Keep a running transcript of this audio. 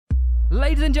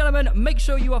Ladies and gentlemen, make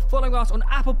sure you are following us on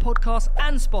Apple Podcasts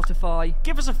and Spotify.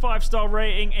 Give us a 5-star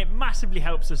rating. It massively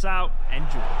helps us out.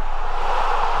 Enjoy.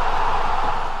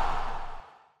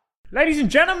 Ladies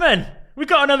and gentlemen, we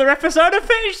got another episode of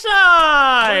Pitch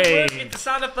Side. It's the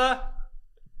sound of the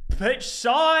Pitch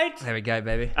Side. There we go,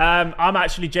 baby. I'm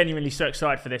actually genuinely so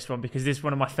excited for this one because this is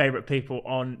one of my favourite people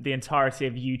on the entirety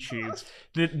of YouTube.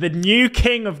 The new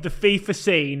king of the FIFA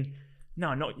scene.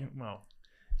 No, not well.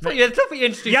 I thought you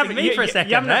introducing me for a second.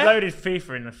 You haven't uploaded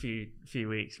FIFA in a few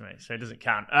weeks, mate, so it doesn't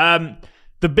count.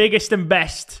 The biggest and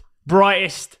best,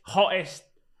 brightest, hottest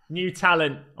new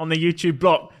talent on the YouTube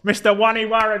block, Mr. Wani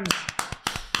Warrens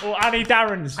or Annie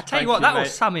Darrens. I tell you what, that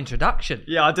was some introduction.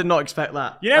 Yeah, I did not expect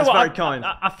that. You know That's what? very kind.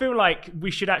 I feel like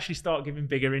we should actually start giving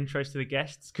bigger intros to the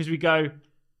guests because we go,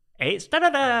 it's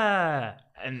da-da-da,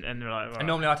 and they're like, right. And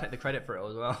normally I take the credit for it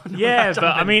as well. Yeah, but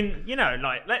I mean, you know,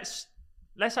 like let's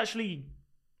actually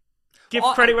give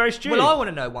credit where it's due. Well, I want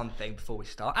to know one thing before we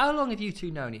start. How long have you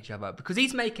two known each other? Because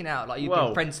he's making out like you've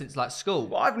been friends since like school.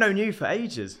 Well, I've known you for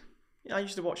ages. Yeah, I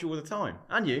used to watch you all the time.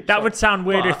 And you. That would sound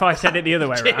weird if I said it the other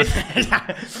way around.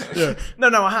 Yeah.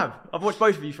 No, I have. I've watched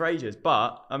both of you for ages.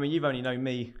 But, I mean, you've only known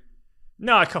me.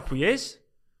 No, a couple of years.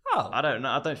 Oh. I don't know.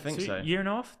 I don't think so. Year and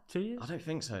a half? 2 years? I don't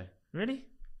think so. Really?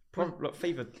 Probably, look,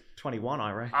 FIFA 21,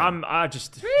 I reckon. I'm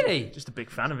just a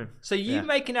big fan of him. So you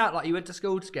making out like you went to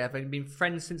school together and been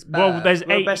friends since birth? Well, there's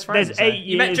best friends, 8 years.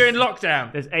 You met during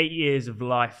lockdown. There's 8 years of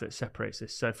life that separates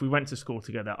us. So if we went to school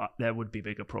together, there would be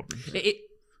bigger problems.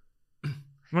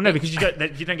 Well, no, because you don't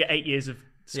get 8 years of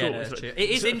school. Yeah, no, that's true. It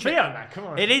is interesting. Come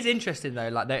on. It is interesting though.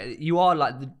 Like you are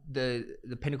like the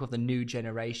pinnacle of the new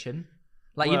generation.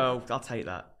 Like well, I'll take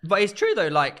that. But it's true though.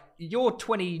 Like you're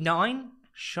 29.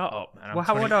 Shut up, man. Well,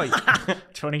 how old are you?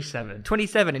 27.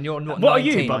 27, and you're not. What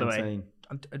 19. are you, by the way?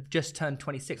 I've just turned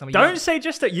 26. Don't say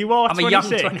just that you are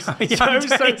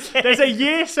 26. There's a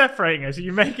year separating us.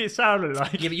 You make it sound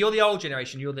like... Yeah, but you're the old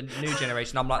generation. You're the new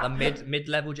generation. I'm like the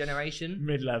mid-level generation.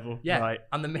 Mid-level, yeah, right.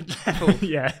 I'm the mid-level.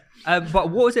 Yeah. But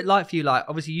what was it like for you? Like,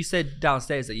 obviously, you said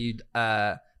downstairs that you'd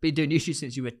been doing YouTube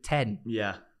since you were 10.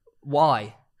 Yeah.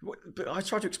 Why? But I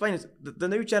try to explain is the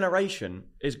new generation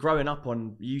is growing up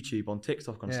on YouTube, on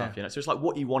TikTok and stuff, you know. So it's like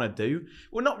what you want to do.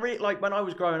 Well, not really. Like when I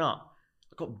was growing up,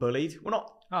 I got bullied. Well,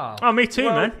 not. Oh, me too,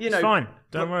 man. You know, it's fine.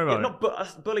 Don't worry about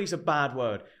it. Bully's a bad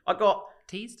word. I got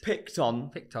teased, picked on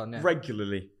yeah.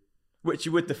 regularly, which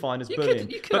you would define as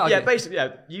bullying. You could but argue. yeah, basically,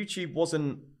 YouTube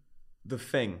wasn't the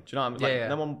thing. Do you know what I mean? Like, yeah.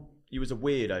 No one. You was a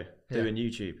weirdo doing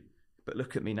YouTube. But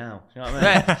look at me now. Do you know what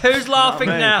I mean? Yeah. Who's laughing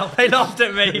now? They laughed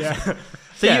at me. Yeah.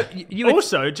 So you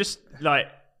also, just like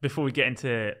before we get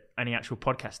into any actual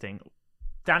podcasting,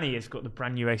 Danny has got the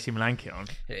brand new AC Milan kit on.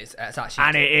 It's actually,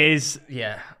 and it is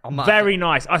very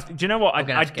nice. Do you know what?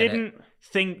 I didn't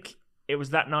think it was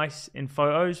that nice in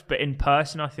photos, but in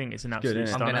person, I think it's an absolute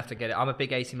stunner. I'm gonna have to get it. I'm a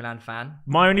big AC Milan fan.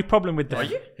 My only problem with the are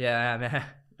you? Yeah, I am.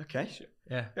 Okay.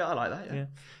 Yeah, I like that. Yeah.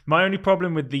 My only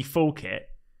problem with the full kit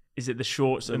is that the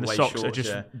shorts and the socks are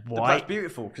just white. That's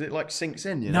beautiful because it like sinks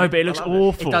in. You know? No, but it looks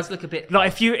awful. It does look a bit like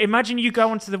if you imagine you go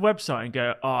onto the website and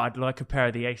go, "Oh, I'd like a pair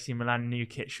of the AC Milan new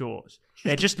kit shorts."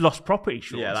 They're just lost property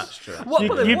shorts. Yeah, that's true.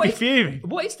 You'd be fuming.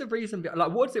 What is the reason?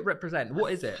 Like, what does it represent?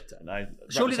 What is it? No,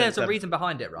 surely there's a reason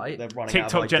behind it, right? They're running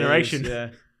TikTok out of generation. Yeah.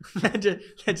 they're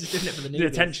just doing it for the new. The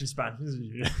attention span.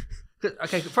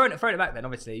 Okay, throwing it back then.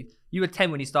 Obviously, you were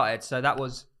 10 when you started, so that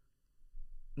was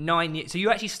 9 years. So you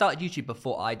actually started YouTube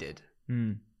before I did.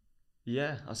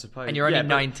 Yeah, I suppose. And you're only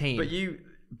 19.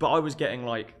 But I was getting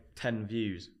like 10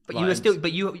 views. But you were still.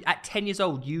 But you at 10 years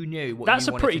old, you knew what. That's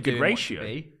you a wanted pretty to do good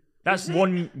ratio. That's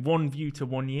one view to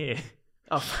 1 year.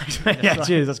 Oh, yeah,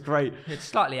 cheers. That's great. It's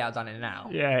slightly outdone it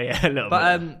now. Yeah, a little bit.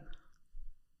 But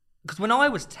because when I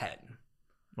was 10.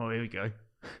 Well, here we go.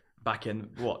 Back in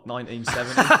what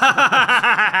 1970?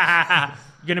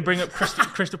 You're gonna bring up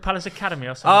Crystal Palace Academy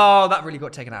or something? Oh, that really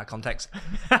got taken out of context.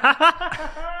 I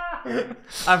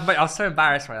was so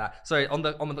embarrassed by that. Sorry, on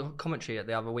the commentary at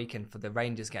the other weekend for the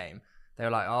Rangers game, they were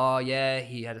like, "Oh yeah,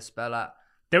 he had a spell at."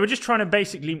 They were just trying to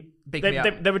basically Big me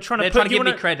up. they were trying to They're put trying to you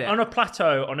give me credit on a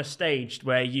plateau on a stage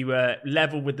where you were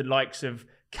level with the likes of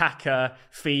Kaka,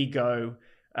 Figo,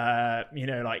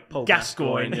 like Paul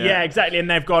Gascoigne. Gascoigne, Yeah, exactly. And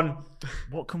they've gone,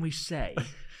 what can we say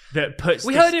that puts?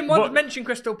 We heard him mention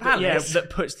Crystal Palace. Yeah, that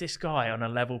puts this guy on a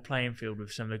level playing field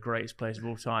with some of the greatest players of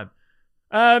all time.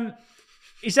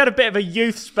 He's had a bit of a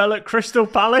youth spell at Crystal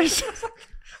Palace.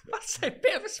 That's a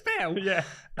bit of a spell. Yeah.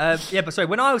 But sorry,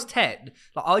 when I was 10,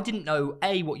 like I didn't know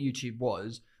A, what YouTube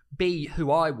was, B,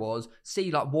 who I was,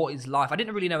 C, like what is life. I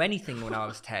didn't really know anything when I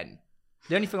was 10.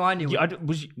 The only thing I knew I don't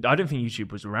think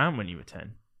YouTube was around when you were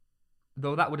 10.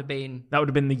 Well, that would have been That would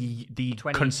have been the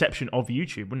 20 conception of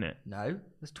YouTube, wouldn't it? no.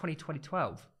 That's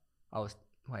 2012. I was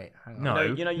wait. Hang on.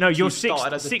 No, No, you're YouTube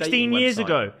started as a 16 dating years website.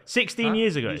 ago. 16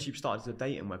 years ago. YouTube started as a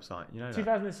dating website. You know that?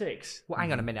 2006. Well,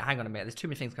 hang on a minute. There's too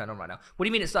many things going on right now. What do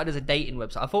you mean it started as a dating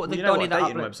website? I thought the You know Donny what a that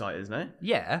dating upload- website is, no?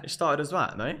 Yeah, It started as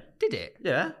that, no? did it?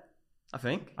 Yeah, I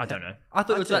think. I don't know. I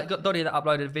thought it was That's like Donny that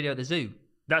uploaded a video of the zoo.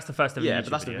 That's the first ever Yeah, YouTube but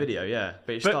that's the video, yeah.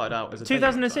 But it But started out as a dating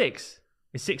 2006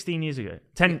 is 16 years ago.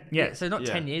 10, yeah. So not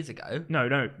Yeah. 10 years ago.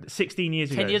 No, 16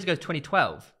 years ago. 10 years ago is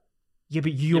 2012. Yeah,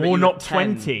 but you're you were not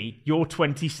 10. 20. You're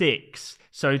 26.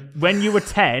 So when you were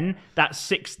 10, that's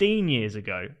 16 years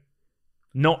ago,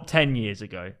 not 10 years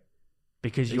ago,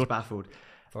 because website. you're He's baffled.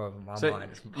 For my So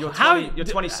mind. you're, How- 20, you're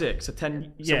 26, so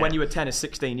 10. So Yeah. when you were 10 is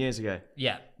 16 years ago.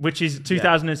 Yeah. which is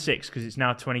 2006 because it's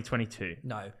now 2022.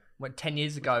 No. When 10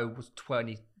 years ago was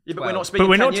 20. Yeah, but we're not speaking. But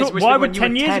we're 10 not years, talking. we're Why speaking would when you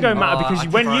 10 were years 10. ago matter? Because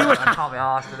when you were, I can't be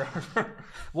asked for this.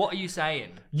 What are you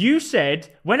saying? you said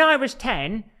when I was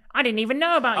 10, I didn't even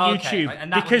know about Okay, YouTube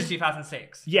and that because was in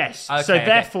 2006. yes. Okay, so okay.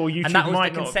 therefore, YouTube and that was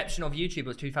might the not. conception of YouTube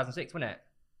was 2006, wasn't it?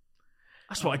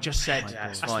 That's what I just said. Yeah,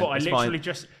 it's That's fine, what I it's literally fine.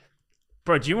 just.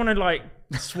 Bro, do you want to like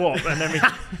swap and then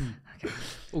we?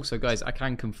 Also, guys, I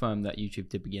can confirm that YouTube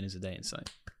did begin as a dating site.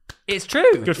 It's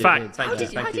true. Good fact. How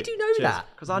did you know that?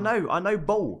 Because I know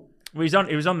ball. Well,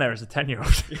 he was on there as a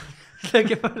 10-year-old.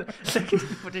 Looking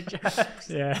for the jokes.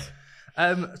 Yeah.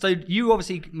 So you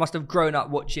obviously must have grown up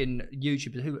watching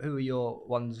YouTube. Who are your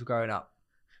ones growing up?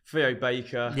 Theo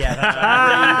Baker. Yeah.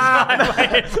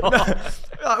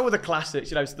 Like all the classics,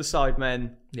 you know, the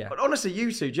Sidemen. Yeah. But honestly,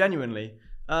 you two, genuinely.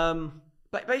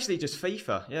 But basically just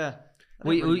FIFA, yeah. I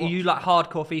Were don't really you like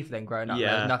hardcore FIFA then growing up? Yeah.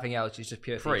 There was nothing else. It's just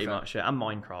pure Pretty FIFA. much, yeah. And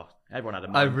Minecraft. Everyone had a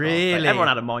Minecraft. really? Everyone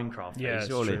had a Minecraft. Yeah, phase, it's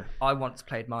surely. true. I once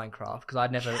played Minecraft because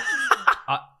I'd never.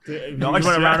 You want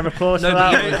a round of applause No, for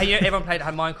but that? everyone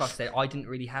had Minecraft today. I didn't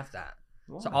really have that.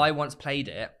 So I once played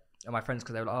it, and my friends,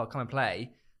 because they were like, "Oh, come and play,"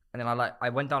 and then I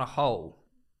went down a hole,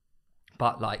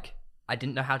 but like I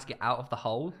didn't know how to get out of the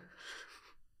hole.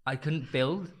 I couldn't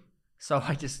build, so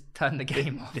I just turned the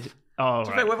game off, Oh, To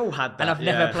be right. fair, we've all had that. and I've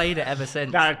yeah. never played it ever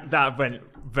since. That went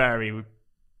very.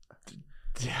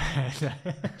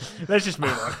 Let's just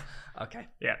move on. Okay.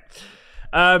 Yeah.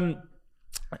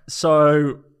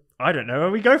 So I don't know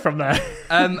where we go from there.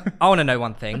 I want to know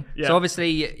one thing. Yeah. So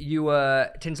obviously you were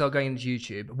Tinsel going into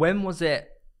YouTube. When was it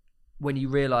when you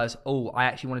realised, oh, I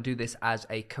actually want to do this as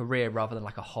a career rather than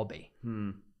like a hobby?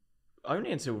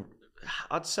 Only until,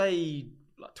 I'd say,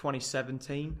 like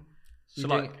 2017. So You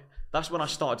like, doing- that's when I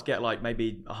started to get like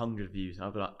maybe 100 views. And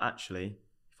I'd be like, actually,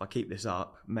 if I keep this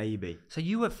up, maybe. So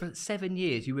you were for 7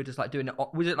 years. You were just like doing it.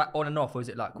 Was it like on and off, or was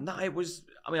it like? No, it was,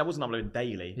 I mean, I wasn't uploading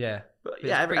daily. Yeah. But But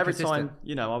yeah, it's pretty every consistent. time,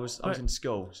 you know, I was in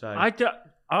school. So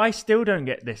I still don't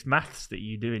get this maths that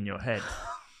you do in your head.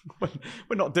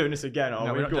 we're not doing this again, are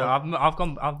No, we? we're not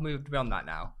doing- I've moved beyond that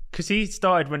now. Because he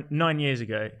started 9 years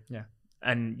ago. Yeah.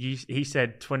 And he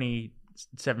said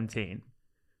 2017.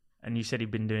 And you said he'd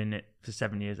been doing it for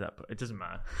 7 years up. It doesn't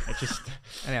matter. It just.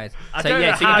 Anyways, I so don't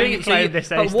yeah, know so how you're doing you it. played this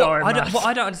but A-star in what maths.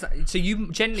 I don't understand. So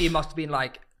you generally must have been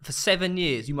like for 7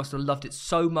 years. You must have loved it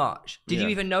so much. Did you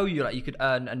Yeah. even know you could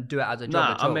earn and do it as a job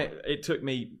Nah, at all? I mean, it took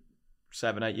me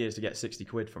 7-8 years to get 60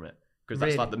 quid from it. Because that's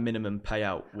Really? like the minimum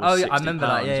payout. Was Oh, yeah, 60 I remember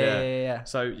that. pounds, Yeah.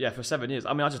 So yeah, for 7 years.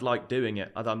 I mean, I just liked doing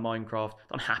it. I done Minecraft,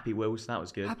 done Happy Wheels. That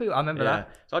was good. Happy, I remember yeah.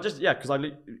 that. So I just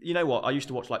because you know what, I used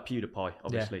to watch like PewDiePie,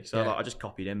 obviously. So yeah. like, I just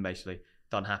copied him basically.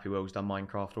 Done Happy Wheels, done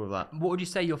Minecraft, all of that. What would you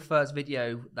say your first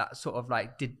video that sort of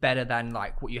like did better than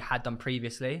like what you had done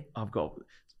previously? I've done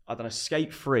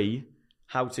Escape Free,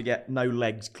 how to get no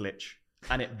legs glitch,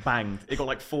 and it banged. It got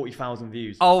like 40,000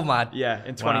 views. Oh man. Yeah,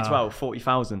 in 2012,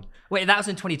 40,000. Wait, that was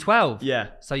in 2012.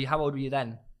 Yeah. So how old were you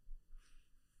then?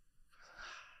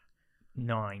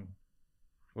 9.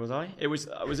 Was I? I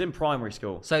was in primary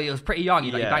school. So it was pretty young.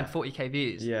 You Yeah. banged 40k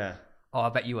views. Yeah. Oh, I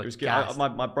bet you were It was good. gassed.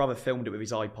 My brother filmed it with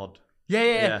his iPod.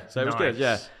 Yeah. So it was good,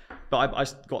 Nice. yeah. But I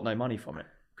got no money from it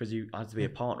because I had to be a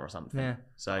partner or something. Yeah.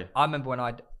 So I remember when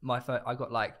I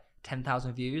got like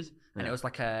 10,000 views, and it was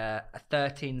like a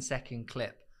 13-second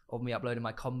clip of me uploading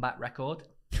my combat record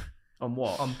on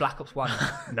what? on Black Ops 1.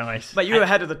 Nice. But you were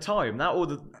ahead of the time. Now all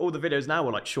the videos now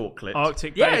were like short clips.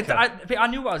 Arctic Yeah, Baker. I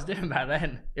knew what I was doing back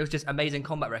then. It was just amazing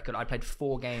combat record. I played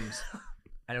 4 games,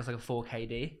 and it was like a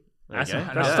 4KD. There you That's go.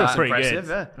 that's Yeah, still pretty impressive,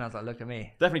 good. Yeah. And I was like, look at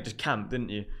me. Definitely just camped, didn't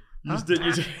you? You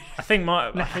just- I think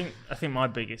my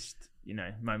biggest,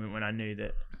 moment when I knew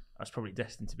that I was probably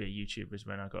destined to be a YouTuber was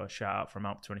when I got a shout out from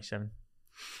Alp27.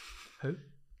 Who?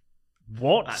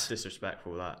 What? That's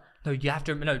disrespectful. That. No, you have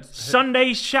to. No.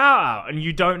 Sunday's shout out, and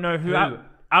you don't know who? Who?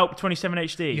 Alp 27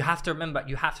 HD. You have to remember.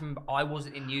 I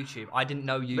wasn't in YouTube. I didn't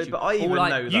know YouTube. But I even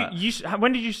know that.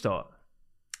 When did you start?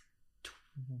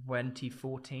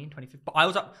 2014, 2015. But I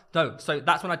was up. No, so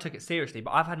that's when I took it seriously.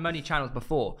 But I've had many channels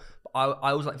before. But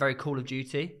I was like very Call of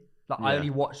Duty. Like I only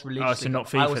watched religiously. Oh, so not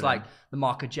FIFA, I was then. like the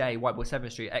Marker J, White Boy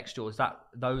 7th Street, X Jaws.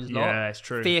 Those lot. Yeah, it's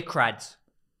true. Fear Crads.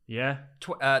 Yeah.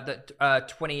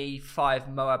 25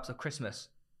 Moabs of Christmas.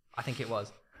 I think it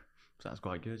was. Sounds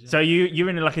quite good. Yeah. So you're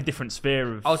in like a different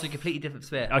sphere of. I was in a completely different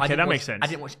sphere. Okay, that makes sense. I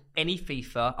didn't watch any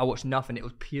FIFA. I watched nothing. It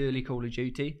was purely Call of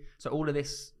Duty. So all of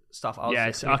this stuff, I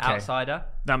was an outsider.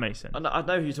 That makes sense. I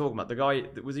know who you're talking about. The guy,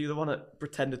 was he the one that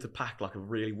pretended to pack like a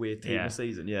really weird team this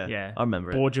season? Yeah. Yeah. I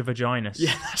remember it. Borgia Vaginas.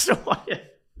 Yeah, that's the one. Yeah.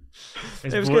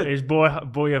 It was good. It's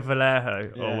Boya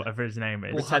Vallejo, Yeah. or whatever his name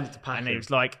is. Pretended to pack And him. it was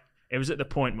like, it was at the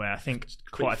point where I think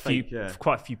quite fake,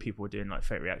 a few people were doing like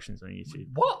fake reactions on YouTube.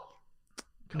 What?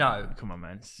 No. Come on,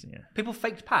 man. Yeah. People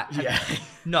faked packs. Yeah.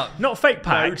 No. Not fake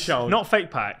packs. chance. Not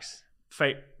fake packs.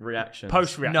 Fake Reactions.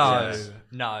 post reactions.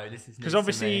 No. This is Because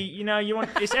obviously, you know, you want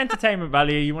it's entertainment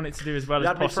value. You want it to do as well You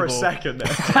as had me for possible. a second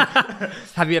there.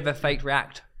 Have you ever faked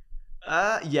react?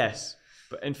 Yes.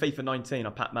 But in FIFA 19, I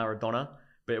packed Maradona.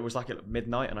 But it was like at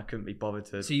midnight and I couldn't be bothered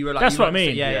to... So you were like... That's you what I went to-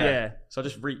 mean. Yeah. So I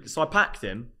just so I packed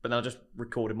him, but then I just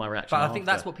recorded my reaction But I think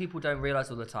that's after. what people don't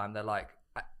realize all the time. They're like...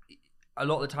 A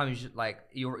lot of the time, you should, like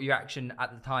your reaction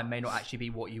at the time may not actually be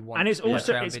what you want. And it's to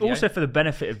also portray on video. for the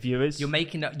benefit of viewers. You're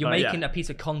making a piece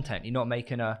of content. You're not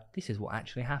making a. This is what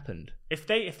actually happened. If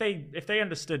they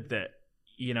understood that,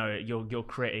 you know, you're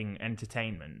creating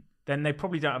entertainment, then they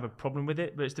probably don't have a problem with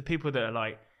it. But it's the people that are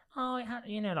like, like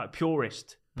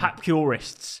pack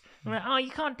purists. I'm like, oh,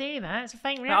 you can't do that. It's a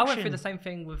fake reaction. No, I went through the same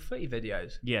thing with footy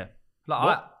videos. Yeah.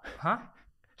 Like, What?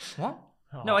 What?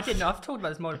 Oh. No, I didn't. I've talked about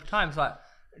this multiple times. Like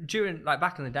during, like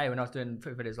back in the day when I was doing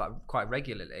footy videos like quite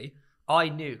regularly, I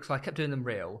knew because I kept doing them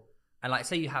real. And like,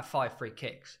 say you have 5 free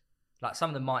kicks, like some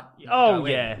of them might. Oh go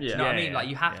yeah. in. Do you know what I mean? Like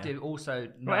you have to also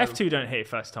know. Well, F2 don't hit it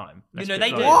first time. You Let's know be-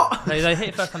 they like- do. What? They hit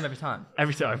it first time every time.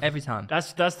 Every time. Every time.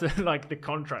 That's the like the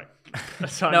contract.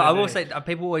 That's No, I will say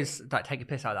people always like take a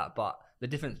piss out of that, but the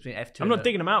difference between F2. I'm not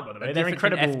digging them out, by the way. They're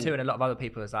incredible. F2 and a lot of other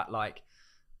people is that like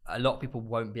a lot of people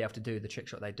won't be able to do the trick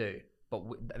shot they do, but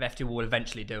F2 will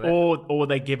eventually do it. Or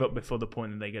they give up before the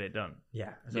point that they get it done.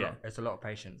 Yeah, it's a lot of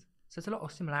patience. So there's a lot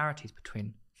of similarities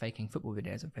between faking football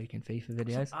videos and faking FIFA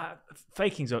videos.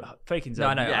 Faking's. No,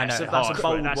 I know. Yeah, I know. so that's a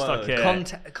bold That's word.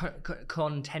 like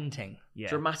Contenting. yeah.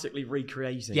 Dramatically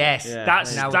recreating. Yes, Yeah.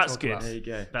 That's Now we're that's talking good. about- There you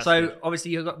go. That's So good.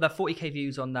 obviously you got the 40k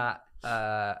views on that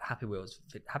Happy Wheels.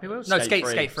 Happy Wheels? No,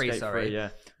 Skate Free. Sorry. Yeah.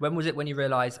 When was it when you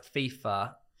realised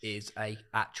FIFA is a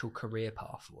actual career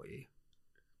path for you?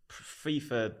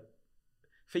 FIFA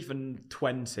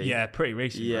 20. Yeah, pretty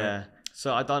recent. Yeah. Right?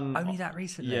 So I done. Only that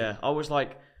recently. Yeah. I was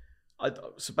like,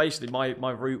 so basically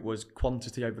my route was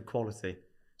quantity over quality.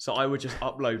 So I would just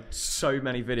upload so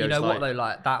many videos. You know like, what though?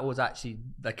 Like that was actually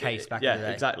the case back in the day. Yeah,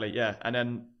 exactly. Yeah. And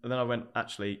then I went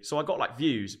actually. So I got like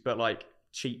views, but like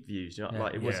cheap views. You know, Yeah.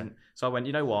 like it wasn't. So I went.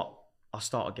 You know what? I'll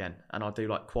start again, and I'll do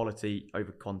like quality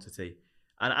over quantity.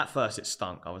 And at first it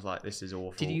stunk. I was like, this is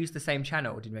awful. Did you use the same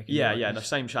channel or did you make a new Yeah, one? yeah, the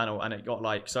same channel, and it got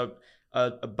like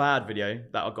a bad video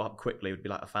that I got up quickly would be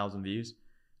like 1,000 views,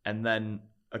 and then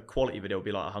a quality video would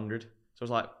be like 100. So I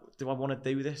was like, do I want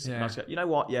to do this? Yeah. And I was like, you know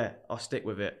what? Yeah, I'll stick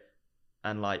with it.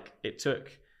 And like it took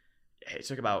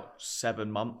about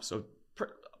 7 months of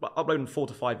uploading 4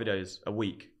 to 5 videos a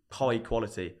week, high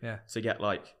quality, to get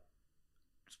like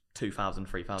 2,000,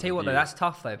 3,000. Tell you what though, views. that's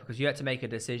tough though because you had to make a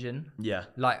decision. Yeah.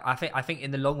 Like I think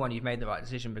in the long run you've made the right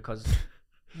decision because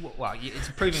well it's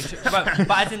proving but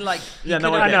as in like you could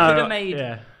have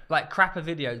made like crapper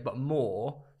videos but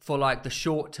more for like the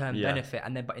short term benefit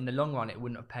and then but in the long run it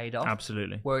wouldn't have paid off.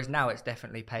 Absolutely. Whereas now it's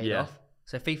definitely paid off.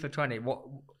 So FIFA 20, what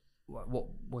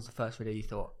was the first video you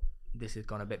thought this has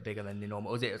gone a bit bigger than the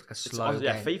normal? Or was it like a slow game?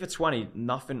 Yeah, FIFA 20,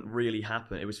 nothing really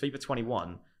happened. It was FIFA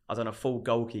 21. I was on a full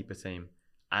goalkeeper team.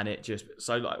 And it just,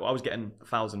 so like, I was getting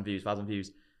 1,000 views. I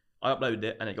uploaded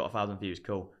it and it got 1,000 views.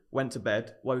 Cool. Went to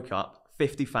bed, woke up,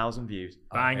 50,000 views.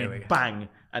 Banging. Bang.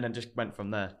 And then just went from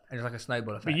there. And it's like a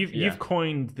snowball effect. But you've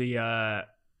coined the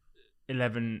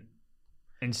 11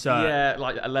 insert. Yeah,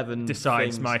 like 11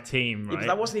 decides things. my team, Yeah, right? but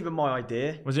that wasn't even my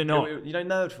idea. Was it not? You know,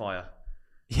 Nerdfire?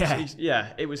 Yeah.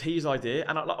 Yeah, it was his idea.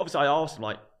 And obviously I asked him,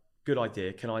 like, good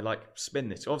idea. Can I like spin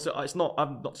this? Obviously, I've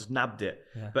not just nabbed it,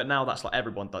 but now that's like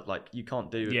everyone does. Like you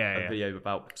can't do a video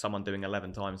without someone doing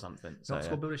 11 times something. It's not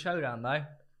Squad Builder Showdown though.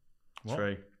 What?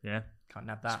 True. Yeah. Can't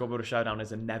nab that. Squad Builder Showdown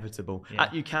is inevitable.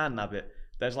 Yeah. You can nab it.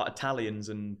 There's like Italians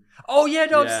and Oh yeah,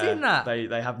 no, I've seen that.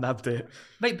 They have nabbed it.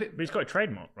 Mate, but But he's got a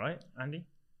trademark, right, Andy?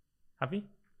 Have you?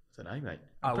 I don't know, mate.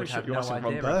 I I'm would pretty have sure no you're asking the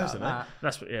idea wrong about person, that.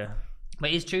 That's what. Yeah.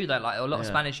 But it's true though. Like a lot of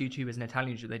Yeah. Spanish YouTubers and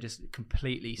Italian YouTubers, they just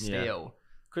completely steal.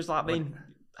 Because like, I mean,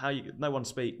 no one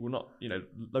speak. Well, not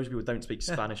those people don't speak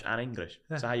Spanish and English.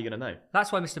 So how are you gonna know?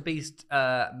 That's why Mr. Beast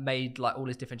made like all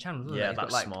his different channels. Wasn't Yeah, it? He's got,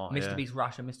 that's like, smart, Mr. yeah. Beast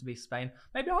Russia, Mr. Beast Spain.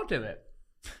 Maybe I'll do it.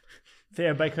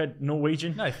 Theo Baker,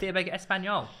 Norwegian. No, Theo Baker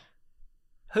Espanol.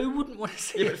 Who wouldn't want to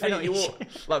see Yeah, it?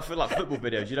 but like for football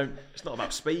videos, you don't. It's not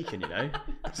about speaking,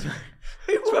 So,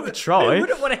 Who worth a try. Who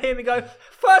wouldn't want to hear me go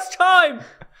first time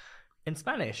in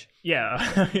Spanish?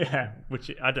 Yeah, yeah.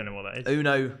 Which I don't know what that is.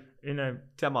 Uno,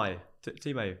 Timo.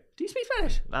 Timo. Do you speak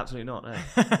Spanish? Absolutely not.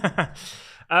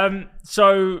 No.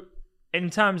 So, in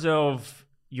terms of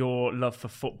your love for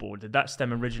football, did that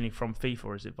stem originally from FIFA,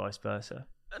 or is it vice versa?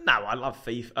 No, I love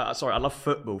FIFA. I love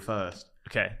football first,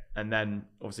 Okay. and then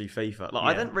obviously FIFA. Like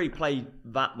I didn't really play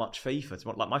that much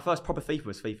FIFA. Like my first proper FIFA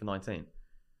was FIFA 19.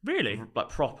 Really? Like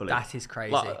properly. That is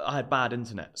crazy. Like I had bad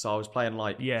internet, so I was playing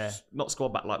like Yeah. not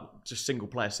squad back, like just single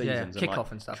player seasons, kick and,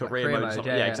 off and stuff, like career career mode. mode, Stuff.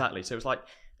 yeah, Yeah, yeah. exactly. So it was like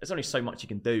there's only so much you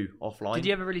can do offline. Did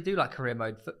you ever really do like career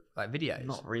mode like videos?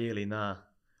 Not really, nah.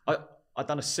 I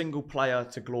done a single player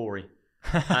to glory,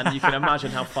 and you can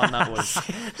imagine how fun that was.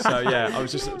 So yeah, I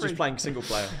was just playing single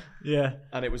player, Yeah.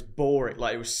 and it was boring.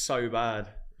 Like it was so bad.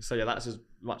 So yeah, that's as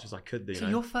much as I could do. So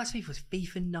your first FIFA was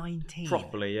FIFA 19.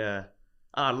 Properly, yeah.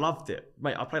 And I loved it,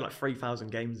 mate. I played like 3,000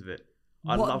 games of it.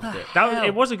 I What loved the it. hell?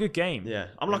 It was a good game. Yeah,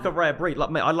 I'm like a rare breed. Like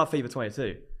mate, I love FIFA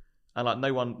 22, and like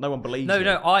no one believes me.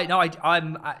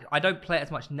 I don't play it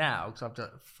as much now because I've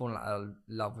just fallen out of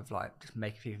love with like just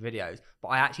making FIFA videos. But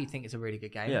I actually think it's a really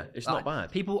good game. Yeah, it's not bad.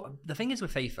 The thing is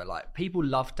with FIFA, like people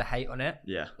love to hate on it.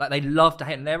 Yeah. Like they love to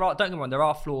hate, and don't get me wrong, there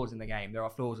are flaws in the game. There are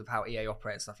flaws with how EA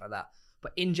operates and stuff like that.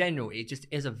 But in general, it just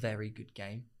is a very good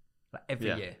game. Like every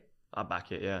year. I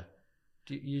back it. Yeah.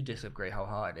 You disagree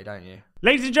wholeheartedly, don't you?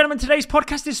 Ladies and gentlemen, today's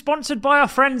podcast is sponsored by our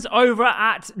friends over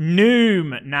at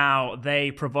Noom. Now,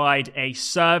 they provide a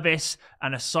service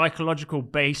and a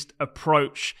psychological-based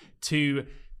approach to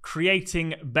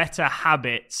creating better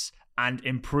habits and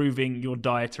improving your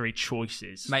dietary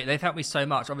choices. Mate, they've helped me so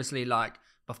much. Obviously, like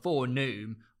before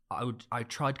Noom, I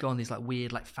tried to go on these like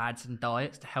weird like fads and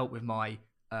diets to help with my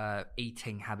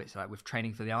eating habits, like with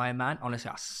training for the Ironman.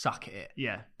 Honestly, I suck at it.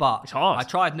 Yeah. But It's hard. I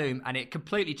tried Noom and it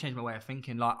completely changed my way of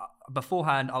thinking. Like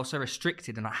beforehand, I was so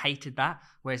restricted and I hated that.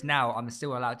 Whereas now I'm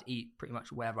still allowed to eat pretty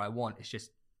much whatever I want. It's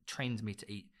just trains me to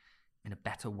eat in a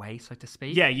better way, so to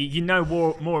speak. Yeah, you know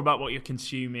more about what you're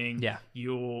consuming. Yeah.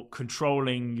 You're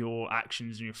controlling your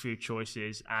actions and your food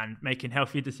choices and making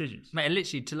healthier decisions. Mate, and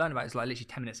literally to learn about it's like literally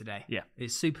 10 minutes a day. Yeah.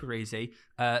 It's super easy.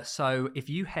 So if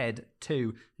you head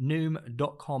to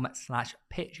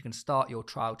noom.com/pitch, you can start your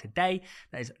trial today.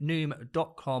 That is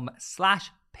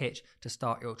noom.com/pitch to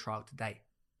start your trial today.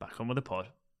 Back on with the pod.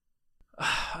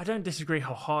 I don't disagree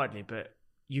wholeheartedly, but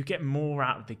you get more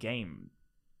out of the game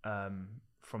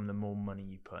from the more money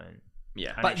you put in.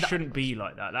 Yeah. And But it shouldn't be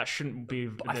like that. That shouldn't be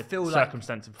the I feel like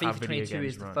circumstance of how FIFA video 22 games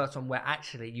is the run. first one where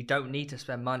actually you don't need to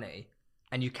spend money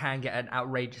and you can get an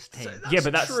outrageous team. Yeah,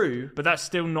 but that's true. But that's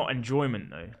still not enjoyment,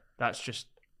 though. That's just.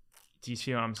 Do you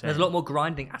see what I'm saying? There's a lot more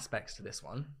grinding aspects to this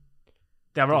one.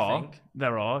 There you are. think?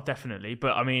 There are, definitely.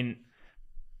 But I mean,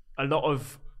 a lot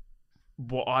of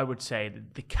what I would say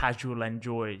that the casual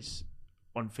enjoys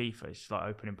on FIFA is like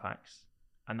opening packs.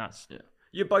 And that's. Yeah.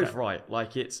 You're both right.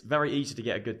 Like it's very easy to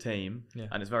get a good team, Yeah.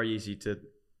 and it's very easy to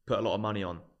put a lot of money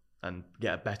on and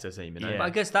get a better team. You know. Yeah. But I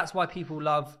guess that's why people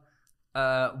love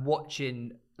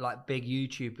watching like big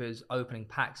YouTubers opening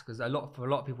packs, because for a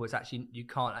lot of people it's actually you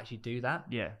can't actually do that.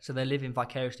 Yeah. So they're living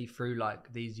vicariously through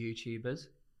like these YouTubers.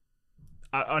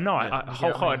 I know. Yeah. I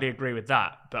wholeheartedly agree with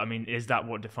that. But I mean, is that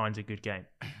what defines a good game?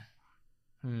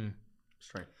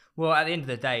 Straight. Well, at the end of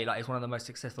the day, like it's one of the most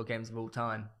successful games of all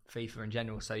time, FIFA in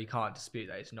general. So you can't dispute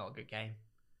that it's not a good game.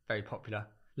 Very popular.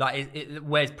 Like,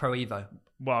 where's Pro Evo?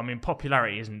 Well, I mean,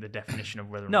 popularity isn't the definition of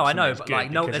whether or No, not I know, something's but good,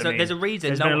 like, no, because, there's a reason.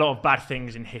 There's been a lot of bad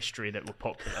things in history that were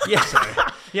popular. Yeah, So,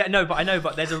 yeah, no, but I know,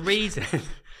 but there's a reason.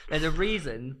 There's a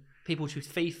reason people choose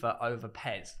FIFA over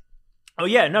PES. oh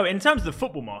yeah, no. In terms of the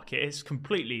football market, it's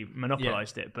completely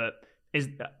monopolised it. But is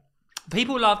that?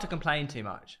 People love to complain too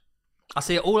much. I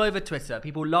see it all over Twitter.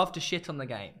 People love to shit on the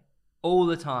game all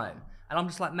the time, and I'm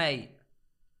just like, mate,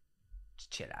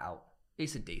 just chill out.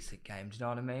 It's a decent game. Do you know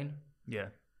what I mean? Yeah.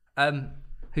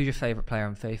 Who's your favourite player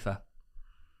in FIFA?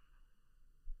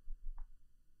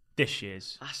 This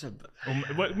year's. That's a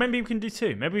Well, maybe we can do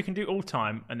two. Maybe we can do all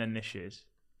time and then this year's.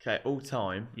 okay. All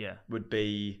time Yeah. would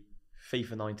be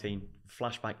FIFA 19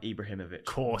 flashback Ibrahimovic.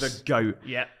 Course. The GOAT.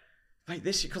 Yeah. Mate,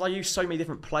 this because I use so many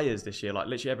different players this year. Like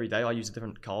literally every day, I use a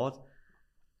different card.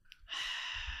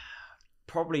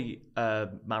 Probably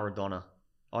Maradona.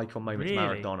 Icon moments. Really?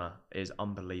 Maradona is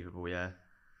unbelievable. Yeah,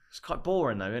 it's quite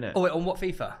boring though, isn't it? Oh, wait, on what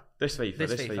FIFA? This FIFA,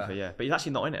 This this FIFA. FIFA, yeah. But he's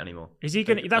actually not in it anymore. Is he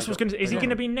gonna? That's what's gonna. Is he Yeah.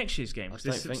 gonna be in next year's game? I 'Cause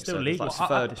don't this is think still so. legal. It's like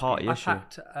third party I issue.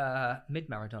 packed mid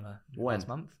Maradona When? last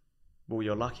month. Well,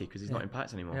 you're lucky because he's not Yeah. in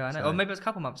packs anymore. Yeah, I know. so- Or maybe it was a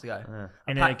couple months ago. Yeah.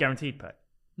 In I a packed- guaranteed pack.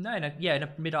 No, in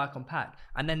a mid icon pack,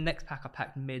 and then next pack I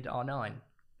packed mid R9.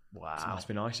 Wow. Must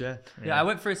be nice, yeah. Yeah, I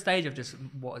went through a stage of just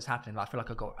what was happening. Like, I feel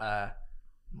like I got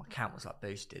my count was like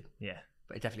boosted, Yeah.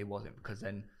 but it definitely wasn't because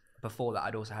then before that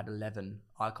I'd also had 11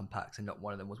 icon packs and not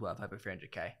one of them was worth over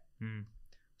 300k.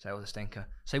 So it was a stinker.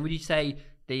 So would you say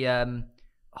the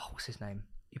what's his name?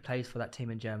 He plays for that team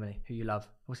in Germany who you love.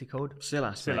 What's he called?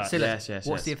 Silas. Silas. Mate. Yes.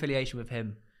 What's the affiliation with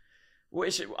him? Well,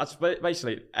 it's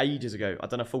basically ages ago. I'd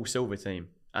done a full silver team,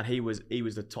 and he was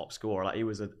the top scorer. Like he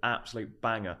was an absolute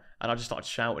banger, and I just started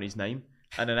shouting his name,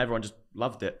 and then everyone just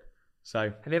loved it. So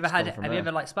Have you ever it's had? gone from Have you there.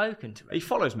 ever like spoken to him? He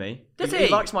follows me. Does He he?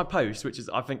 likes my posts, which is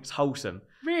I think is wholesome.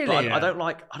 Really? But Yeah. I don't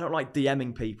like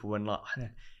DMing people and like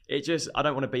it just I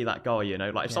don't want to be that guy, you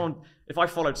know. Like if I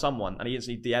followed someone and he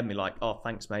instantly DM me like, oh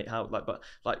thanks mate, how like but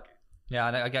like Yeah,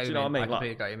 I know. I get do you you. know what I mean? I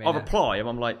completely get what you mean. I'll yeah. reply and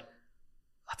I'm like,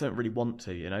 I don't really want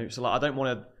to, you know. So like I don't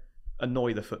want to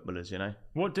annoy the footballers, you know.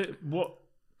 What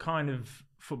kind of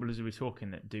footballers are we talking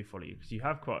that do follow you? Because you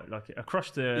have quite like across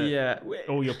the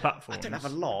all your platforms. I don't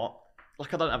have a lot.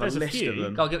 Like I don't have There's a a list few. of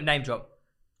them. Go give name drop.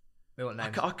 We want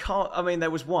names. I can't. I mean, there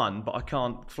was one, but I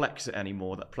can't flex it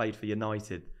anymore. That played for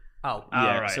United. Oh,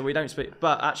 Yeah, right. so we don't speak.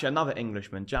 But actually, another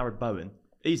Englishman, Jared Bowen.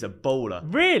 He's a bowler.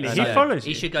 Really? He Yeah. follows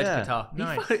you. he should go Yeah. to Qatar.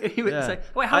 Nice. He would Yeah. say,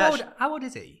 wait, I how old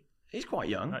is he? He's quite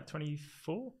young. Like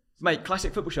 24. Mate,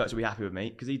 Classic Football Shirts will be happy with me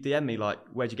because he DM'd me like,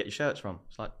 "Where'd you get your shirts from?"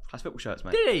 It's like Classic Football Shirts,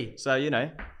 mate. Did he? So you know,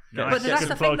 Nice. But that's Good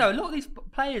the thing, plug. though. A lot of these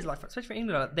players, like especially for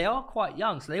England, like, they are quite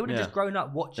young, so they would have Yeah. just grown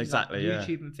up watching Exactly, yeah. like,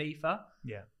 YouTube and FIFA.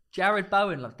 Yeah. Jared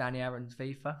Bowen loves Danny Aaron's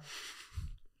FIFA.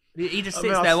 He just I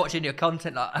sits mean, there watching your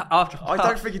content like after. I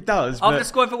don't think he does. After But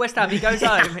scoring for West Ham, he goes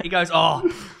home. He goes, "Oh,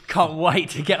 can't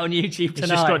wait to get on YouTube He's tonight."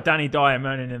 just got Danny Dyer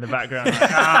moaning in the background.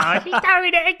 Like, he's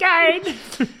doing it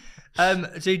again.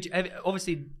 So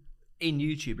obviously in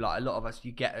YouTube, like a lot of us,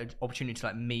 you get an opportunity to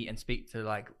like meet and speak to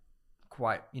like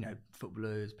quite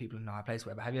footballers, people in high place,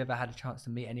 whatever. Have you ever had a chance to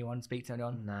meet anyone, speak to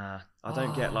anyone? nah, I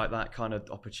don't get like that kind of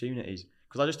opportunities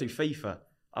because I just do FIFA.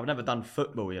 I've never done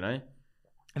football, you know.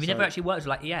 Have you So- never actually worked with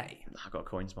like EA? I've got a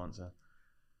coin sponsor.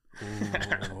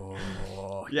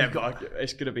 Oh, Yeah, but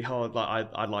it's gonna be hard. Like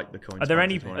I like the coin. Are there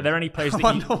any players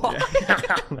that you?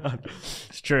 what?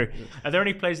 It's true. Are there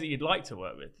any players that you'd like to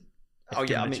work with? Oh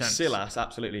Given yeah, I the mean chance. Silas,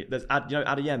 absolutely. There's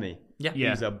Adeyemi. Yeah. Yeah.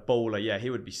 He's a bowler. Yeah, he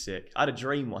would be sick. I had a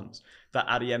dream once that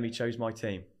Adeyemi chose my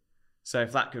team. So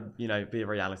if that could, be a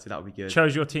reality, that would be good.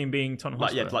 Chose your team being Tottenham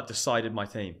Like Hotspur. decided my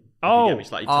team. If Oh. you get me.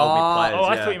 It's like he told me players. Oh,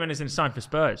 I yeah. thought you meant as in sign for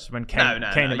Spurs when Kane,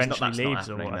 No, Kane he's not- eventually that's not leaves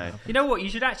or happening, whatever. no. You know what? You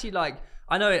should actually like.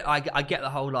 I know I get the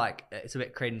whole like it's a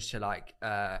bit cringe to like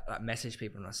message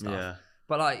people and stuff. Yeah.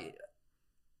 But like,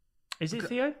 Is it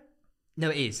Theo? no,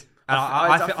 it is.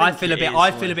 I I think feel a it bit. is,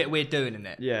 I feel like- a bit weird doing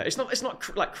it. Yeah, it's not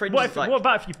like cringe. What like,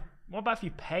 about if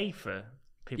you pay for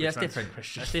people? Yeah, to that's answer different.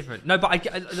 questions? That's different. No,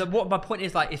 but what my point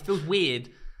is like, it feels weird.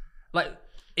 Like,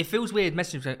 it feels weird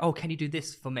messaging saying, "Oh, can you do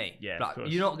this for me?" Yeah, of like, course.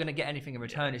 you're not going to get anything in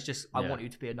return. It's just I Yeah. want you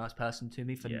to be a nice person to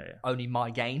me for Yeah, yeah. only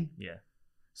my gain. Yeah.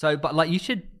 So, but like, you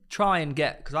should try and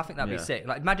get because I think that'd be Yeah. sick.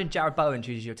 Like, imagine Jared Bowen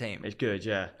chooses your team, it's good.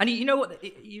 Yeah. and you know what?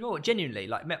 You know what? Genuinely,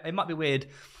 like, it might be weird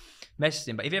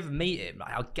messaging, but if you ever meet him,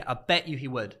 like, I bet you he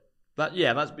would. I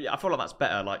feel like that's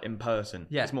better. Like in person.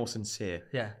 Yeah. It's more sincere.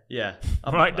 Yeah, Yeah.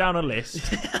 Write down a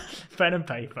list, pen and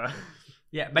paper.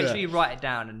 yeah. Make sure Yeah. you write it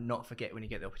down and not forget when you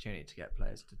get the opportunity to get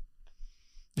players to.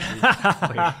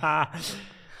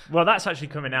 Well, that's actually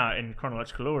coming out in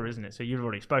chronological order, isn't it? So you've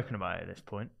already spoken about it at this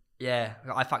point. Yeah,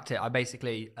 I fucked it. I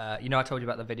basically, I told you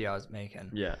about the video I was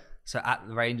making. Yeah. So at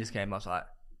the Rangers game, I was like,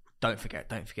 don't forget,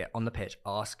 on the pitch,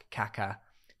 ask Kaka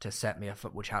to set me a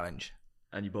football challenge.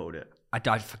 And you bottled it.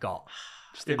 I forgot.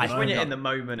 It's when you're in the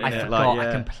moment. I innit? forgot. Like, yeah.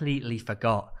 I completely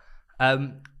forgot.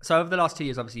 So over the last 2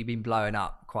 years, obviously, you've been blowing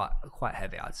up quite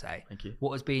heavy, I'd say. Thank you.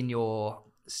 What has been your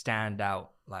standout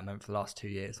moment for the last 2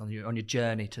 years on your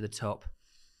journey to the top?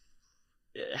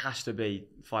 It has to be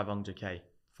 500k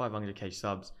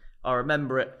subs. I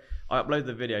remember it. I uploaded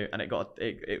the video and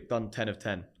it done 10 of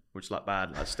 10, which is like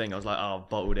bad. Like sting. I was like, oh, I've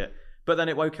bottled it. But then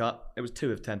it woke up. It was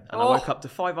 2 of 10, and I woke up to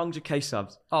 500k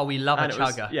subs. Oh, we love And a it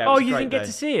was, chugger. yeah, it Oh, was a you great didn't get day.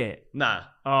 to see it? Nah,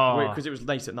 Oh, because it was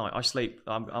late at night. I sleep.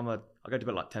 I go to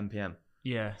bed like 10 p.m.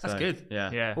 yeah. That's So, good. Yeah.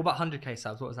 Yeah. What about 100k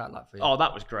subs? What was that like for you? Oh,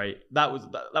 that was great. That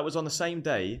was on the same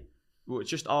day. Well,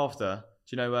 just after.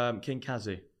 Do you know King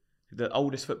Kazu, the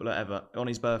oldest footballer ever, on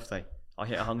his birthday? I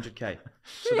hit 100k.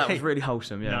 So that was really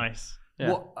wholesome. Yeah. Nice. Yeah.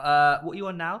 What are you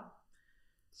on now?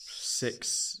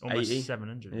 680. Almost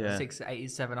 700. Yeah. 680,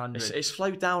 700. It's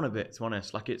slowed down a bit, to be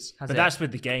honest. Like it's Has But it? that's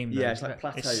with the game. Though. yeah, it's like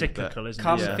plateaued. It's cyclical, isn't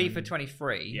Come it? Yeah. FIFA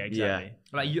 23. Yeah, exactly.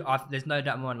 Like there's no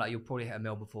doubt in my mind. Like you'll probably hit a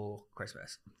mil before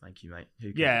Christmas. Thank you, mate.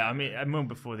 Who Yeah, I mean, a month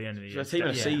before the end of the year. So a team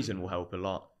of the Yeah. season will help a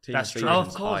lot. Team That's of the true. Oh, of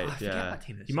season's course. hype, I forget yeah. about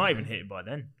team. You might even hit it by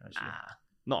then. Actually.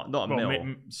 Not a well,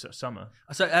 mil. summer.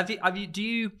 So do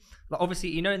you like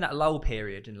obviously in that lull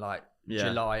period in like Yeah.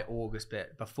 July, August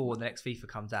bit before the next FIFA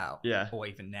comes out, Yeah. or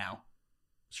even now?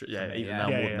 Yeah, me, even yeah. now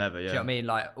Yeah, more yeah. than ever. Do you know Yeah, what I mean?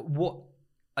 Like, what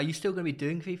are you still going to be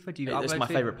doing FIFA? Do you? it's upload my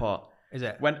FIFA? favorite part. Is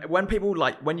it? When people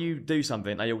like when you do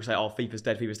something, they always say, "Oh, FIFA's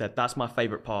dead. FIFA's dead." That's my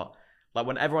favorite part. Like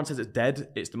when everyone says it's dead,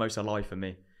 it's the most alive for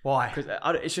me Why? because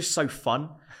it's just so fun.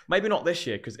 Maybe not this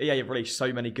year because EA have released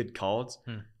so many good cards,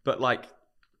 but like,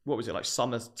 what was it like?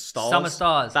 Summer Stars. Summer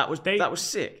Stars. That was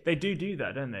sick. They do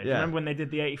that, don't they? Do you Yeah. remember when they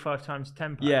did the 85 times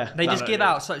 10 pack? Yeah. They That- just give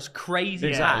out such crazy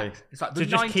Exactly. packs. It's like To the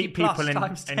just 90 keep plus people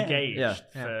times 10. engaged Yeah.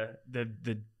 for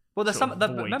the Well, there's sort some. of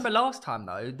void. Remember last time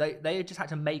though, they just had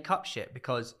to make up shit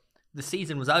because the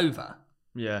season was over.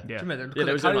 Yeah. Do you Yeah. remember? Yeah, Because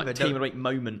there was of like COVID, team of there- the week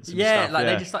moments. And yeah, stuff. like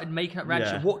yeah. they just started making up random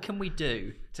Yeah. shit. What can we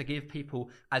do to give people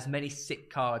as many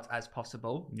sick cards as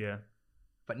possible? Yeah.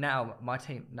 But now my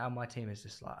team is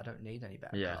just like I don't need any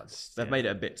better Yeah, cards. they've made it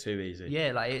a bit too easy.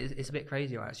 Yeah, like it's a bit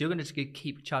crazy, right? So you're gonna just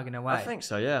keep chugging away. I think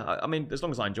so. Yeah, I mean, as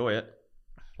long as I enjoy it,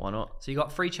 why not? So you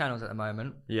got 3 channels at the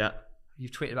moment. Yeah,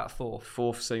 You've tweeted about 4.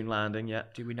 fourth soon landing. Yeah,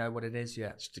 Do we know what it is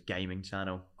yet? just a gaming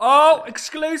channel. Oh,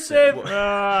 exclusive!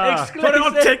 Ah, Exclusive! Put it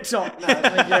on TikTok now.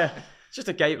 Yeah, it's just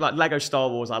a game like Lego Star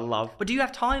Wars. I love. But do you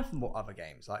have time for more other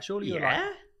games? Like, surely you're like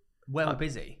well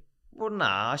busy. Well,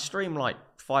 nah, I stream like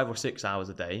 5 or 6 hours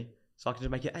a day, so I can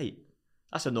just make it 8.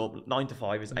 That's a normal 9 to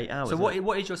 5 is 8 hours. So isn't it?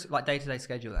 what is your like day-to-day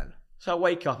schedule then? So I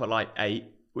wake up at like 8,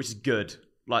 which is good.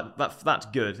 Like that's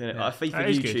good. Isn't it? Yeah. Like a FIFA That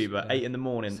is good. YouTuber, 8 in the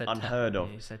morning, Said unheard 10. of.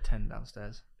 Yeah, you said 10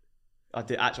 downstairs. I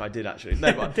did actually.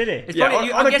 No, but, Did he? It's Yeah,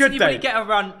 probably, on I'm a guessing good you day. probably get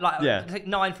around like Yeah. take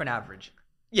 9 for an average.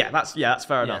 yeah, that's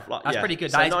fair enough. Like, that's yeah. pretty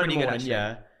good. So That is 9 in pretty the good, morning, actually.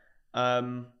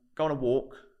 yeah. Go on a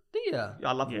walk. Do you? Yeah,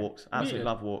 I love Yeah. walks. Absolutely Yeah.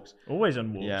 love walks. Always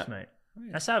on walks, Yeah. mate.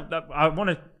 That's how I want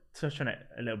to touch on it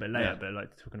a little bit later, Yeah. but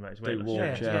like talking about his weight Do loss.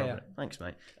 walks. Yeah, Yeah, yeah. Thanks,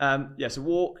 mate. Yeah, so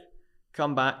walk,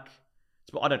 come back.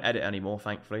 But I don't edit anymore,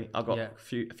 thankfully. I've got Yeah.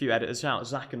 a few editors. Shout out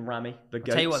Zach and Rami, the goats.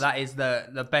 I'll tell you what, that is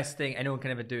the best thing anyone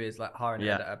can ever do is like hire an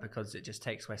Yeah. editor because it just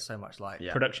takes away so much like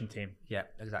Yeah. Production team. yeah,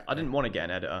 exactly. I didn't want to get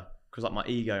an editor because like my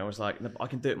ego, I was like, "No, I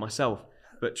can do it myself.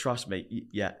 But trust me,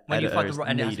 yeah, when you editor find is the right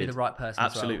and it has to be needed. the right person.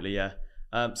 Absolutely, yeah.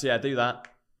 So yeah, do that.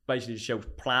 Basically, just show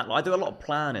plan. Like, I do a lot of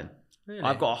planning. Really?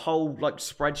 I've got a whole like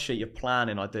spreadsheet of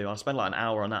planning. I do. I spend like an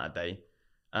hour on that a day,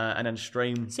 and then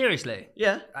stream. Seriously,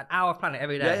 Yeah, an hour of planning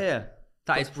every day. yeah.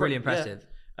 That is That's really yeah. impressive.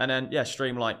 And then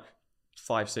stream like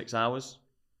 5-6 hours.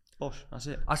 Bosh, that's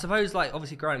it. I suppose like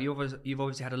obviously growing up, you've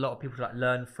obviously had a lot of people to like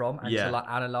learn from and Yeah. to like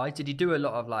analyze. Did you do a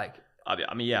lot of like?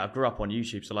 I mean, yeah, I grew up on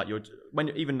YouTube, so like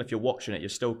even if you're watching it, you're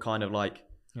still kind of like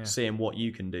Yeah. seeing what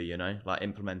you can do, you know, like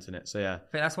implementing it. So yeah, I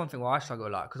think that's one thing where I struggle a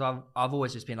lot because I've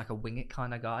always just been like a wing it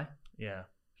kind of guy. Yeah.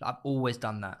 Like, I've always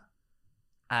done that,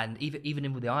 and even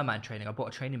in with the Ironman training, I bought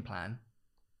a training plan.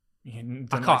 You I done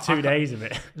can't- like 2 I can't- days of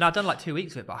it. No, I've done like 2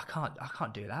 weeks of it, but I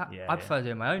can't do that. Yeah, I yeah. prefer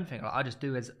doing my own thing. Like I just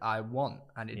do as I want,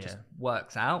 and it just Yeah.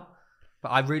 works out. But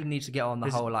I really need to get on the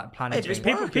It's- whole like planning it's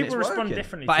thing. working, People it's respond working.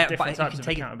 differently But to I- but different you types can of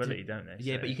take it accountability, to- don't they?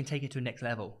 Yeah, So- but you can take it to a next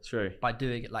level true. by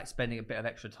doing it, like spending a bit of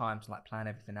extra time to like plan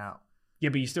everything out. Yeah,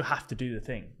 but you still have to do the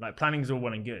thing. Like planning's all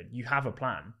well and good. You have a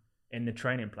plan in the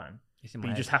training plan, It's in but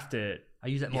my you head. just have to. I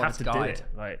use it You more have as to a do guide. it.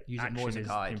 Like Use it more as a action is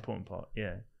guide. the important part.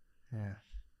 Yeah. Yeah.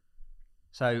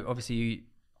 So obviously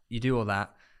you do all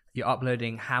that. You're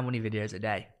uploading how many videos a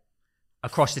day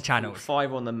across the channels?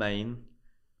 5 on the main,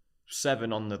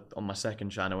 7 on my second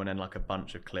channel, and then like a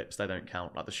bunch of clips. They don't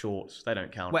count. Like the shorts, they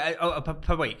don't count. Wait,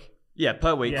 per week? Yeah,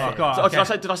 per week. Yeah, Oh, yeah. God, So,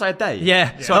 okay. did I say a day?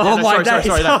 Yeah. So Yeah, oh no, my sorry, days.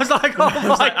 no. I was like, oh I was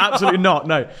my like, absolutely not.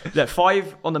 No. Yeah,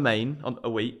 5 on the main on a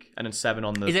week, and then 7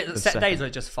 on the. Is it the set second. days or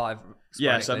just 5?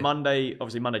 Yeah, so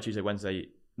sporadically? Monday, Tuesday, Wednesday.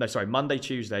 No, sorry, Monday,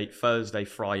 Tuesday, Thursday,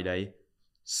 Friday,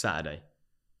 Saturday,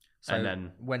 So and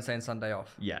then Wednesday and Sunday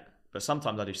off. yeah. But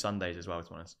sometimes I do Sundays as well, to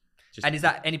be honest. Just, And is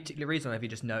that any particular reason, or have you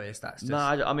just noticed that's just... no,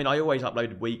 I mean I always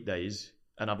uploaded weekdays,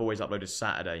 and I've always uploaded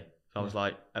Saturday. So I was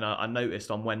like, and I noticed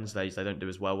on Wednesdays they don't do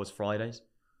as well as Fridays,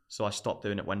 so I stopped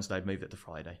doing it Wednesday, moved it to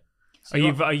Friday. So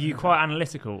Are you quite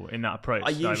analytical in that approach? I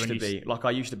Like, used when to you be like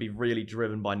I used to be really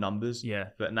driven by numbers, Yeah.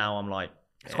 but now I'm like,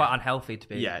 It's quite unhealthy to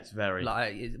be. yeah, it's very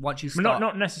Like once you I mean, start...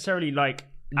 not necessarily like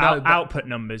No, but- output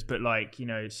numbers, but like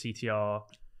CTR,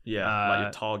 like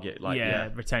your target,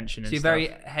 like retention. And So you're stuff. very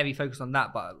heavy focused on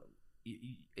that, but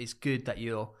it's good that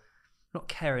you're not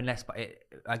caring less, but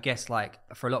I guess like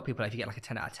for a lot of people, if you get like a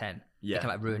 10 out of 10, it can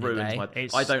like ruin your day.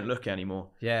 I don't look anymore.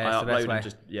 Yeah, I it's the best upload way. and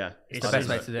just It's the best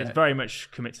way to do it. It's very much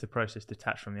commit to the process,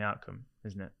 detached from the outcome,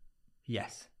 isn't it?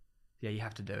 Yes. Yeah, you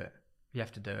have to do it. You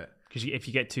have to do it. Because if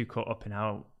you get too caught up in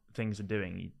how things are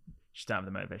doing, you just don't have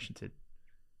the motivation to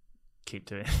keep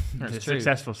doing the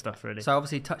successful stuff, really. So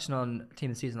obviously touching on team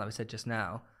of the season, like we said just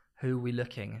now, who are we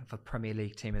looking for Premier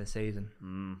League team of the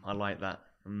season? I like that.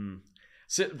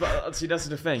 See, that's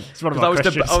the thing. It's one of our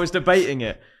questions. I was debating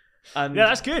it. And yeah,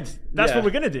 that's good. That's what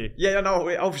we're going to do. Yeah, no,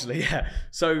 obviously, yeah.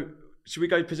 So should we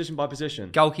go position by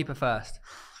position? Goalkeeper first.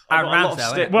 I've Aaron got a lot of Ramsdale,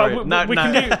 stick,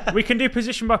 innit? bro. We can do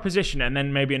position by position and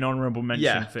then maybe an honourable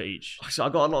mention for each. So I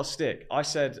got a lot of stick. I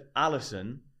said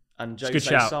Alisson and It's a good Jose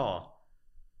shout. Sarr.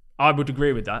 I would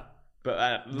agree with that. But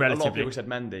a lot of people said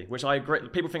Mendy, which I agree.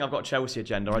 People think I've got a Chelsea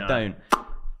agenda. No. I don't.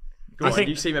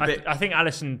 You seem a bit. I think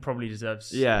Alisson probably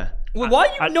deserves. Yeah. Well, why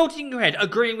are you nodding your head,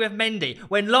 agreeing with Mendy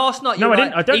when last night you were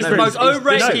I don't he's the agree. most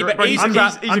overrated keeper. He's I'm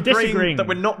agreeing disagreeing that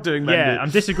we're not doing Mendy. Yeah,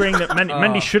 I'm disagreeing that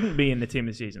Mendy shouldn't be in the team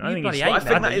this season. I think bloody he's. hate I think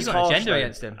Mendy. that is You've got an harsh, agenda though.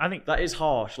 against him. I think That is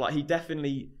harsh. Like he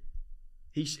definitely,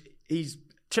 he's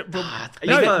third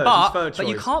But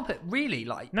you choice. can't put really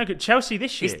like. no, Chelsea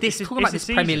this year. It's talking about this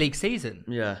Premier League season.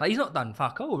 Yeah. Like he's not done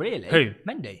fuck all really. Who?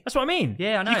 Mendy. That's what I mean.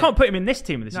 Yeah, I know. You can't put him in this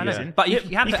team of the No, season. no. But you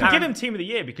have you to can give Aaron- him team of the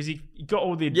year because he got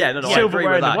all the I agree silverware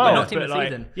with in the that, world. yeah. Not team but of the like,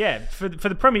 season. yeah,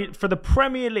 for the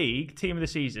Premier League team of the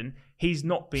season, he's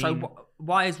not been. So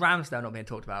why is Ramsdale not being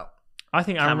talked about? I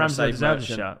think Aaron Camera Ramsdale save deserves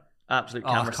a merchant. shout. Absolute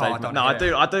Oh, camera I save. don't No, I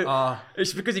hear do. it.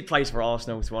 It's because he plays for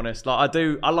Arsenal. To be honest, like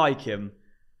I like him.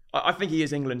 I think he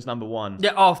is England's number one.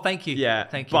 Yeah. Oh, thank you. Yeah,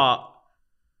 Thank you. But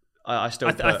I still.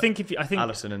 I think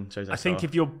Alisson and Jose. I think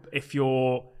Sarr. if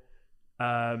you're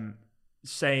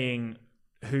saying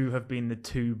who have been the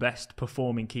two best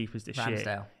performing keepers this year,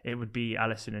 Ramsdale. it would be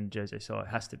Alisson and Jose Sarr. It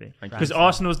has to be Thank you. because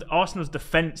Arsenal's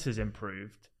defense has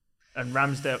improved, and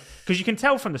Ramsdale, because you can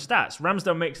tell from the stats,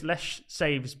 Ramsdale makes less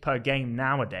saves per game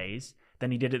nowadays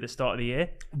than he did at the start of the year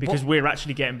because we're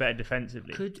actually getting better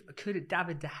defensively. Could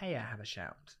David De Gea have a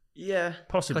shout? Yeah,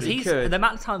 Possibly. Because could. the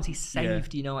amount of times he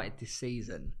saved United this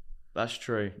season. that's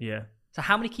true. Yeah. So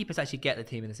how many keepers actually get the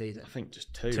team in the season? I think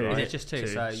just two. Two. Right? Is it just two? Two.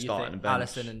 So you Starting think bench.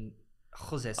 Alisson and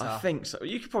Jose Sarr? I think so.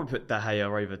 You could probably put De Gea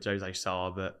over Jose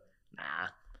Sarr, but nah.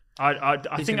 I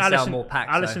He's think gonna sell more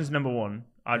packs, Alisson's number one.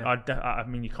 Yeah. I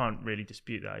mean, you can't really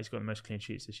dispute that. He's got the most clean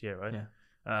sheets this year, right?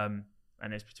 Yeah.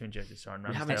 And it's between Jose Sarr and Ramsdale.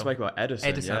 We haven't spoken about Edison.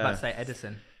 Edison. I'm about to say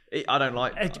Edison. I don't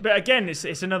like. But again,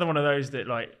 it's another one of those that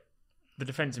like the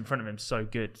defense in front of him is so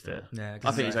good that Yeah.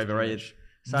 I think he's overrated.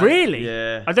 So- really.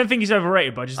 Yeah. I don't think he's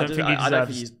overrated, but I just don't think he I deserves don't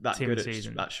think he's that team good of at the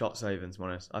season. that shot saving. To be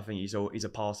honest, I think he's a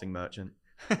passing merchant.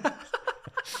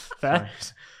 Fair.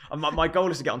 My goal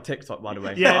is to get on TikTok, by the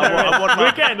way. Yeah,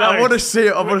 we're getting I want to loads. see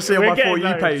it. I want to see on We're my For getting You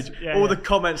loads. page Yeah, all yeah. the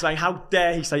comments saying, "How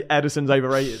dare he say Edison's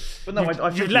overrated?" But no, I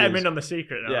think You've he let him is. in on the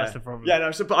secret. Now, Yeah, that's the problem. Yeah,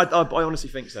 no, but I honestly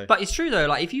think so. But it's true though.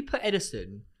 Like if you put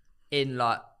Edison in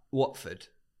like Watford,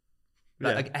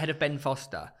 like Yeah. ahead of Ben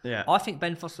Foster, Yeah. I think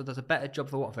Ben Foster does a better job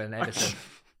for Watford than Edison.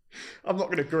 I'm not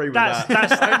going to agree with That's- that.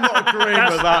 that's- I'm not agreeing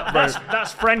with that, bro.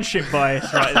 That's friendship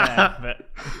bias right there.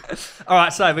 But All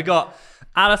right, so we got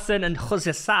Alisson and Jose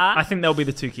Sarr. I think they'll be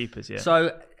the two keepers. Yeah.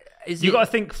 So is You it, got to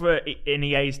think for in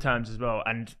EA's terms as well,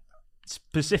 and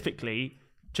specifically,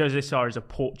 Jose Sarr is a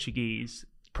Portuguese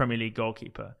Premier League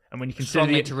goalkeeper, and when you consider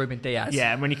strong into Ruben Diaz?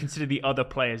 yeah, and when you consider the other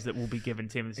players that will be given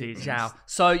team of the season, Zhao.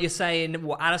 So you're saying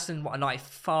what Alisson a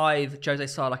 95, Jose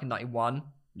Sarr like a 91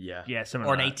 Yeah. yeah, something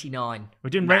or an like that. 89? We're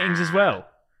doing ratings as well.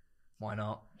 Why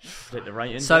not? Hit the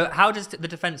rating. So how does the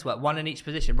defence work? One in each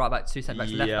position, right back, two centre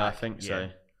backs, left yeah, I back. think so. Yeah.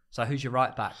 So who's your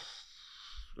right back?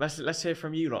 Let's hear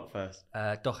from you lot first.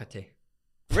 Doherty.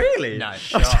 Really? No,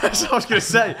 That's what I was going to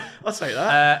say. I'll say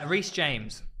that. Reece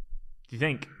James Do you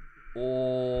think?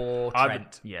 or I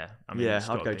Trent. would- yeah, I mean, Yeah, it's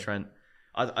I'd gotta go be. Trent.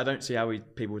 I don't see how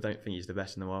people don't think he's the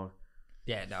best in the world.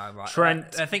 Yeah, no, right.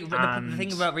 Trent I think the and-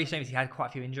 thing about Reece James, he had quite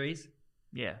a few injuries,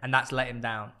 Yeah, and that's let him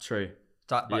down. True.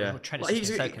 But Yeah. Trent Like, is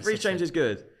so consistent. Reece James is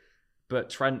good, but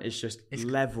Trent is just It's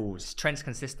levels. Trent's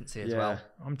consistency as Yeah. well.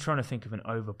 I'm trying to think of an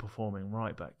overperforming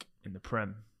right back in the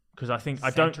Prem because I think I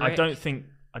Cedric.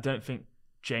 don't think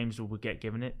James will get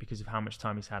given it because of how much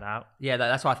time he's had out. Yeah,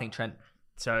 that's why I think Trent.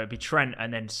 So it'd be Trent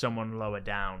and then someone lower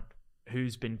down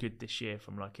who's been good this year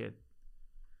from like a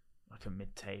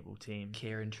mid-table team.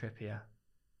 Kieran Trippier.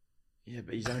 Yeah,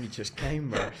 but he's only just came,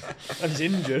 bro. And he's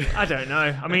injured. I don't know.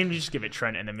 I mean, just give it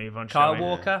Trent and then move on. Kyle shall we?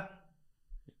 Walker.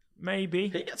 Maybe.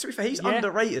 To be fair, he's Yeah.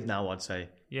 underrated now, I'd say.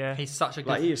 Yeah. He's such a good.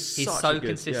 Like, he is he's such so a good-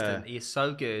 consistent. yeah. He is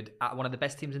so good at one of the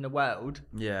best teams in the world.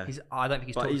 Yeah. I don't think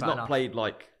he's But talked he's about not enough. played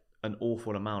like an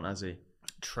awful amount, has he?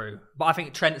 True, but I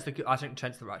think Trent's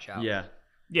the right shout. Yeah.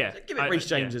 Yeah. Give it Reece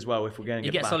James as well if we're going to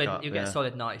You get get back solid. up. You get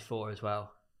solid 94 as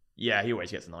well. Yeah, he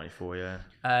always gets a 94. Yeah.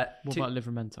 What about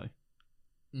Livramento?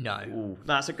 No. Ooh,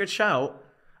 that's a good shout.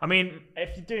 I mean,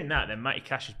 if you're doing that, then Matty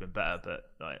Cash has been better, but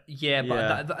like... Yeah, but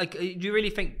Yeah. do you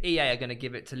really think EA are going to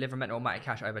give it to Livramento or Matty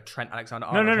Cash over Trent No,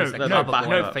 Alexander-Arnold? no, who's the no, club back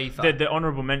boy up. of FIFA. The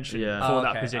honourable mention Yeah. for Oh,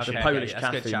 that okay, position. okay. Polish that's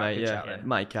a good Cafe, shout, mate. good Yeah. shout then.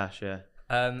 Matty Cash,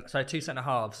 yeah. So 2 centre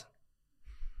halves.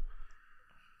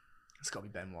 It's got to be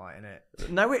Ben White, innit?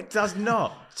 No, it does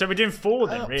not. So we're doing 4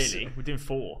 then, Oops. really. We're doing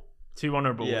 4. 2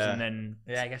 honourables Yeah. and then...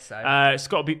 Yeah, I guess so. it's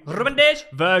got to be Ruben Dias?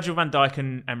 Virgil van Dijk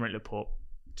and Emerick Laporte.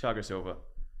 Thiago Silva.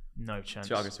 No chance.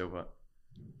 Thiago Silva.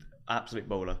 Absolute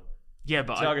bowler. Yeah,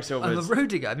 but Thiago Over Silva's...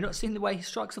 Rudiger. Have you not seen the way he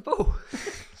strikes the ball?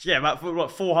 Yeah, about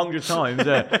what, 400 times,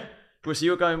 yeah. Well, so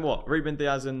you're going what? Ruben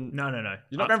Diaz and... No.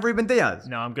 You're not going Ruben Diaz?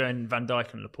 No, I'm going Van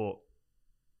Dijk and Laporte.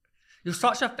 You're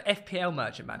such a FPL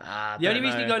merchant, man. The only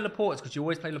reason you go Laporte is because you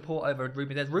always play Laporte over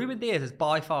Ruben Diaz. Ruben Diaz is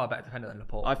by far a better defender than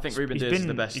Laporte. I think Ruben He's Diaz is been-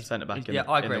 the best he's- centre-back in, yeah,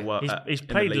 I agree. in the world. He's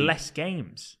played less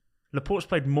games. Laporte's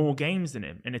played more games than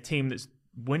him in a team that's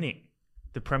winning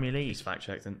the Premier League. He's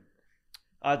fact-checked.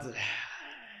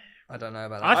 I don't know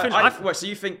about that. I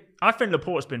you think... think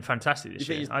Laporte's been fantastic this You think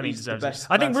year. he's- I think he he's the deserves best it.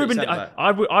 I think Man City Ruben.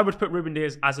 centre-back? I would put Ruben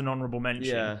Diaz as an honourable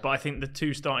mention, Yeah. but I think the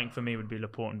 2 starting for me would be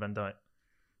Laporte and Van Dijk.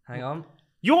 Hang on.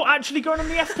 You're actually going on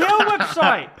the FPL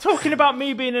website talking about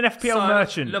me being an FPL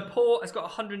merchant. Laporte has got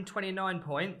 129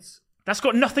 points. That's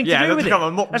got nothing to Yeah, do with come it.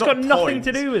 on, That's not got nothing points.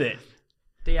 to do with it.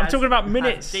 Diaz I'm talking about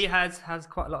minutes. Diaz has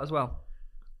quite a lot as well.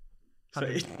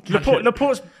 Laporte's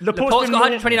Laporte's been got more-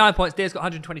 129 points. Diaz got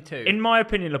 122. In my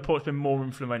opinion, Laporte's been more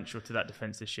influential to that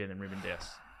defence this year than Ruben Diaz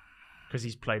because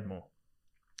he's played more.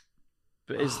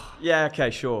 But yeah, okay,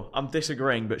 sure. I'm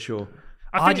disagreeing, but sure.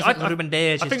 I just think Ruben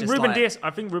Diaz I is think just Ruben like- Diaz. I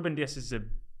think Ruben Diaz is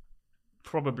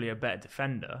probably a better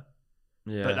defender,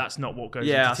 Yeah. but that's not what goes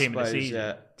Yeah, into team I of the suppose, season.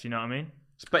 yeah. Do you know what I mean?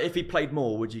 But if he played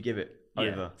more, would you give it Yeah.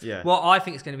 over? Yeah. Well, I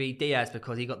think it's going to be Diaz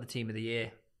because he got the team of the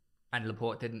year and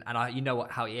Laporte didn't. And you know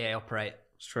how EA operate.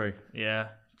 It's true. Yeah.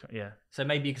 So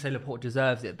maybe you can say Laporte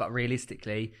deserves it, but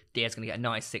realistically, Diaz is going to get a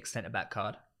 96 centre-back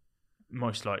card.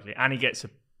 Most likely, and he gets a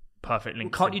perfect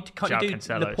link. Can't to you João do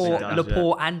Cancelo, Laporte, so-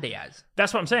 Laporte and Diaz?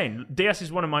 That's what I'm saying. Diaz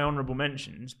is one of my honourable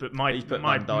mentions, but my He's put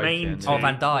my Van Dijk main in, two yeah.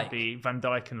 Van Dijk. would be Van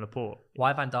Dijk and Laporte.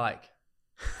 Why Van Dijk?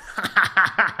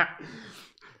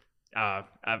 Do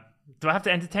I have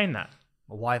to entertain that?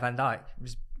 Well, why Van Dijk?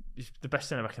 He's the best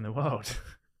centre back in the world.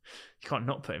 You can't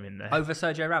not put him in there. Over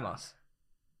Sergio Ramos?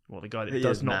 Well, the guy that He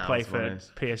does is not now, play to be for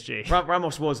honest. PSG.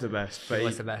 Ramos was the best, but He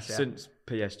was the best, yeah. since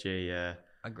PSG, yeah.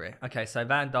 Agree. Okay, so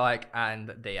Van Dijk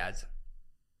and Diaz.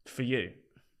 For you.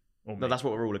 Or No, me. that's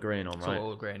what we're all agreeing on, That's right? what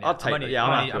we're agreeing. I'll take I'm that. Yeah,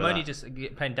 I'm happy I'm with only that.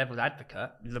 just playing devil's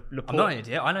advocate. Laporte, I'm not an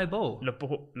idiot. I know ball.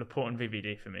 Laporte and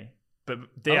VVD for me.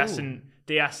 But Diaz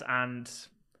Oh. and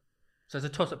So it's a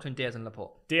toss-up between Diaz and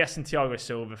Laporte. Thiago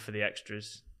Silva for the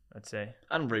extras, I'd say.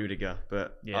 And Rudiger,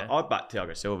 but Yeah. I'd back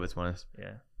Thiago Silva, to be honest.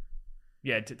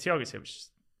 Yeah, Thiago Silva's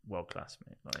just world class,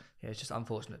 mate. Like, Yeah, it's just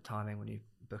unfortunate timing when you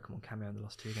book him on cameo and they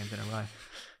lost 2 games in a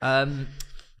row.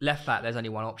 Left back, there's only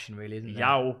one option really, isn't there?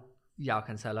 Yao. Yao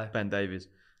Cancelo. Ben Davies.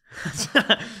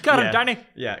 Got him, Yeah. Danny.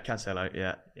 Yeah, Cancelo,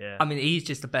 yeah. Yeah. I mean, he's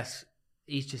just the best.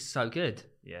 He's just so good.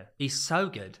 Yeah. He's so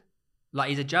good. Like,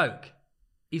 he's a joke.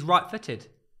 He's right-footed.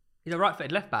 He's a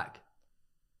right-footed left back.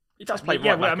 He does play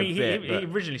Yeah, right well, back I mean, a bit, he but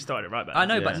originally started at right back. I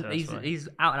know, Yeah. but so that's fine. he's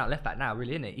out-and-out left back now,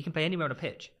 really, isn't he? He can play anywhere on a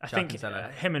pitch. I Yao think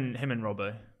Cancelo. him and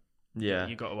Robbo. yeah.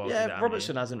 You got a while to do Yeah, that,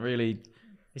 Robertson hasn't really...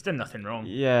 He's done nothing wrong.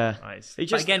 Yeah. Right, it's- He But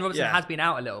just, again, Robertson yeah. has been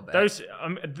out a little bit. Those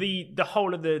the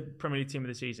whole of the Premier League team of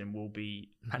the season will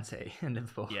be Man City and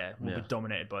Liverpool. will be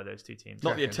dominated by those two teams.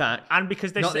 Not the attack. And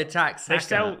because they Not the sell, attacks.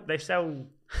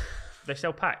 they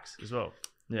sell packs as well.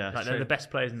 Yeah. Like they're the best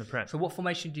players in the Prem. So what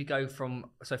formation do you go from?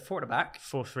 So 4 at the back,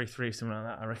 4-3-3, something like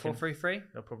that. I reckon 4-3-3.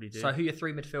 they'll probably do. So who are your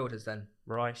 3 midfielders then?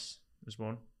 Rice was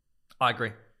one. I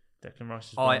agree. Declan Rice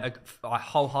is one. I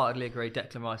wholeheartedly agree.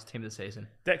 Declan Rice, team of the season.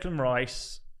 Declan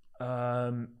Rice,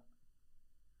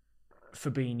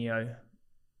 Fabinho,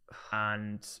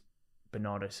 and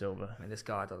Bernardo Silva. I mean, this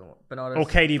guy doesn't want Bernardo. Or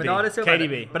KDB. Bernardo Silva.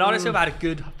 KDB. Bernardo Silva had a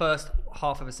good first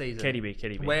half of a season.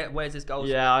 KDB. Where's his goals?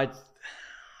 Yeah,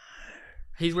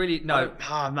 He's really no.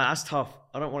 man, that's tough.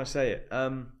 I don't want to say it.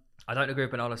 I don't agree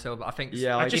with Bernardo Silva. I think.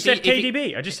 Yeah, I I just if said he-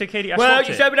 KDB. I just said KDB. I Well, swapped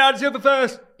you it. said Bernardo Silva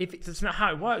first. If it's not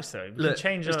how it works, though. We Look, can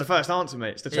change It's the first answer,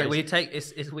 mate. It's the Yeah, choice. we take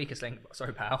it's weakest link.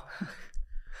 Sorry, pal.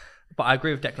 But I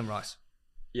agree with Declan Rice.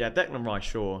 Yeah, Declan Rice,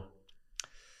 sure.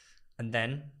 And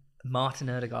then Martin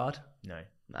Odegaard. No.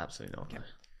 Absolutely not. No.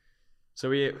 So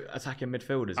we attacking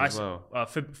midfielders as well.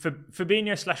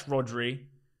 Fabinho / Rodri,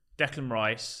 Declan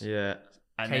Rice. Yeah.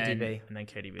 And KDB. and then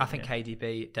KDB. I think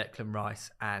KDB, Declan Rice,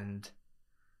 and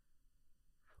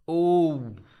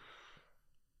oh,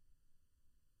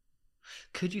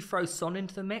 could you throw Son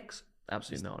into the mix?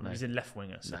 Absolutely not. No. He's a left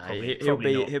winger, so Nah, probably, he'll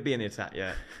not. be in the attack.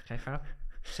 Yeah. Okay, fair enough.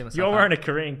 See myself You're out. wearing a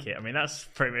Korean kit. I mean, that's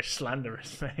pretty much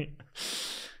slanderous, mate.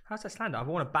 How's that slander? I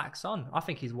want to back Son. I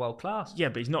think he's world class. Yeah,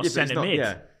 but he's not Yeah, but centre he's not- mid.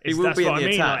 yeah. He It's- will that's be in what the I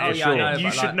mean, attack, like, for sure. I know, you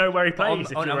but should like- know where he But I'm plays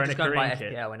if you're just wearing a going by Korean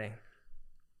kit. FPL, innit?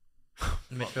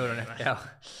 Midfielder and FPL.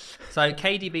 So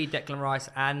KDB, Declan Rice,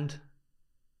 and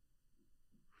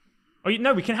Oh,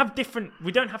 no, we can have different.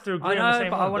 We don't have to agree on the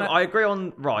same but I one. wanna- I agree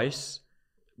on Rice,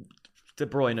 De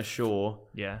Bruyne, Shaw.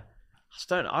 Yeah,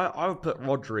 I would put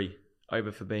Rodri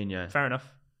over Fabinho. fair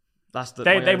enough. That's the.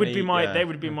 They would only- be my. yeah. They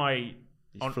would be my.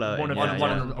 He's On, flirting, one of yeah, the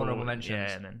yeah. honourable mentions.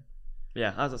 Yeah, and then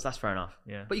Yeah, that's fair enough.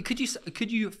 yeah. But could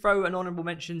you throw an honourable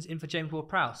mentions in for James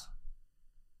Ward-Prowse?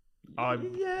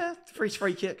 Yeah,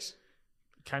 free kicks.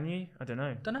 Can you? I don't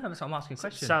know. Don't know. That's what I'm asking a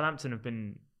question. Southampton have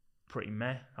been pretty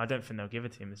meh. I don't think they'll give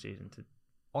it to him this season. To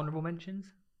Honourable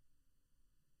mentions.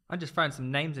 I'm just throwing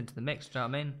some names into the mix. Do you know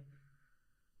what I mean?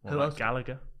 well, Who like else?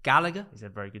 Gallagher. Gallagher. He's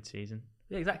had a very good season.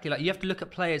 Yeah, exactly. Like you have to look at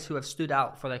players who have stood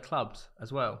out for their clubs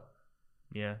as well.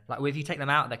 Yeah. Like if you take them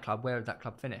out of their club, where would that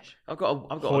club finish? I've got.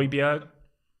 Højbjerg,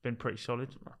 been pretty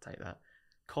solid. I'll take that.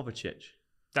 Kovacic.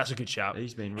 That's a good shout.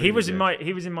 He's been. Really He was good.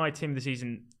 in my team this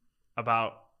season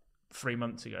about 3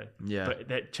 months ago. Yeah.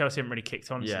 But Chelsea haven't really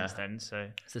kicked on Yeah. since then. So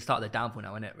It's the start of their downfall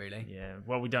now, isn't it? Really. yeah.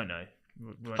 Well, we don't know. We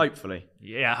won't- Hopefully.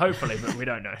 Yeah, hopefully, but we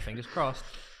don't know. Fingers crossed.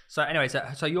 So anyway,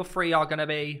 so your three are going to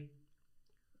be,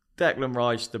 Declan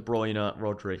Rice, De Bruyne,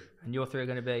 Rodri. and your three are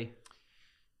going to be.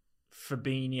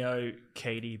 Fabinho,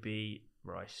 KDB,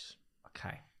 Rice.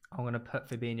 Okay, I'm going to put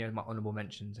Fabinho as my honourable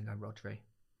mentions and go Rodri,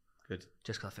 Good.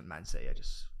 just because I think Man City are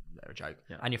just they're a joke.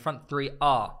 Yeah. And your front three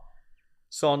are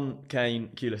Son, Kane,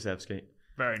 Kulusevski.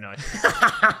 Very nice.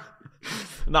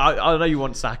 No, I know you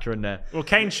want Saka in there. Well,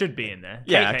 Kane should be in there.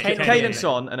 Yeah, Kane Kane and yeah.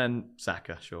 Son, and then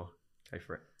Saka. Sure, go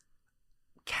for it.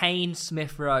 Kane,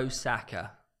 Smith Rowe,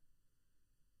 Saka.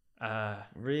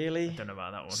 Really? I don't know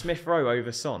about that one. Smith Rowe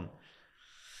over Son.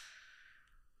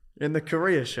 In the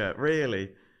Korea shirt,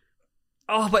 really?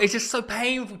 Oh, but it's just so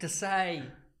painful to say.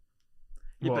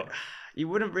 Yeah, What? but you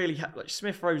wouldn't really have like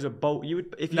Smith Rowe's a bolt. You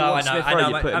would if you No, want I know. Smith Rowe,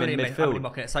 you put him I'm in only midfield.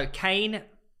 mocking it. So Kane,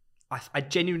 I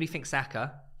genuinely think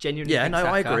Saka. Genuinely, Yeah, think no,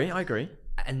 Saka. I agree.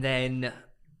 And then,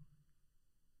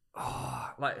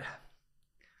 like,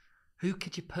 who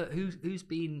could you put? Who's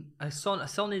been a Son? A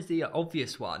Son is the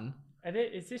obvious one.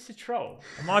 Is this a troll?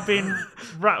 Am I being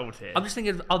rattled here? I'm just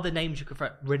thinking of other names you could throw.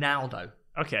 Ronaldo.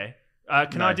 Okay.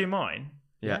 Can No. I do mine?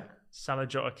 Yeah. Salah,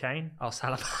 Jota, Kane. Oh,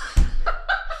 Salah.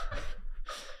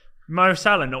 Mo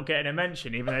Salah not getting a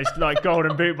mention, even though it's like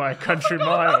golden boot by a country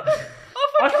mile.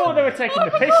 I thought they were taking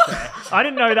the piss there. I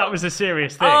didn't know that was a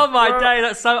serious thing. Oh my day,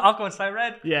 that's so. I've gone so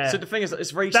red. Yeah. So the thing is,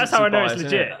 it's recency That's how I know bias, it's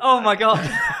isn't legit. it? Oh my god.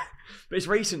 But it's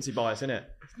recency bias, isn't it?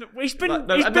 He's been. Like,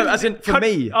 no, he's no, been as in for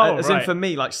me. Oh, as right. in for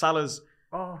me, like Salah's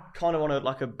Oh. kind of on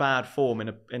a bad form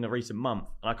in a recent month,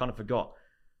 and I kind of forgot.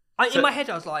 In my head,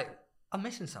 I was like, I'm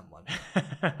missing someone.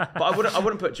 But I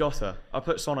wouldn't put Jota. I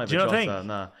put Son over Do you not Jota. think?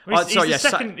 Nah. Well, he's the Sa-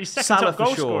 second, he's second Salah top for goal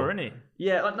sure. scorer, isn't he?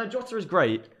 Yeah, like, no, Jota is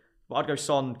great, but I'd go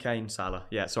Son, Kane, Salah.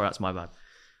 Yeah, sorry, that's my bad.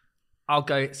 I'll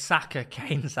go Saka,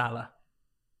 Kane, Salah.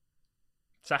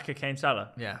 Saka, Kane,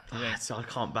 Salah. Yeah. So I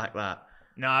can't back that.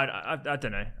 No, I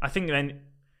don't know. I think then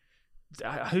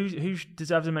who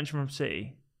deserves a mention from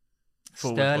City?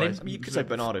 Sterling. I mean, you could say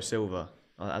Bernardo Silva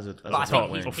as a But I top think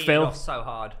he's wing. Or peeled Phil. off so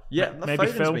hard. Yeah, maybe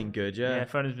Foden's Phil. been good. Yeah, Yeah,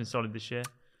 Foden's been solid this year.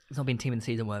 He's not been team of the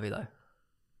season worthy though.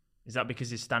 Is that because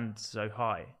his standard's so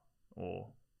high, or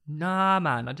Nah,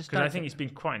 man. I just because don't I think he's been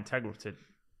quite integral to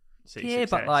City's Yeah, success,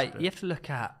 but like you have to look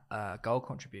at goal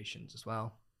contributions as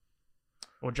well.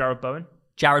 or Jared Bowen.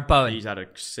 Jared Bowen. he's had a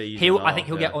season. I think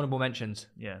he'll get honourable mentions.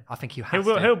 Yeah, I think he he'll has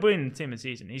to. he'll win team of the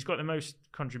season. He's got the most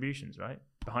contributions, right,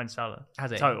 behind Salah.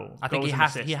 Has he? Total. I think goals he and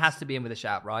has. He assists. has to be in with a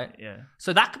shout, right? Yeah.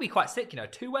 So that could be quite sick.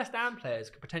 2 West Ham players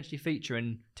could potentially feature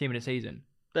in team of the season.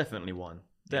 Definitely one.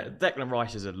 Yeah. Declan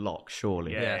Rice is a lock,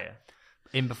 surely. Yeah. Yeah. yeah.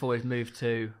 In before his move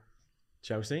to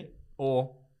Chelsea,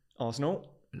 or Arsenal.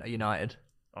 United.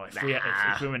 Oh, if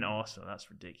we went to Arsenal, that's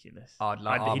ridiculous. I'd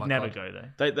like- oh he'd my never God. go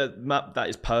there. That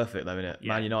is perfect, though, isn't it? Yeah.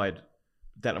 Man United.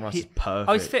 Declan Rice He- is perfect.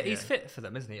 Oh, he's fit. yeah. He's fit for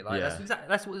them, isn't he? Like Yeah.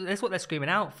 that's what they're screaming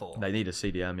out for. They need a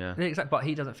CDM, yeah. Exactly, but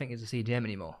he doesn't think he's a CDM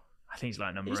anymore. I think he's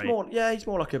like number He's 8.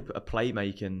 more like a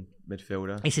playmaking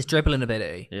midfielder. It's his dribbling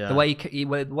ability. Yeah. The way the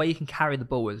way you can carry the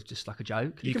ball is just like a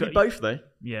joke. You You can could- be both, though.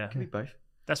 Yeah, Can be both.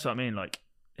 that's what I mean. Like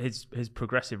his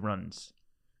progressive runs,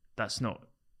 that's not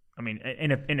I mean,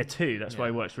 in a 2, that's why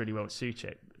he works really well with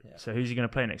Souček. Yeah. So who's he going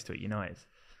to play next to at United?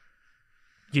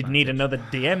 You'd need another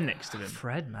DM next to him.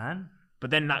 Fred, man. But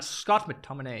then that's Scott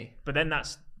McTominay. But then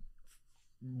that's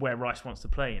where Rice wants to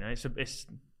play. It's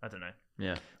I don't know.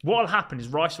 Yeah. What'll happen is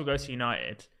Rice will go to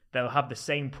United. They'll have the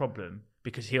same problem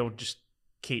because he'll just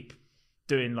keep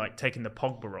doing taking the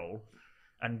Pogba role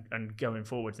and going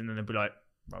forwards, and then they'll be like,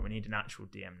 right, we need an actual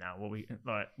DM now.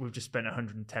 We've just spent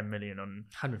 110 million on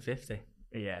 150.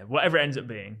 Yeah, whatever it ends up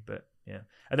being. But yeah,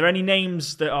 are there any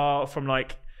names that are from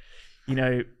Let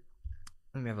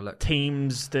me have a look.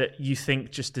 teams that you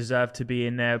think just deserve to be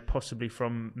in there, possibly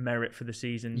from merit for the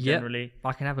season generally?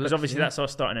 I can have a look. Because obviously that's our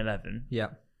starting 11. Yeah.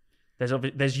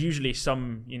 There's usually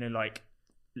some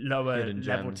lower Hidden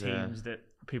level gems, teams that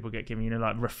people get given.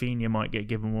 Like Rafinha might get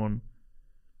given one.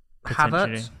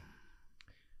 Havertz,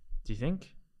 Do you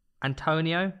think?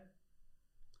 Antonio,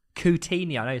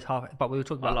 Coutinho. I know he's half, but we were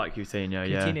talking I about like Coutinho.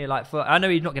 Yeah. Coutinho. I know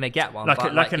he's not going to get one. Like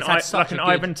but an he's had such a good-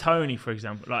 Ivan Toney, for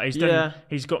example.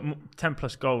 He's got 10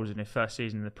 plus goals in his first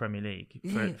season in the Premier League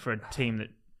for a team that.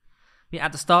 Yeah,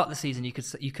 at the start of the season, you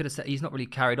could have said he's not really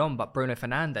carried on, but Bruno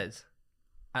Fernandes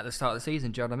at the start of the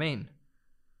season. Do you know what I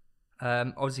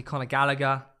mean? Obviously, Conor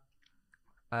Gallagher.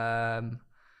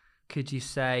 Could you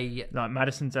say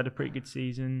Madison's had a pretty good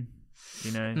season?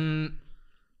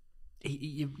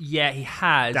 He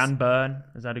has. Dan Burn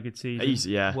has had a good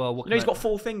season. Well, he's got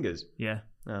 4 fingers. Yeah.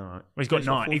 Oh, right. Well, he's got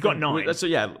 9. He's got 9. So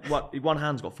one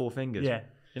hand's got 4 fingers. Yeah.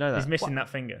 You know that. He's missing that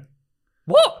finger.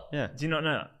 What? Yeah. Do you not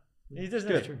know that? He does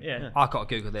Good. Yeah. I got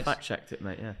to Google this. Fact checked it,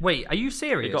 mate. Yeah. Wait, are you He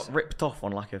serious? got ripped off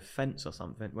on a fence or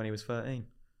something when he was 13.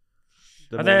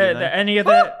 Are there any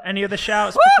other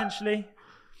shouts potentially?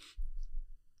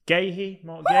 Gahey,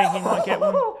 Mark Gahey might get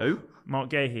one. Who? Mark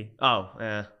Gahey. Oh,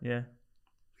 yeah. Yeah.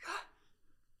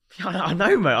 I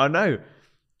know, mate. I know.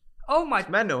 Oh my! It's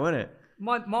mental, isn't it?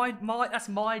 My! That's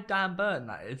my Dan Burn.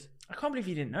 That is. I can't believe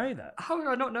you didn't know that. How did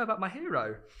I not know about my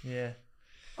hero? Yeah.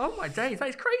 Oh my days! That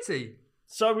is crazy.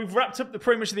 So we've wrapped up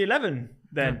pretty much the 11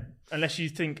 then, unless you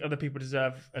think other people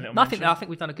deserve a little I mention. think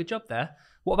we've done a good job there.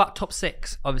 What about top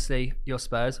 6? Obviously, you're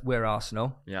Spurs. We're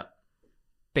Arsenal. Yeah.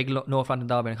 Big North London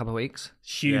derby in a couple of weeks.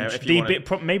 Huge. Yeah, if you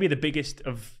maybe the biggest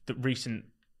of the recent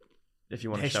If you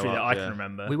want to history show up, that I can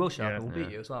remember. We will show up Yeah. and we'll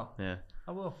beat you as well. Yeah.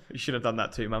 I will. You should have done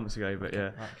that 2 months ago, but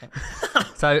yeah. Right, okay.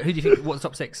 So, who do you think? What's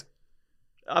top 6?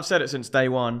 I've said it since day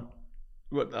one.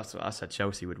 Well, that's what I said.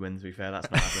 Chelsea would win. To be fair, that's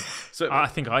not happening. So I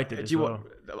think I did do as you well.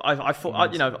 want? I thought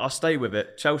I'll stay with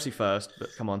it. Chelsea first, but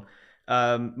come on,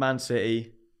 Man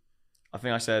City. I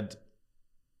think I said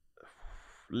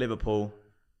Liverpool,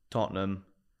 Tottenham.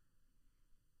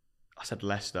 I said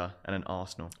Leicester and then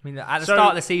Arsenal. I mean, at the start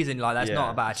of the season, that's Yeah.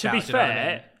 not a bad To shout. be do you know what I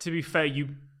fair,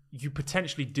 mean? you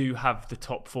potentially do have the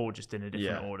top 4 just in a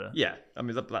different Yeah, order. yeah. I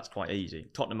mean that's quite easy.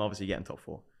 Tottenham obviously getting top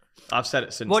 4. I've said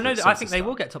it since. Well, no, since I think the they start.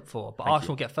 will get top 4, but Thank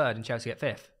Arsenal get 3rd and Chelsea get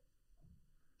 5th.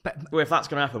 But Well, if that's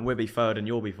going to happen, we'll be 3rd and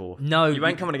you'll be 4th. No, you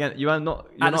ain't coming again. You are not.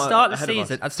 You're at the not start of the ahead us.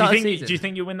 season, at the Do start of you the think? season, Do you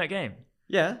think you'll win that game?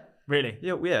 Yeah, Really?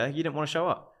 yeah. You didn't want to show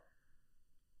up.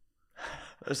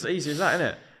 It's easy as that, isn't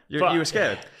it? You But- were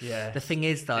scared. Yeah. the thing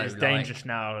is though, It's dangerous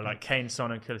now. Like Kane,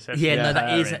 Son, and Kulusevski. Yeah, no, are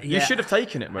that is. pairing. Yeah. You should have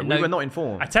taken it, man. No. We were not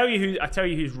informed. I tell you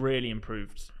who's really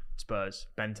improved Spurs.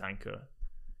 Bentancur.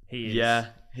 He is. Yeah,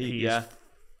 he yeah. is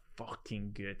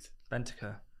fucking good.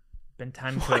 Bentancur.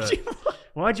 Bentancur.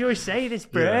 Why do you always say this,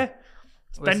 bruh? Yeah.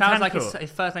 Well, it sounds like Bentancur.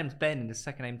 his first name's Ben and his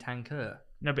second name Tankur.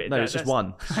 No, but No, it's just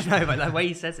one. I know, but the way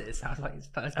he says it, it sounds like his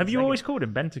first. Have and you second. always called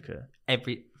him Bentancur?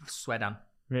 Swear down.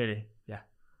 Really? Yeah.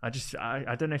 I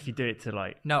don't know if you do it to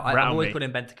like. No, I've rattle always me. called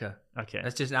him Bentancur. Okay.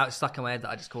 It's just now it's stuck in my head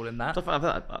that I just call him that.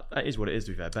 That is what it is,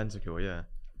 to be fair. Bentancur, yeah.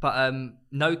 But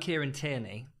no Kieran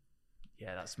Tierney.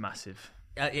 Yeah, that's massive.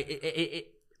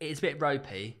 It's a bit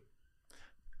ropey.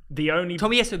 The only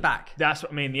Tommy Yesu back. That's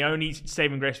what I mean. The only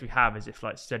saving grace we have is if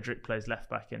like Cedric plays left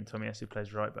back and Tomiyasu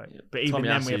plays right back. But even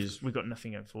then, we've got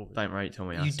nothing going forward. Don't rate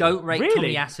Tommy. You don't rate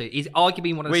Really? Tomiyasu. He's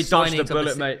arguably one of the We dodged signings a bullet,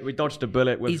 of the mate. We dodged a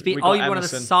bullet. He's we been got arguably one of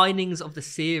the Emerson. signings of the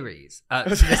series. Yeah,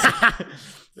 but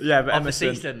Of the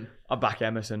Emerson. season. I back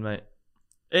Emerson, mate.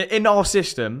 In our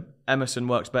system, Emerson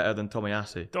works better than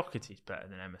Tomiyasu. Doherty's better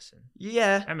than Emerson.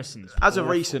 Yeah. Emerson's As of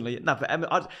awful. recently, no, but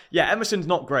Emerson's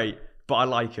not great, but I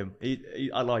like him.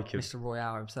 I like him. Mr.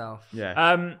 Royale himself.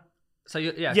 Yeah. So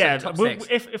so top we'll- 6.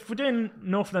 if we're doing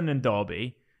North London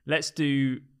derby, let's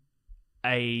do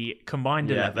a combined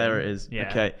Yeah, 11. there it is. Yeah,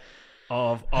 Okay.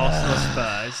 of Arsenal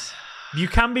Spurs. You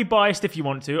can be biased if you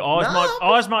want to.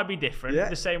 Ours might be different. Yeah.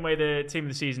 The same way the team of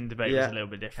the season debate was Yeah. a little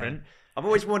bit different. I've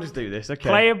always wanted to do this. Okay.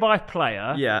 Player by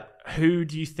player, Yeah. who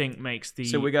do you think makes the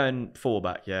So we're going 4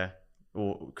 back, yeah.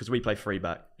 or because we play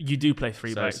 3-back. You do play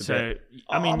 3-back, it's a so bit-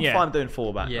 I'm fine doing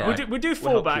 4-back. Yeah. right? We'll do help you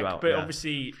 4-back, out, but yeah.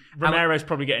 obviously Romero's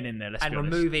probably getting in there. Let's And be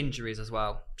honest. remove injuries as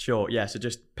well. Sure, yeah. So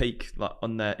just peak like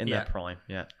in Yeah. their prime.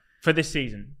 Yeah, For this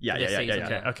season. yeah, this yeah. season,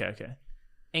 yeah. Okay.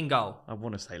 In goal, I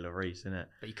want to say Lloris, innit?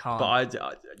 but you can't. But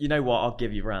you know what? I'll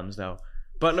give you Ramsdale.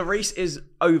 But Lloris is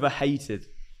overhated.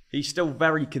 He's still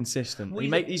very consistent. Well,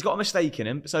 He's got a mistake in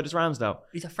him, but so does Ramsdale.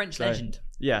 He's a French So- legend.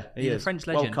 Yeah, he He's a is. French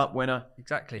World legend. Cup winner.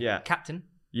 Exactly. Yeah. Captain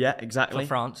Yeah, for exactly.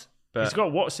 France. But He's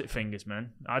got what's it fingers,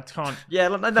 man. I can't. yeah,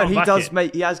 no, Can't he back does. it.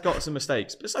 Mate, he has got some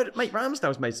mistakes. But so, mate,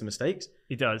 Ramsdale's made some mistakes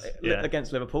He does. Yeah.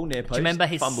 against Liverpool near post. Do you remember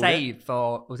his fumbled save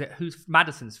for, was it who's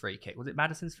Madison's free kick? Was it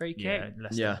Madison's free kick? Yeah. It.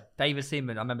 Leicester. Yeah, David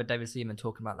Seaman, I remember David Seaman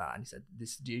talking about that, and he said,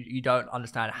 "This you don't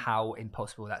understand how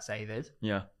impossible that save is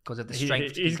yeah. because of the He-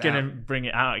 strength." he's going going to bring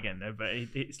it out again, though. But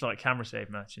it's like camera save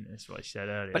merchant. That's what he said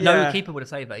earlier. But Yeah. no keeper would have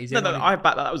saved that. He's No, the no, only- I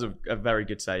back that. That was a very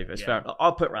good save. It's Yeah. fair.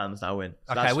 I'll put Ramsdale in.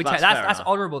 So Okay, that's that's fair enough.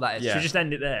 honourable. That is. Yeah. Should we just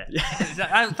end it there?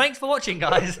 Thanks for watching,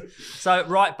 guys. So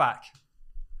right back,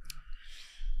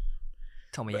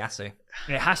 Tommy Yasu.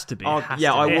 It has to be. I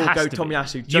It will has go to be.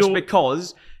 Tomiyasu just You're-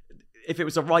 because if it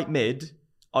was a right mid,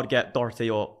 I'd get Doherty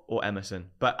or Emerson.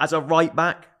 But as a right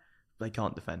back, they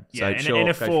can't defend. Yeah, So sure, in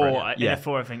a go for four, it. in Yeah, a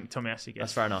four, I think Tomiyasu gets.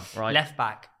 that's fair enough, right? Left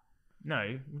back,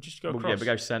 No, we'll just go Well, across. yeah, but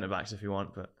go centre backs if you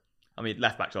want. But I mean,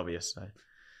 left back's obvious. So.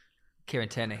 Kieran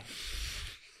Tierney.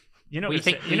 You know, We what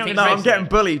think- you we know think what No, I'm I'm saying? getting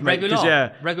bullied, mate. 'Cause,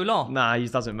 yeah, Regulon. nah, he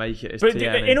doesn't make it. It's But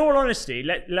Tierney. in all honesty,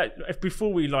 if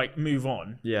before we move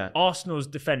on, Yeah. Arsenal's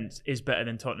defense is better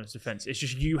than Tottenham's defense. It's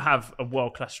just you have a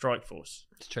world class strike force.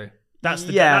 It's true. That's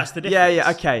the yeah, difference. yeah,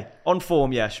 okay. On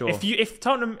form, yeah, sure. If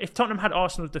Tottenham had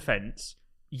Arsenal's defense,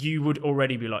 you would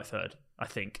already be like third. I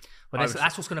think. Well,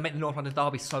 that's what's going to make the North London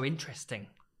derby so interesting.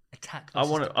 Attack. I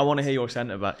want to hear your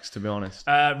centre backs, to be honest.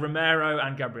 Romero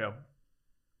and Gabriel.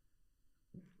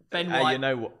 Ben Hey, White. you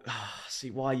know what?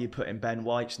 See, why are you putting Ben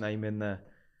White's name in there?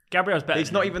 Gabriel's better. He's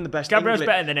than not him. even the best. Gabriel's English-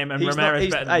 better than him, and He's Romero's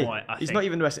he's- better than hey, White. I he's think. not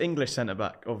even the best English centre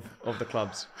back of the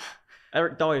clubs.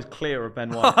 Eric Dyer is clear of Ben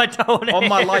White. I don't want to On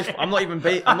my hear life, it. I'm not even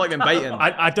baiting.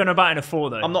 I don't know about in a four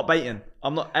though. I'm not baiting.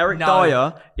 I'm not. Eric No.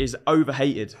 Dyer is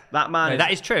overhated. That man. No,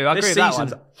 that is true. I this agree with that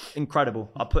season's one.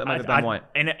 incredible. I'll put him over Ben White.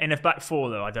 In a back four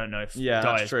though. I don't know if Yeah,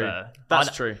 Dyer's that's true. better.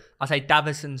 That's true. I say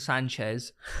Davison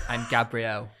Sanchez and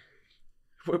Gabriel.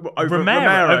 Over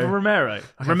Romero.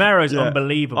 Romero's Yeah.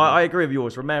 unbelievable. I agree with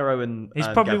yours. Romero and He's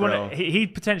and probably Gabriel. one. He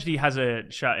potentially has a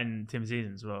shot in Tim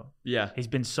Season as well. Yeah. He's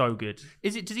been so good.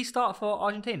 Does he start for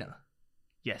Argentina?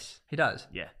 Yes. He does.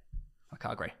 Yeah. I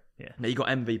can't agree. He got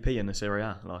MVP in the Serie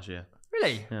A last year.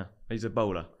 Really? Yeah. He's a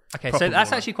bowler. Okay, Proper so that's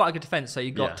baller. actually quite a good defense. So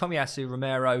you got Yeah. Tomiyasu,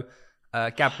 Romero,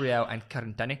 Gabriel, and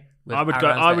Carantani.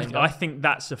 I think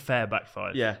that's a fair back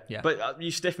five. Yeah. Yeah. But you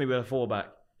stiff me with a 4-back.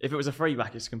 If it was a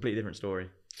 3-back, it's a completely different story.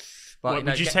 But,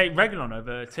 Would you take Reguilon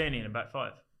over Tierney in a back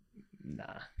five? Nah.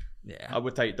 Yeah. I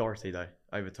would take Doherty, though,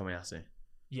 over Tomiyasu.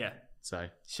 Yeah. So,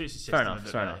 Suits the system Fair a enough,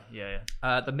 bit fair better. enough.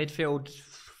 Yeah. The midfield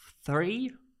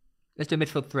three. Let's do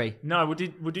midfield three. No, we'll do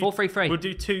 4-3-3. We'll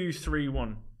do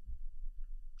 2-3-1.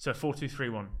 So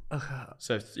 4-2-3-1.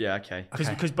 yeah, okay.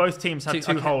 Because both teams have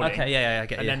two okay, holding. Okay, yeah, I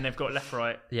get And you. then they've got left,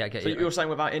 right. Yeah, I get So you. you're saying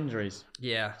without injuries?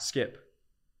 Yeah. Skip.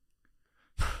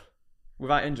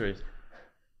 Without injuries?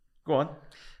 Go on.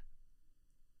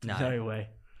 No. No way.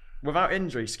 Without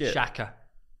injuries, skip. Xhaka.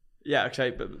 Yeah,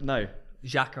 okay, but no.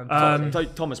 Xhaka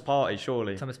and Thomas Partey,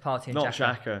 surely. Thomas Partey and Not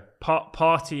Xhaka. Xhaka.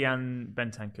 Party and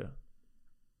Bentancur.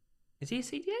 Is he a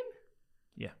CDM?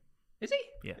 Yeah. Is he?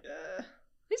 Yeah.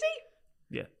 Is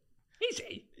he? Yeah. Is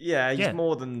he? Yeah, he's Yeah.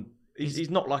 more than... He's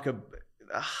not like a...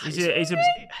 He's a.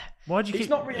 Why do you He's keep?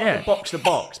 not really yeah. like a box to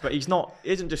box, but he's not.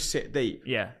 He isn't just sit deep.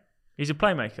 Yeah. He's a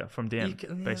playmaker from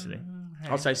DM, basically.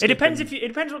 I'll say. It depends it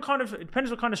depends what kind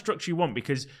of structure you want,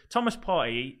 because Thomas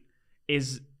Partey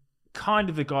is kind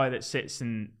of the guy that sits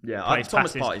and plays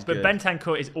Thomas passes, Partey's but good.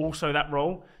 Bentancur is also that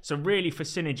role. So really, for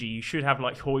synergy, you should have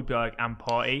like Højbjerg and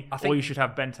Partey, or you should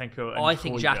have Bentancur and I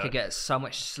think Højbjerg. Xhaka gets so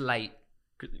much slate.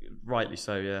 Rightly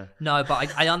so, yeah. No,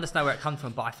 but I understand where it comes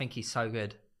from, but I think he's so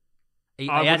good. He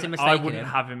I has a wouldn't- mistake I in wouldn't him.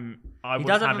 have him. I He wouldn't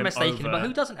does have have a him mistake in him, but over-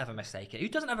 who doesn't have a mistake in it? Who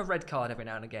doesn't have a red card every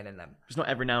now and again in them? It's not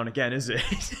every now and again, is it?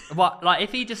 What, like,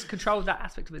 if he just controlled that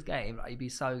aspect of his game, like, he'd be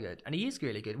so good. And he is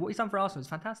really good. What he's done for Arsenal is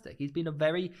fantastic. He's been a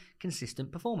very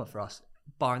consistent performer for us,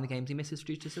 barring the games he misses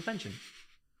due to suspension.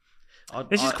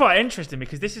 This is quite interesting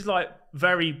because this is like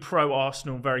very pro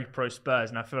Arsenal, very pro Spurs,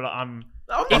 and I feel like I'm.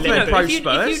 I'm If not you, being know, pro if, you,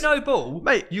 Spurs. if you know ball,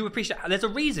 Mate. you appreciate. There's a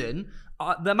reason.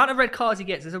 The amount of red cards he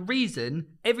gets, there's a reason.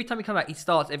 Every time he comes back, he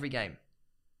starts every game.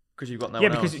 Because you've got no Yeah,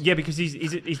 one because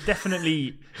else. he's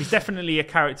definitely a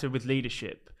character with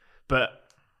leadership, but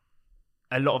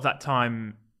a lot of that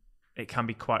time it can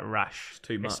be quite rash. It's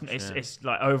too much. It's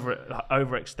like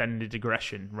overextended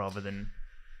aggression rather than.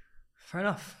 Fair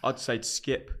enough. I'd say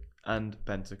Skip and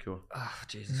Bentancur. Oh,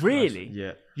 Jesus Really?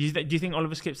 Yeah. Do you think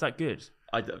Oliver Skip's that good?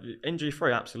 Injury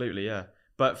free, absolutely, yeah.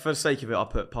 But for the sake of it, I'll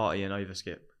put Partey in over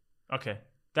Skip. Okay,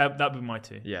 that'd be my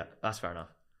two. Yeah, that's fair enough.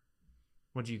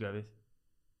 What do you go with?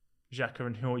 Xhaka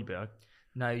and Højbjerg.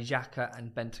 No, Xhaka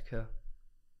and Bentancur.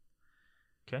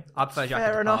 Okay. I prefer Xhaka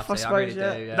Fair to enough, I Partey. suppose,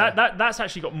 really yeah. do. Yeah. That's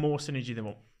actually got more synergy than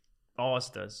what ours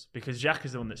does, because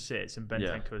Xhaka's the one that sits and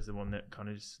Bentancur is the one that kind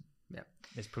of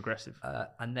is progressive.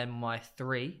 And then my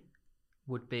 3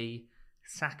 would be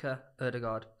Saka,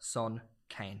 Ødegaard, Son,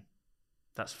 Kane.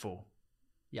 That's 4.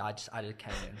 Yeah, I just added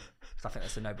Kane in because I think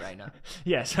that's a no-brainer.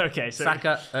 Yes. Okay. So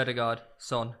Saka, Ødegaard,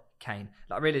 Son, Kane.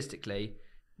 Like realistically,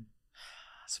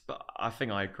 But I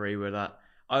think I agree with that.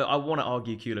 I want to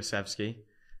argue Kulusevski,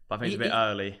 but I think it's a bit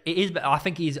early. it is. But I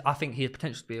think he has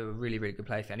potential to be a really, really good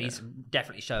player, and he's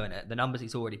definitely showing it. The numbers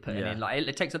he's already putting in,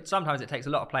 like sometimes it takes a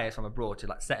lot of players from abroad to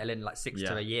like settle in like 6 months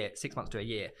to a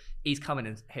year. He's coming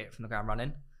and hit it from the ground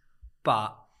running,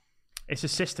 but it's a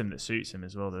system that suits him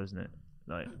as well, though, isn't it?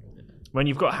 Like when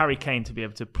you've got Harry Kane to be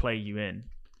able to play you in,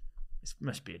 it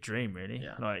must be a dream, really.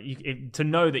 Yeah. Like to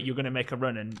know that you're going to make a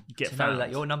run and get to found. know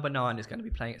that your number 9 is going to be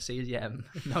playing at CZM,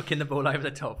 knocking the ball over the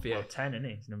top for you. Well, 10, isn't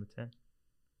he? He's number 10.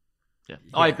 Yeah.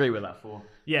 I agree with that 4.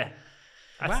 Yeah.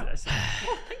 Wow.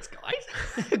 Oh, thanks,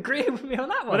 guys. Agreeing with me on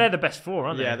that one. Well, they're the best 4,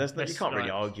 aren't they? Yeah, you can't really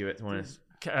argue it, to be honest.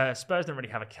 Spurs don't really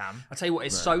have a cam. I'll tell you what,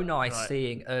 it's so nice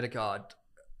seeing Ødegaard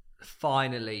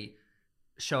finally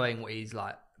showing what he's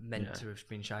like meant to have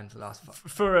been shown for the last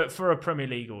for a Premier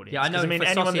League audience. Yeah, I know. I mean, for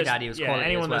anyone Sociedad, that's, he was quality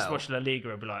anyone as that's well. watched La Liga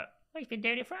will be like, oh, he's been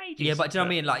doing it for ages. Yeah, but do you know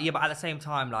what I mean? Like, yeah, but at the same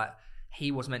time, like he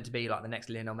was meant to be like the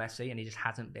next Lionel Messi, and he just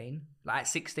hasn't been. Like at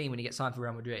 16, when he gets signed for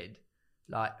Real Madrid,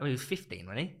 like he was 15,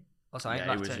 wasn't he? Or something. Yeah,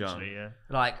 like, he was young. Yeah.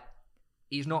 Like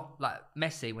he's not like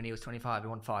Messi when he was 25. He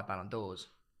won 5 Ballon d'Ors.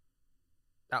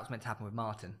 That was meant to happen with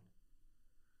Martin.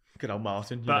 Good old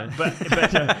Martin. But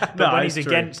when he's it's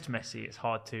true. against Messi, it's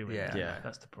hard to. Yeah.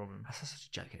 That's the problem. That's such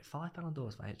a joke. 5 Ballon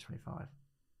d'Ors by age 25.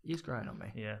 He's growing on me.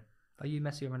 Yeah. Are you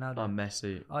Messi or Ronaldo? I'm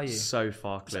Messi. Are you? So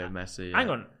far clear of Messi. Hang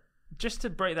on. Just to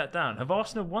break that down, have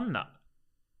Arsenal won that?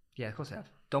 Yeah, of course they have.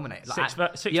 Dominate.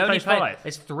 Six you only plays play, 5.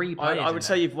 There's 3 players. I would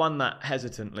say you've won that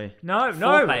hesitantly. No,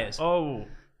 4 players. Oh,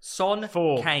 Son,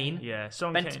 4. Kane, Yeah,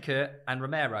 Son, Kane. Bentancur, and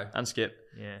Romero. And Skip.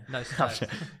 Yeah. No, Spurs.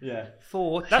 Yeah.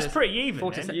 4. That's pretty even.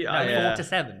 4 to then. 7. Yeah, No, yeah. 4 to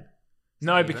 7.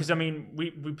 No, because I mean, we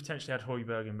potentially had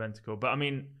Højbjerg and Bentancur, but I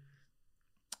mean,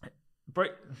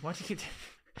 break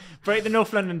the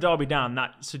North London derby down.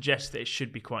 That suggests that it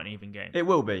should be quite an even game. It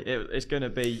will be. It's going to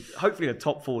be hopefully the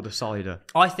top 4 decider.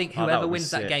 I think that whoever would be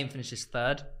wins that sick. game finishes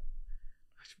 3rd.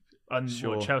 And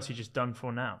Sure. what Chelsea just done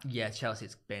for now? Yeah,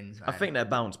 Chelsea's bins. Man. I think they'll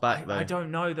bounce back though. I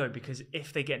don't know though, because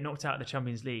if they get knocked out of the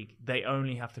Champions League, they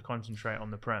only have to concentrate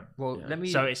on the Prem. Well, Yeah. let me.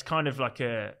 So it's kind of like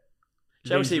a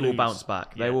Chelsea will lose-lose. bounce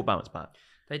back. They Yeah. will bounce back.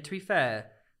 To be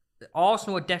fair,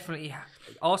 Arsenal are definitely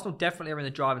are in the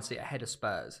driving seat ahead of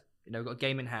Spurs. You know, we've got a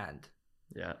game in hand.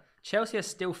 Yeah. Chelsea are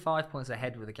still 5 points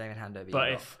ahead with a game in hand over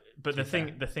you. But the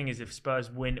thing is, if Spurs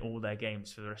win all their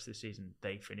games for the rest of the season,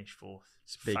 they finish 4th.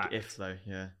 It's a big Fact. if though.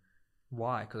 Yeah.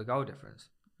 Why? Because of goal difference.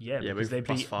 Yeah, Yeah, because we've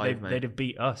 +5, mate. they'd have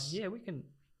beat us. Yeah, we can.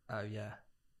 Oh yeah.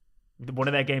 One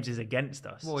of their games is against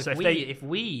us. Well, so if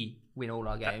we win all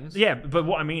our games, yeah, but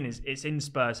what I mean is, it's in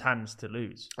Spurs' hands to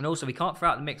lose. and also we can't throw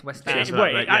out the mix West Ham. It is, Wait,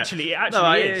 right, it yeah. actually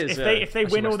No, it is. is, If they Actually,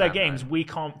 win all West their Ham, games, though. we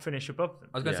can't finish above them.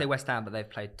 I was going to Yeah. say West Ham, but they've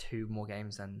played 2 more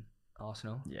games than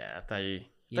Arsenal. Yeah. They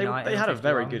United had a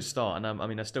very 51. good start, and I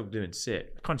mean they're still doing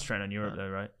sick. Concentrating on Europe though,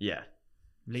 right? Yeah.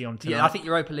 Leon tonight. Yeah, I think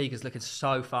Europa League is looking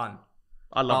so fun.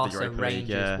 I love the Barca, Europa Rangers,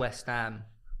 League. Yeah. West Ham.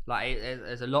 Like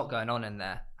there's a lot going on in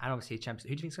there, and obviously Champions. Who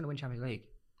do you think's going to win Champions League?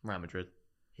 Real Madrid.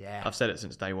 Yeah. I've said it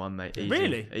since day one, mate. Easy.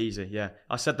 Really? Easy. Yeah.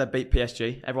 I said they'd beat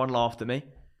PSG. Everyone laughed at me.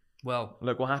 Well,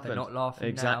 Look what happened. they're not laughing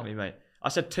Exactly, now. mate. I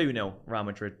said 2-0 Real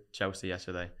Madrid Chelsea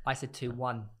yesterday. I said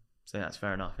 2-1. So that's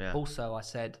fair enough. Yeah. Also, I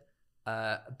said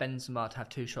Benzema to have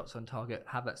 2 shots on target,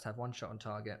 Havertz to have 1 shot on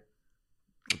target.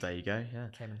 Well, there you go. Yeah.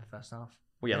 Came in the first half.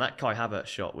 Well, yeah, that Kai Havertz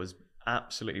shot was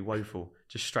absolutely woeful.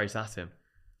 Just straight at him.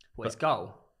 What, his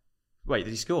goal? Wait,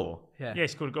 did he score? Yeah. Yeah, he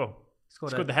scored a goal.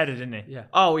 Scored Scored the header, didn't he? Yeah.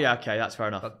 Oh, yeah, okay, that's fair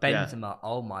enough. But Yeah. Benzema,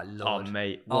 oh my Oh, lord.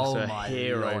 mate, what Oh a my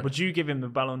hero. Lord. Would you give him the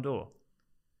Ballon d'Or,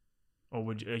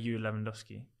 or are you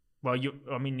Lewandowski? Well, you're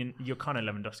kind of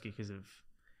Lewandowski because of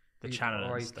the channel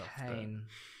or and he's stuff. but- Kane.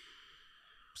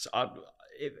 So,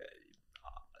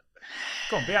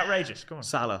 Go on, be outrageous. Go on.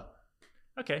 Salah.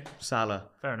 Okay, Salah.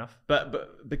 fair enough.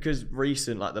 But because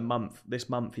this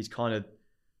month, he's kind of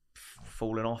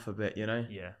fallen off a bit, you know?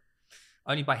 Yeah.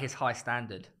 only by his high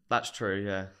standard. That's true.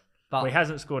 Yeah. But Well, he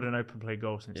hasn't scored an open play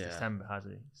goal since Yeah. December, has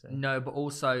he? So. no, but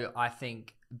also I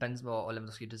think Benzema or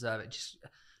Lewandowski deserve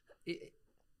it.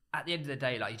 At the end of the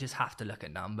day, like you just have to look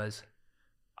at numbers.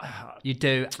 You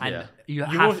do, and Yeah. you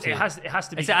have to. It has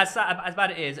to be. It's as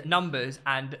bad it is, numbers,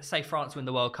 and say France win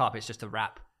the World Cup, it's just a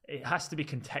wrap. It has to be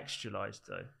contextualised,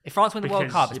 though. If France win the World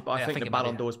Because- Cup, Yeah, but I think the it might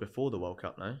Ballon be- d'Or's before the World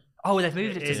Cup, no? Oh, they've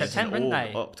moved it It to is. September, It's haven't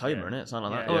in they? October, Yeah. innit?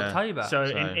 Something like Yeah. that. Oh, October. So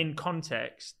So- in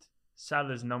context,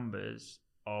 Salah's numbers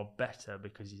are better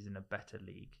because he's in a better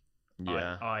league.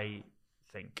 Yeah. I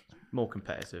think. More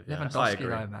competitive. Yeah. I Lewandowski, agree.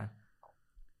 though, man.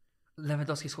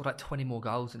 Lewandowski scored like 20 more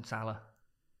goals than Salah.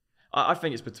 I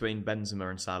think it's between Benzema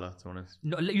and Salah, to be honest.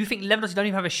 No, you think Lewandowski don't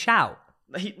even have a shout?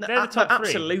 They're the top three.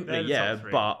 Absolutely, They're the yeah. top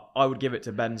three. But I would give it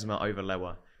to Benzema over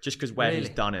Lewa, just because where he's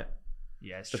Really? done it.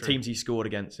 Yeah, it's The true. teams he scored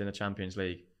against in the Champions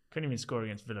League. Couldn't even score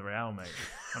against Villarreal, mate.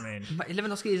 I mean,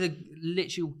 Lewandowski is a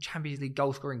literal Champions League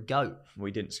goal scoring goat.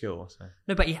 We didn't score, so.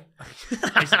 No, but he.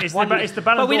 it's the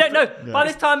Ballon But we d'Or don't know. for- By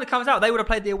this time it comes out, they would have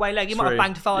played the away leg. He might have True.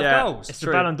 banged 5 Yeah. goals. It's the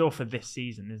True. Ballon d'Or for this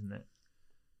season, isn't it?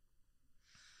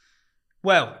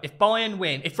 Well, if Bayern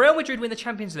win, if Real Madrid win the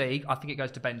Champions League, I think it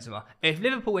goes to Benzema. If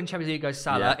Liverpool win Champions League, it goes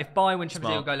Salah. Yeah. If Bayern win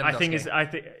Champions League, Smart. it will go Lewandowski. I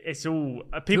think it's all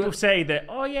people Who- say that.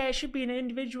 Oh yeah, it should be an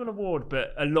individual award,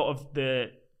 but a lot of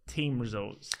the team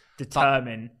results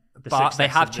determine the But success. they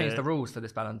have of changed the rules for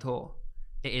this Ballon d'Or.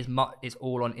 It is it's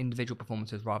all on individual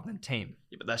performances rather than team.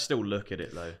 Yeah, but they still look at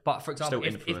it, though. But for example, Still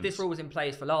if influence. this rule was in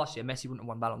place for last year, Messi wouldn't have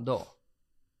won Ballon d'Or.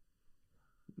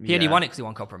 He only won it because he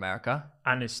won Copa America.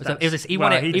 And his So stats. he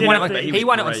won it. He won it. but he He was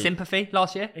won it on great. sympathy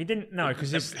last year. He didn't know because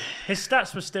his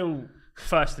stats were still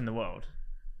first in the world.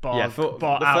 Bar, Yeah, for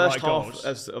bar the outright first goals.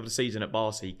 half of the season at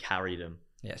Barca, he carried them.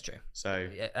 Yeah, it's true. So,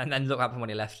 Yeah, and then look what happened when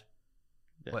he left.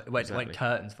 yeah, Went exactly.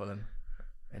 curtains for them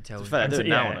until It's fair, they're doing it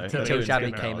Yeah, now, though. until until They're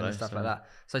doing it Xavi now, came in though, and stuff so- like that.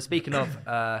 So speaking of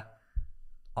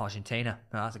Argentina,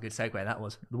 that's a good segue. That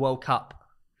was the World Cup.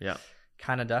 Yeah,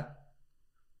 Canada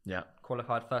yeah.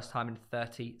 qualified first time in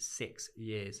 36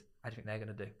 years. How do you think they're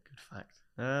going to do? Good fact.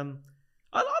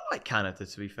 I like Canada,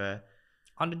 to be fair.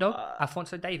 Underdog,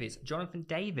 Alphonso Davies, Jonathan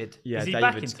David. Yeah, Is he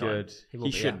back David's in time? good. He will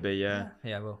He be, should yeah. be, yeah.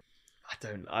 Yeah, well,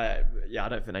 I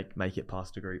don't think they make it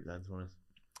past the group then, to be honest.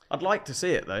 I'd like to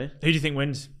see it though. Who do you think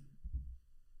wins?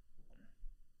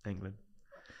 England.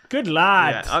 Good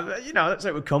lad. Yeah, let's say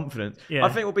it with confidence. Yeah. I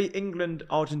think it'll be England,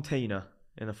 Argentina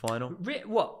in the final.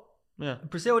 what? Yeah.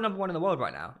 Brazil number 1 in the world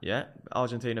right now. Yeah.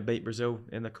 Argentina beat Brazil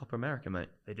in the Copa America, mate.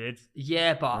 They did.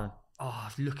 Yeah, but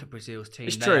look at Brazil's team.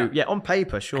 It's They true. are- Yeah, on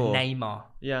paper, sure. And Neymar.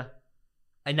 Yeah.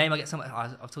 And Neymar gets so much.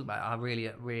 I've talked about it. I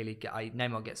really get.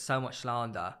 Neymar gets so much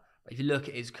slander. But if you look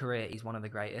at his career, he's one of the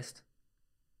greatest.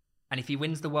 And if he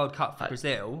wins the World Cup for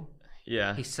Brazil,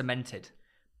 Yeah. he's cemented.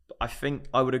 I think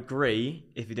I would agree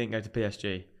if he didn't go to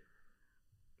PSG.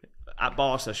 At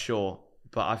Barca, sure.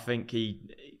 But I think he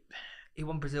He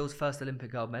won Brazil's first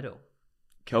Olympic gold medal in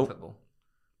cool. football,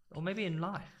 or maybe in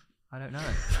life. I don't know.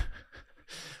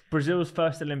 Brazil's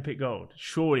first Olympic gold.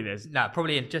 Surely there's. No,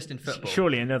 probably just in football.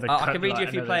 Surely another. I can read you a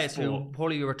few another players sport. who will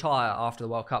probably retire after the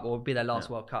World Cup or will be their last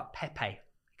World Cup. Pepe, he's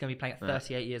going to be playing at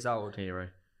 38 years old. Hero.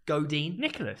 Godin.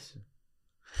 Nicholas.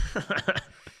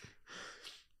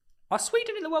 Are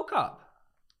Sweden in the World Cup?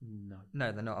 No.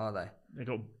 No, they're not, are they? They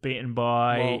got beaten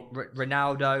by Well,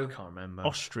 Ronaldo, I can't remember.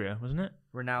 Austria, wasn't it?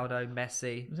 Ronaldo,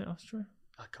 Messi, Was it Austria?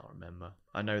 I can't remember.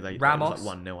 I know they Ramos? It was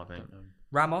like 1-0, I think.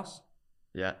 Ramos,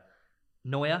 Yeah.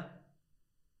 Neuer.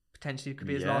 Potentially could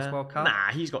be his last World Cup.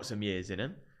 Nah, he's got some years in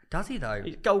him. Does he though?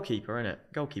 He's goalkeeper, innit?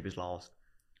 Goalkeeper's last.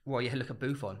 Well, yeah, look at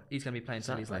Buffon. He's going to be playing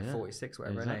until he's like Exactly, yeah. 46,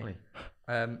 whatever, Exactly.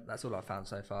 isn't he? That's all I've found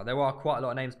so far. There are quite a lot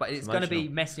of names, but it's going to be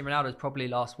Messi and Ronaldo's probably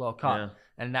last World Cup. Yeah.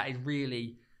 And that is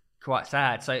really quite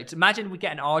sad. So imagine we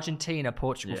get an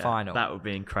Argentina-Portugal final. That would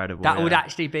be incredible. That yeah. would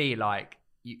actually be like...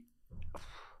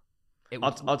 It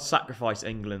would, I'd sacrifice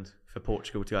England for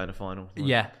Portugal to go in the final. Like,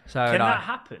 yeah. So Can like, that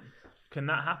happen? Can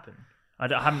that happen? I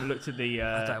haven't looked at the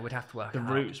I don't know, we'd have to work the it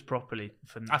out. routes properly.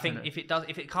 I think if it can't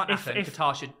If- happen, if-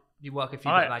 Qatar should work a few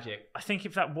bit of magic. I think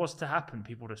if that was to happen,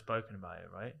 people would have spoken about it,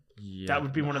 right? Yeah. That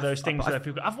would be one of those things But where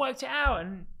people go, I've worked it out,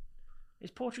 and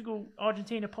is Portugal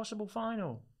Argentina possible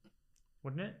final?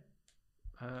 Wouldn't it?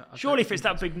 Surely, if it's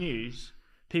that big news,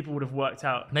 people would have worked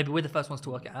out. Maybe we're the first ones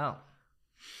to work it out.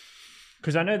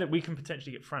 Because I know that we can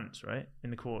potentially get France, right?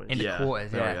 In the quarters. In the Yeah,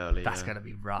 quarters, very yeah. early, That's yeah. going to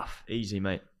be rough. Easy,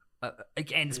 mate.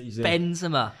 Against Easy.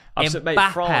 Benzema, I've said, mate,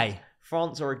 Mbappe.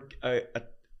 France are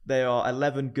they are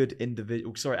 11 good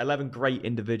individuals. Sorry, 11 great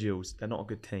individuals. They're not a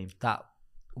good team. That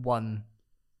won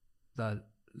the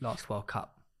last World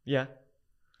Cup. Yeah,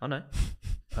 I know.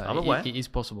 but I'm aware. it is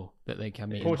possible that they can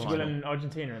meet in the Portugal final. and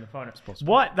Argentina in the final.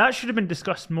 possible. What? That should have been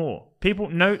discussed more. People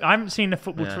know. I haven't seen the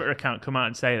football Yeah. Twitter account come out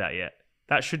and say that yet.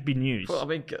 That should be news. Well, I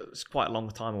mean, it's quite a long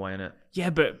time away, isn't it? Yeah,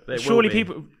 but It will surely be.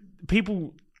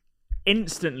 people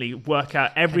instantly work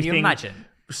out Can everything. you imagine?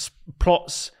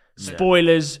 Plots,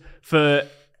 spoilers for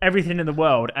everything in the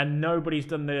world, and nobody's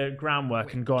done the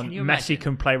groundwork and gone. can you Messi imagine?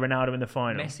 can play Ronaldo in the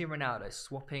final. Messi and Ronaldo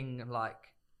swapping like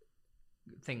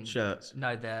things. Shirts.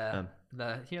 No, the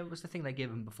what's the thing they give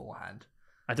them beforehand?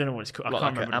 I don't know what it's called. I Like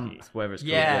can't an remember. amp, whatever it's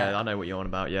called. Yeah. Yeah, I know what you're on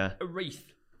about. Yeah, A wreath.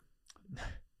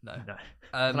 No.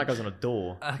 No. that goes on a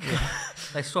door. Okay.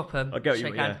 They swap them. I get what you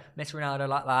Shake mean, hand. Messi Ronaldo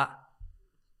like that.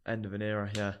 End of an era.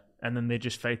 Yeah. And then they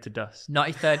just fade to dust.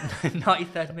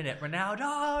 93rd minute.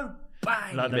 Ronaldo.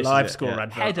 Bang. Like the misses live it, score yeah.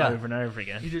 advert Header. over and over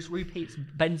again. He just repeats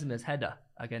Benzema's header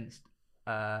against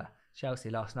Chelsea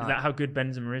last night. Is that how good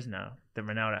Benzema is now? That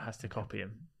Ronaldo has to copy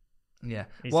him. Yeah.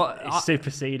 He's Well,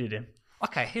 superseded him.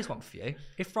 okay, here's one for you.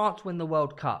 If France win the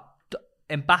World Cup,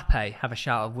 Mbappe have a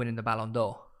shout of winning the Ballon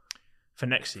d'Or? For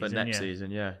next season, For next yeah.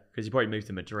 season, yeah, because he probably moved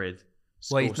to Madrid.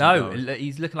 Well, scored some no, goals.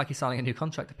 he's looking like he's signing a new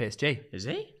contract to PSG, Is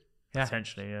he? Yeah.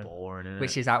 Potentially, yeah. Boring, isn't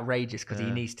which it? is outrageous because he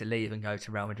Yeah. needs to leave and go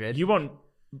to Real Madrid. You want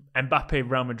Mbappe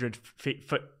Real Madrid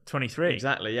for 23?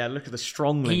 Exactly. Yeah. Look at the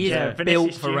strong links. He is Yeah, there. built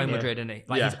Vinicius for Real Junior. Madrid, isn't he?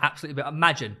 Like Yeah. he's absolutely.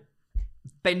 Imagine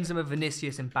Benzema,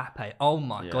 Vinicius, Mbappe. Oh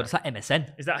my Yeah. god, it's like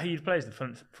MSN. Is that how you'd play as the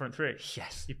front three?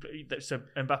 Yes. So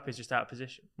Mbappe's just out of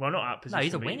position. Well, not out of position. No,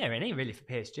 he's a but winger, isn't he? Really for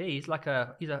PSG, he's like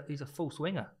he's a false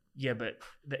winger. Yeah, but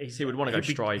He would wanna go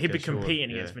striker, He'd be sure, competing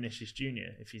yeah. against Vinicius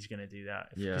Junior if he's going to do that.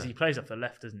 Yeah. Because he plays off the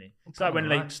left, doesn't he? It's come like when on,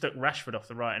 they right. stuck Rashford off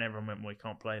the right and everyone went, well, he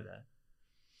can't play there.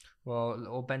 Well,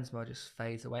 or Benzema just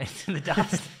fades away into the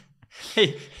dust.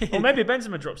 Or maybe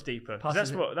Benzema drops deeper. 'Cause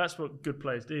Passes that's what good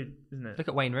players do, isn't it? Look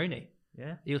at Wayne Rooney.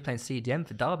 Yeah. He was playing CDM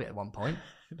for Derby at one point.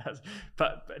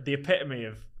 But the epitome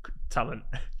of talent.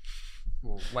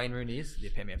 Well, Wayne Rooney is the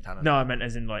epitome of talent. No, I meant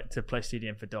as in like to play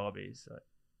CDM for derbies. Like,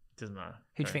 it doesn't matter.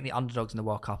 Who do you think the underdogs in the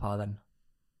World Cup are then?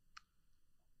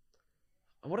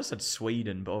 I would have said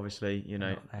Sweden, but obviously,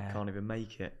 Not there. can't even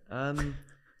make it.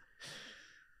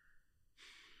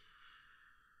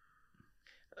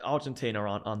 Argentina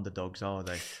aren't underdogs, are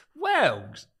they?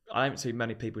 Well, I haven't seen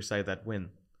many people say they'd win.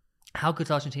 how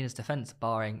good's Argentina's defence,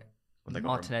 barring Well, they got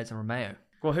Martinez and Romeo?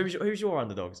 Well, who's your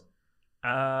underdogs?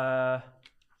 Let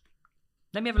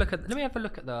me have a look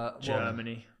at the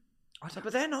Germany.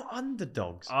 But they're not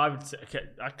underdogs. I would say, okay,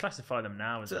 I classify them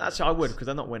now as So actually, I would because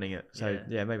they're not winning it. So Yeah.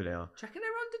 yeah, maybe they are. Do you reckon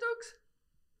they're underdogs?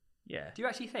 Yeah. Do you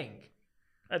actually think?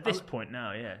 At this point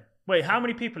now, yeah. Wait, how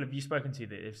many people have you spoken to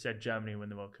that have said Germany win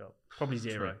the World Cup? Probably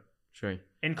zero. True.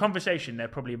 In conversation, they're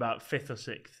probably about 5th or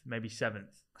 6th, maybe 7th.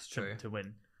 That's true. To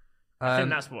win. I think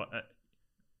that's what.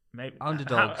 Maybe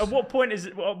Underdogs. At what point is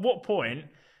it? At what point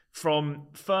from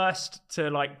 1st to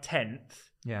like 10th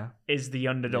Yeah. is the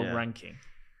underdog Yeah. ranking?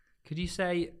 Could you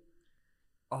say,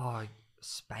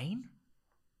 Spain?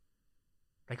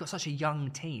 They got such a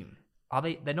young team. Are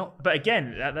they? They're not. But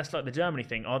again, that's like the Germany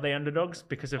thing. Are they underdogs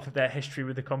because of their history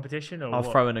with the competition, or I'll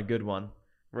what? throw in a good one.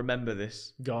 Remember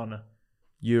this: Ghana?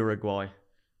 Uruguay.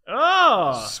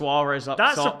 Oh, Suarez up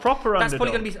that's top. a proper That's underdog.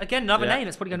 probably going to be again another Yeah, name.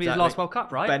 It's probably going to be his exactly. last World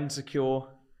Cup, right? Bentancur.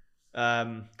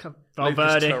 Valverde.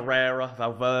 Lucas Torreira,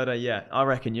 Valverde. Yeah, I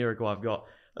reckon Uruguay have got.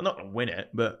 They're not going to win it,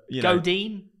 but you know.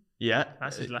 Godin. Yeah,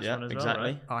 That's his last yeah, one as well,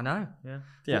 exactly. right? I know. Yeah.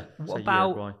 Yeah. What so about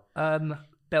Uruguay.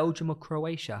 Belgium or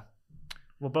Croatia?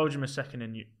 Well, Belgium is second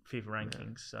in FIFA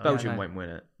rankings. So. Belgium no. won't win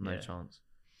it. No Yeah. chance.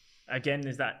 Again,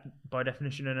 is that by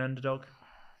definition an underdog?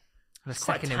 The It's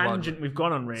quite a second in world, tangent we've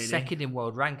gone on, really. second in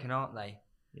world ranking, aren't they?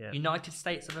 Yeah. United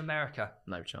States of America.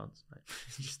 No chance. Mate.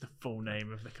 It's just the full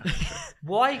name of the country.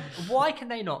 Why can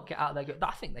they not get out there?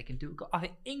 I think they can do. I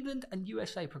think England and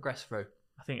USA progress through.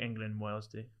 I think England and Wales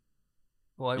do.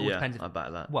 Well, it all Yeah, depends. I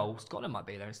bet that. Well, Scotland might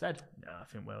be there instead. No, I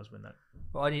think Wales win that,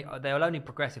 Well, they'll only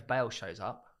progress if Bale shows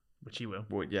up. which he will.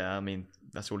 Well, yeah, I mean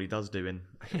that's all he does do in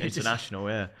international.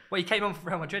 Yeah, Well, he came on for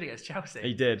Real Madrid against Chelsea.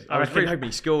 he did. I I was reckon- pretty hoping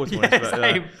he scores once, Yeah, but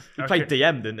same. he played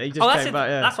DM, didn't he? He just that's came it. back.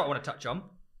 Yeah, That's what I want to touch on.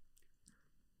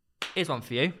 Here's one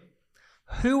for you.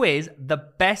 Who is the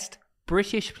best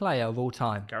British player of all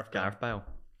time? Gareth Bale.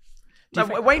 Do you No,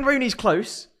 think- Wayne Rooney's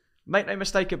close. Make no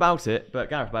mistake about it.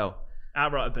 But Gareth Bale,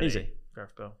 Outright ability. Easy.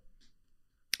 Gareth Bale.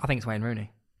 I think it's Wayne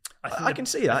Rooney. I can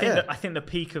see that. I think, Yeah, I think the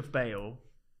peak of Bale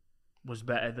was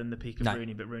better than the peak of No.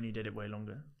 Rooney, but Rooney did it way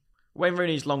longer. Wayne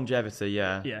Rooney's longevity.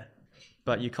 Yeah, Yeah.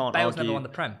 but you can't Bale's argue. never won the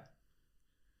Prem.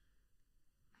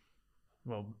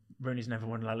 Well, Rooney's never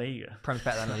won La Liga. Prem's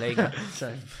better than La Liga.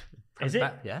 So, Is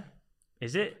it? Yeah.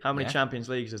 Is it? How many Yeah. Champions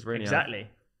Leagues does Rooney have? Exactly.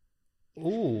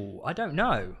 Ooh, I don't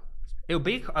know. It'll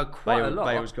be quite a lot.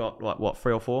 Bale's got like what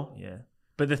 3 or 4? Yeah.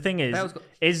 But the thing is, Bale's got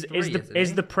is three, isn't is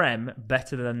he? the Prem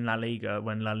better than La Liga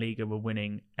when La Liga were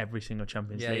winning every single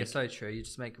Champions Yeah, League? you're so true. You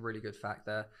just make a really good fact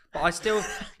there. But I still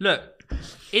look.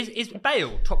 Is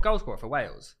Bale top goal scorer for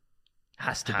Wales?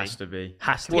 Has to Has be. to be.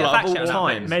 Has to Well, be. of fact all check that,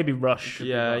 time. Maybe Rush.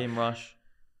 Yeah, Ian Rush.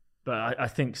 But I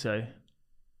think so.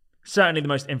 Certainly the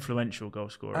most influential goal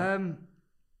scorer.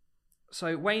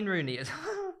 So Wayne Rooney is.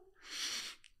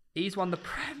 He's won the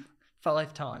Prem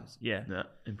 5 times. Yeah. Yeah,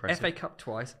 impressive. FA Cup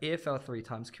twice, EFL 3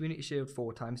 times, Community Shield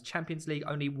 4 times, Champions League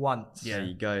only once. There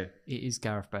you go. It is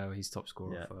Gareth Bale. He's top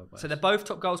scorer Yeah. for Wales. So they're both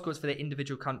top goal scorers for their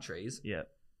individual countries. Yeah.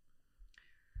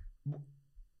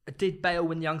 Did Bale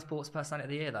win Young Sports Personality of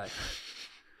the Year though?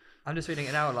 I'm just reading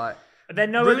it now. Like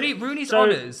Then no Rooney's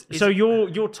honours. So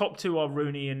your top 2 are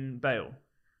Rooney and Bale.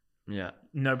 Yeah.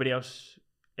 Nobody else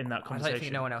in that I conversation. don't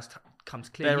think no one else comes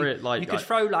clear. They're You, like- you could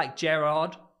throw like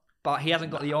Gerrard, but he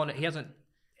hasn't got the honour. He hasn't.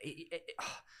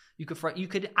 You could throw. You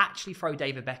could actually throw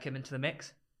David Beckham into the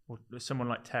mix. Or someone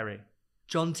like Terry.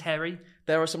 John Terry,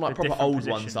 There are some like The proper different old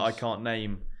ones that I positions. can't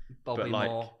name. Bobby but like,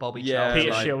 Moore, Bobby yeah, Charlton,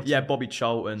 Peter like, Shilton. yeah, Bobby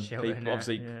Charlton. Shilton, people, yeah.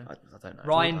 obviously, Yeah. I don't know.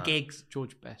 Ryan All that. Giggs.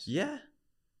 George Best. Yeah,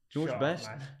 George Shut up, Best.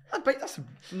 man. That's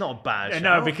not a bad. Yeah,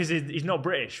 shout. no, because he's not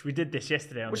British. We did this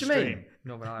yesterday on What the do you stream. mean?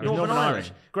 Northern He's Ireland. Northern Northern Ireland.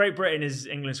 Irish. Great Britain is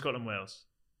England, Scotland, Wales.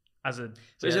 As a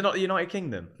So is it not the United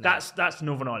Kingdom? that's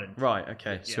Northern Ireland. Right.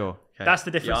 Okay. Yeah. Sure. Okay. That's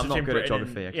the difference Yeah, I'm not between good at Britain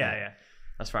geography. and, Okay. Yeah, yeah.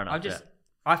 That's fair enough. I'm just.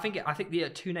 I think the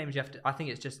 2 names you have to. I think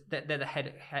it's just they're the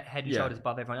head and Yeah. shoulders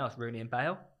above everyone else. Rooney and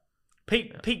Bale.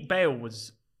 Peak Bale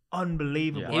was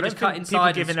unbelievable. Yeah. He I don't just cut think inside people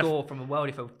and give enough. score from a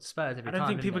worldie for Spurs every I don't time.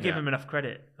 think people didn't give Yeah. him enough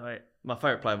credit. Like, my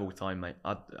favourite player of all time, mate.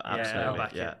 I'll Absolutely.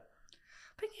 back it. Yeah.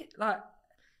 they? I think like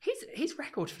his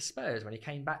record for Spurs when he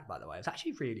came back, by the way, was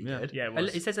actually really Yeah. good. Yeah, it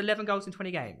was. It says 11 goals in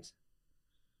 20 games.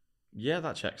 Yeah,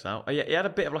 that checks out. Yeah, he had a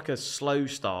bit of like a slow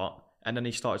start, and then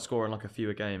he started scoring like a few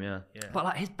a game. Yeah. yeah. But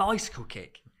like his bicycle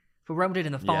kick for Real Madrid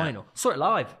in the Yeah. final, saw it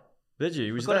live. Did you?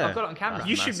 He was I've got it- there. I've got it on camera. That's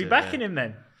you should be massive, backing yeah. him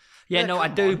then. Yeah, Yeah, no, I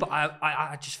come do, on. but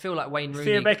I just feel like Wayne Rooney.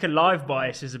 Theo Baker live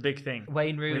bias is a big thing.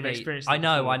 Wayne We've Rooney. experienced I it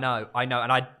know, before. I know,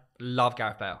 and I love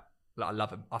Gareth Bale. Like I love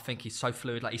him. I think he's so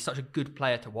fluid. Like he's such a good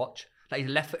player to watch. Like he's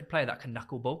a left-footed player that can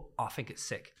knuckleball. I think it's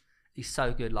sick. He's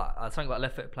so good. Like something about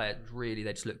left-footed players, really,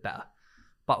 they just look better.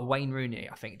 But Wayne Rooney,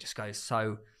 I think, just goes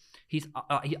so. He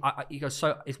goes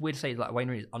so. It's weird to say like Wayne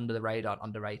Rooney is under the radar,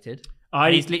 underrated.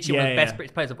 And he's literally one of the best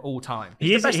British players of all time.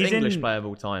 He's the best he's English in- player of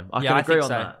all time. I yeah, can I agree think on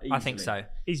so. that. I think easily. so.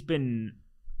 He's been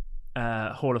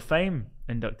Hall of Fame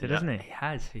inducted, Yeah. hasn't he? He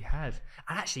has.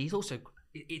 And actually, he's also.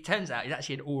 It turns out he's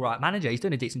actually an all right manager. He's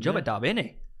doing a decent job at Derby, isn't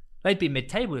he? They'd be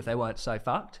mid-table if they weren't so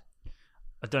fucked.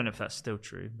 I don't know if that's still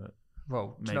true, but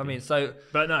Well, do you know what I Maybe. mean? So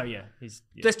no, yeah, he's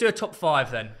let's do a top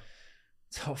 5 then.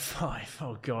 top 5.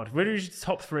 Oh god, where do we do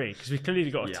top 3? Because we clearly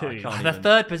got a Yeah, 2. I can't The even-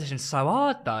 third position's so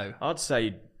hard though. I'd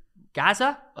say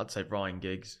Gaza? Ryan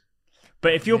Giggs.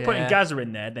 But if you're putting Yeah. Gaza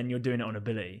in there, then you're doing it on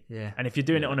ability. Yeah. And if you're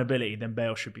doing it on ability, then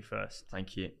Bale should be first.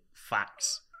 Thank you.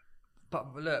 Facts.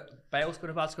 But look, Bale scored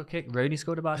a bicycle kick. Rooney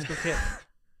scored a bicycle kick.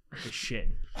 Good shit.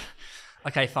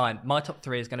 Okay, fine. My top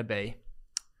 3 is going to be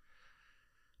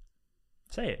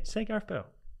Say it. Say Gareth Bale.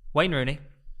 Wayne Rooney,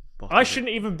 I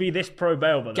shouldn't even be this pro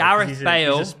Bale, by the way, 'cause Gareth he's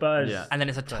Bale. He's a Spurs. Yeah. and then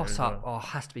it's a player as toss-up. well. Oh, it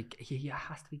has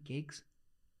to be Giggs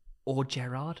or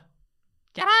Gerrard.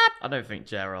 I don't think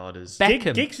Gerrard is.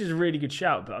 Beckham. Giggs is a really good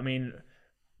shout, but I mean,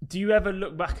 do you ever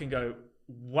look back and go,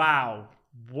 wow,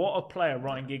 what a player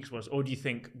Ryan Giggs was? Or do you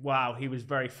think, wow, he was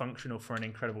very functional for an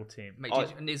incredible team? Mate,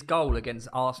 and his goal against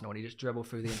Arsenal, and he just dribbled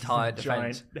through the entire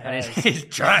defence. Giant And hairs. his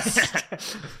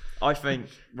dress. I think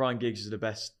Ryan Giggs is the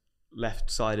best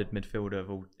left-sided midfielder of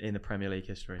all in the Premier League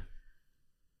history.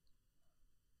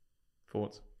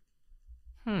 Thoughts?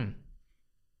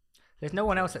 There's no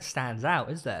one else that stands out,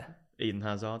 is there? Eden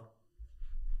Hazard.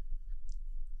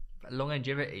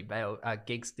 Longevity, Bale,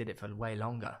 Giggs did it for way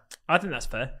longer. I think that's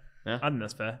fair. Yeah. I think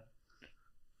that's fair.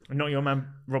 Not your man,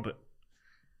 Robert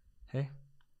Who?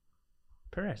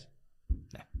 Perez.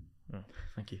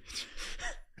 Thank you.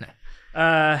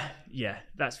 Yeah,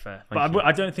 that's fair. Thank But you.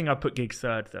 I don't think I'd put Giggs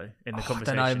third, though, in the I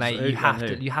conversation. don't know, mate. So You who- have who?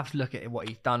 to. You have to look at what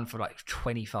he's done for like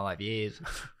 25 years.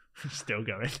 Still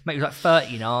going. Mate, he was like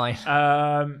 39.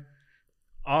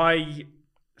 I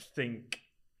think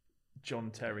John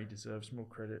Terry deserves more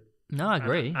credit. No, I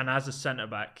agree. And as a centre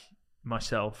back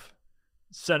myself,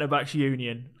 centre backs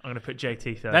union, I'm going to put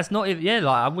JT third. That's not even. Yeah,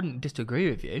 like I wouldn't disagree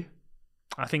with you.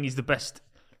 I think he's the best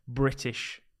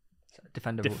British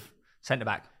Defender, Def- centre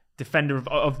back. defender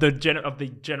of the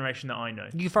generation that I know.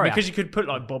 You can throw because Ash- you could put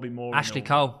like Bobby Moore, Ashley in or-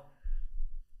 Cole.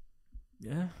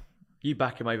 Yeah, You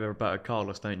back him over Roberto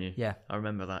Carlos, don't you? Yeah. I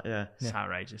remember that. Yeah. it's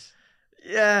outrageous.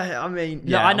 Yeah, I mean,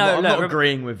 No, yeah, I know, I'm look, not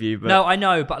agreeing with you, but No, I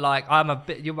know, but like I'm a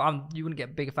bit. You wouldn't get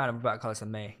a bigger fan of Roberto Carlos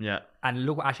than me. yeah, And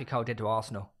look what Ashley Cole did to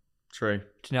Arsenal. true. Do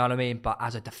you know what I mean? But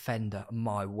as a defender,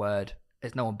 my word,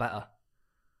 there's no one better.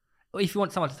 Well, if you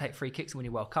want someone to take free kicks and win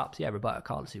your World Cups, yeah, Roberto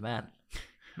Carlos, you man.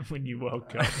 When you World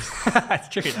Cup. It's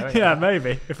tricky though. Isn't Yeah, it?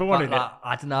 maybe. If I But, wanted like,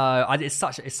 I don't know. It's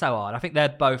so hard. I think they're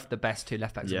both the best two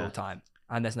left backs Yeah. of all time,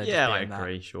 and there's no Yeah, I disputing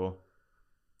agree. Sure.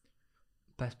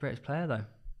 that. Best British player though.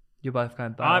 You're both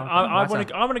going. I want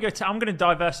to. I'm going to go. I'm going to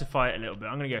diversify it a little bit.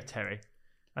 I'm going to go Terry.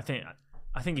 I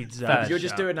think he deserves. Third. a You're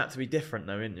just shout. doing that to be different,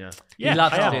 though, aren't you? Yeah, he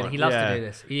loves I to am. do it. He loves Yeah. to do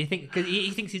this. Because he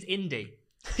thinks he's indie.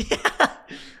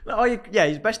 Yeah,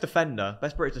 he's best defender,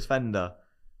 best British defender,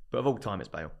 but of all time, it's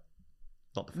Bale.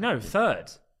 Not defender. No,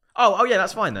 third. Oh, yeah,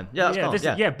 that's fine then. Yeah, that's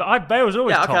fine. Yeah. But Bale's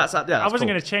always Yeah, okay, top. that's I wasn't cool.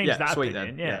 going to change Yeah, that sweet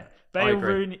opinion. then. Yeah. Yeah, I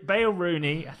agree.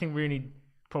 Rooney. I think Rooney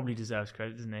probably deserves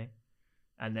credit, doesn't he?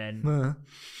 And then,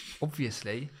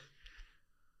 Obviously.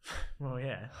 well,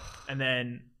 yeah. And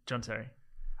then John Terry.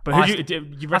 But I who do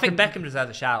you I reckon? think Beckham deserves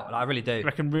a shout. Like, I really do. You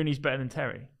reckon Rooney's better than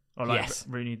Terry? Or like Yes.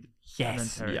 Rooney better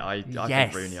Yes. than Terry? Yeah, I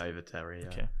Yes. think Rooney over Terry. Yeah.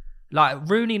 Okay. Like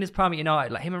Rooney in his prime at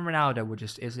United, like him and Ronaldo were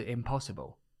just is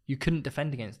impossible. You couldn't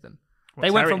defend against them. Well,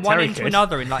 They went Terry- from one Terry end to could.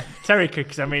 another in like Terry could,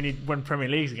 because I mean, he won Premier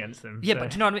Leagues against them. yeah, so- but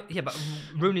do you know what I mean? Yeah, but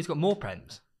Rooney's got more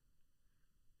prems.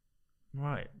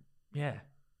 Right. Yeah.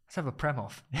 Let's have a prem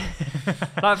off.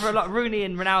 Like for like Rooney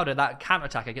and Ronaldo, that counter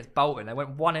attack against Bolton, they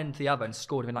went one end to the other and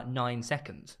scored within like 9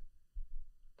 seconds.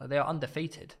 Like they are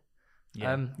undefeated.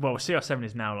 Yeah. Well, CR7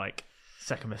 is now like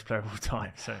second best player of all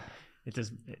time, so it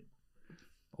does.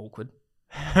 Awkward.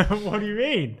 What do you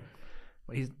mean?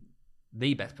 Well, he's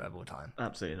the best player of all time.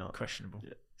 Absolutely not. Questionable.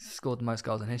 He's scored the most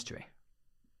goals in history.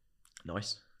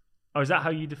 Nice. Oh, is that how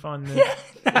you define the?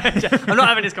 I'm not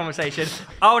having this conversation.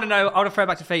 I want to know. I want to throw it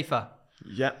back to FIFA.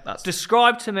 Yeah, that's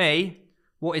Describe to me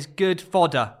what is good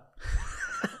fodder.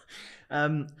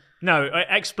 No,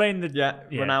 explain the.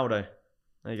 Ronaldo.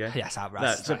 There you go. Yes,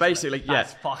 outrageous. No, so basically,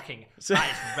 that's fucking.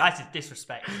 That is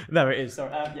disrespect. No, it is.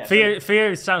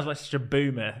 Theo sounds like such a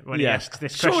boomer when he Yeah. asks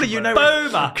this Surely question. you know-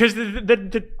 Boomer. Because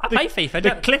I play FIFA. the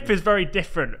don't- clip is very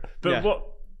different. But Yeah. what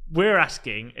we're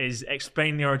asking is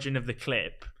explain the origin of the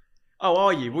clip. Oh,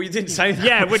 are you? Well, you didn't say that.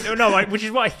 Yeah, which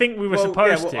is what I think we were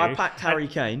supposed to. I packed Harry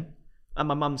Kane, and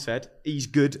my mum said he's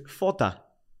good fodder,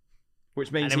 which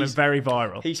and means it went he's, very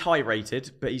viral. he's high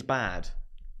rated, but he's bad.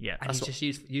 Yeah. And he's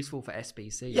just useful for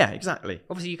SBC. Yeah, exactly.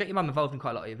 Obviously, you got your mum involved in quite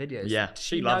a lot of your videos. Yeah, Does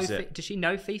she know loves it. Does she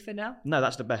know FIFA now? No,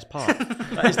 that's the best part.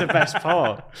 That is the best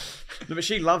part. No, but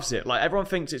she loves it. Like everyone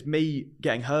thinks it's me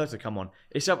getting her to come on.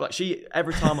 It's like she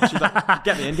every time she's like,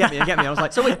 get me and get me and get me. I was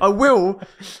like, I will.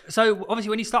 So obviously,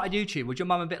 when you started YouTube, was your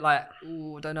mum a bit like,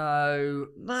 oh, I don't know,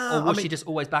 No, or was she just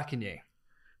always backing you?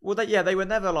 Well, they were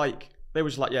never like. They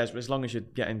was like, yeah, as long as you're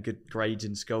getting good grades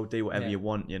in school, do whatever Yeah. you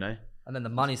want, you know. And then the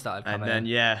money started And coming. then in.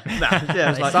 yeah, They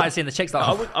it's like, started seeing the chicks like,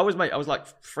 I was like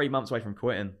 3 months away from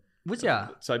quitting. was ya?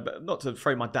 So, but not to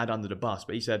throw my dad under the bus,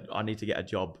 but he said I need to get a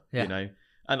job. Yeah. You know,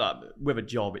 and with a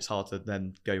job, it's hard to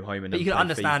then go home and. But then you can play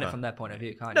understand FIFA. it from their point of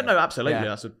view, can't No, you? no, absolutely.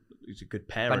 Yeah. He's a good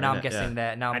parent. But now I'm innit? guessing Yeah.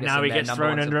 they're now. And now he gets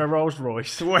thrown under a Rolls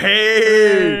Royce.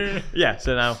 Whee! Yeah.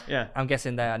 So now, yeah, I'm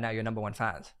guessing they are now your number one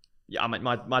fans. yeah. I mean,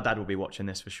 my dad will be watching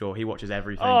this for sure. He watches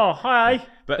everything. Oh, hi.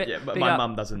 but bit- but big my up.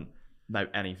 mum doesn't know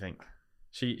anything.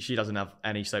 She doesn't have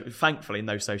any. So thankfully,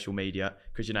 no social media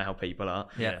because you know how people are.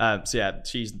 Yeah. So yeah,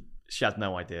 she has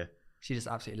no idea. She just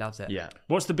absolutely loves it. Yeah.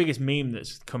 What's the biggest meme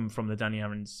that's come from the Danny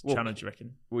Aaron's Well, channel, do you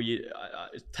reckon? Well,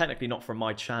 it's technically not from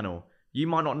my channel. You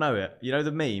might not know it. You know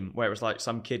the meme where it was like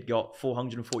some kid got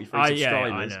 443 subscribers, Yeah,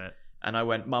 I know it. and I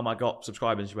went, "Mum, I got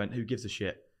subscribers." She went, "Who gives a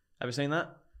shit?" Ever seen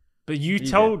that? But you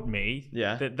told me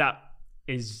Yeah. that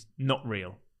is not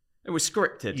real. It was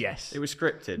scripted. Yes. it was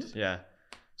scripted. Yeah.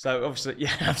 So obviously,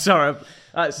 yeah. I'm sorry.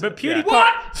 But PewDiePie,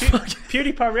 yeah.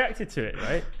 PewDiePie reacted to it,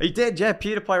 right? He did. Yeah.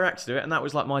 PewDiePie reacted to it, and that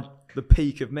was like the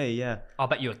peak of me. Yeah. I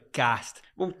bet you were gassed.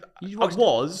 Well, You I watched-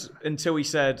 was until he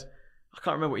said, I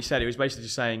can't remember what he said. He was basically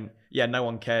just saying, "Yeah, no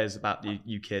one cares about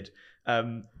you kid.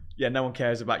 Yeah, no one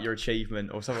cares about your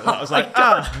achievement or something." Like that.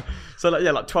 I was like, So like,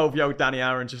 yeah, like 12-year-old Danny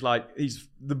Aaron, just like he's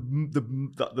the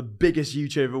biggest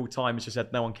YouTuber of all time. Has just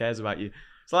said, "No one cares about you."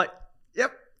 It's like,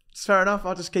 yep, it's fair enough.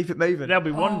 I'll just keep it moving. There'll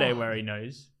be one day where he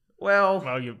knows. Well,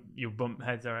 Well, you'll bump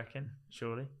heads, I reckon,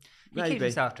 surely. He maybe. keeps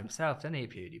himself to himself, doesn't he,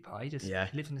 PewDiePie? He just Yeah.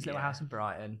 lives in his little Yeah. house in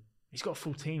Brighton. He's got a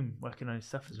full team working on his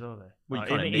stuff as well, though. Well, you Like,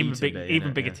 kinda even need to big, be,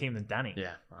 even innit? bigger Yeah. team than Danny.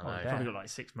 yeah, I know. yeah. Probably got like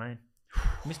 6 million.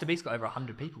 Mr. Beast got over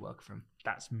 100 people working for him.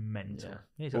 That's mental. Yeah.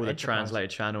 Yeah, he's got All the enterprise. translated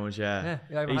channels. Yeah,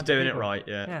 Yeah, over he's 100 doing it people. right.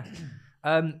 Yeah.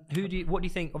 Yeah. What do you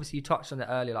think? Obviously, you touched on it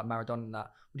earlier, like Maradona and that.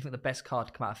 What do you think the best card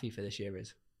to come out of FIFA this year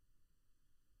is?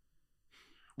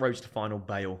 Road to final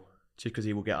Bale, just because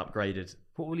he will get upgraded.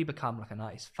 What will he become? Like a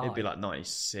 95? He'd be like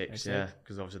 96, 96? yeah,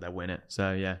 because obviously they'll win it.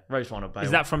 So yeah, Road to final Bale.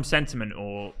 Is that from sentiment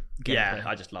or gameplay? Yeah,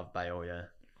 I just love Bale. Yeah,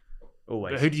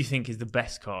 always. But who do you think is the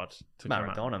best card to come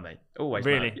out? Maradona, mate. Always.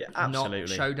 Really? Yeah, Not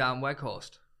absolutely. Showdown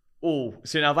Weghorst. Oh,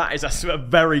 see now that is a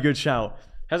very good shout.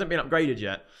 Hasn't been upgraded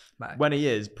yet. Mate. When he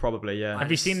is, probably yeah.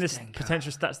 Have you seen the Stinker.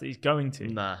 potential stats that he's going to?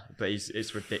 Nah, but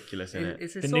it's ridiculous, isn't it?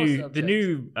 It's a The sore new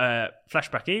subject.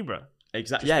 flashback Ibra.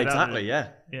 Exactly. Just Yeah, without exactly. it. Yeah.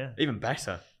 Yeah. Even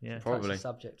better. Yeah. Probably. Touchy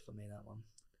subject for me, that one.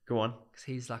 Go on. Because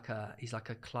he's like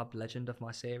a club legend of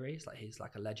my series. Like he's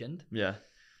like a legend. Yeah.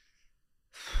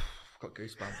 I've got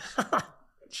goosebumps.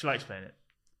 Shall I explain it?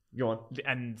 Go on.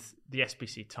 And the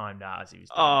SBC timed out as he was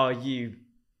doing Oh, you.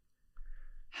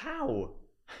 How?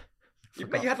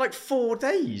 But you had like 4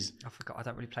 days. I forgot. I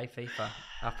don't really play FIFA.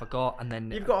 I forgot, and then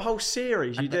You've got a whole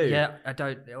series. You and do. Yeah, I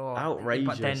don't. Oh, Outrageous.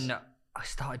 But then I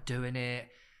started doing it,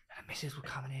 and the missus were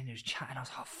coming in, he was chatting. I was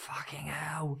like, fucking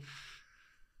hell.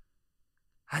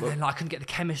 And then like, I couldn't get the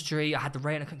chemistry. I had the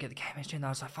rain. I couldn't get the chemistry, and I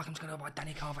was like, fuck, I'm just gonna go buy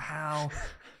Danny Carvajal.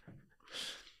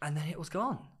 And then it was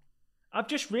gone. I've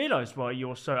just realised why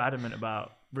you're so adamant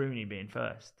about Rooney being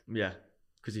first. Yeah.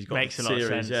 Because he's got Makes the a lot series. of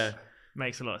sense. Yeah.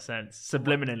 Makes a lot of sense.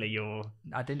 Subliminally, you're.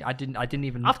 I didn't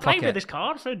even. I've clock played it. with this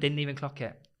card, so Didn't even clock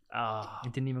it. Ah, I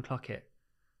didn't even clock it.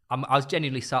 I was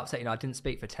genuinely so upset. You know, I didn't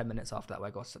speak for 10 minutes after that where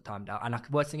I got timed out. And the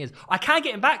worst thing is, I can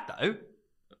get him back though.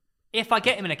 If I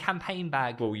get him in a campaign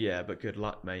bag. Well, yeah, but good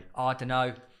luck, mate. Oh, I don't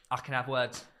know. I can have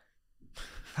words.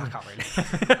 I can't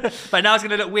really. But now it's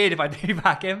going to look weird if I do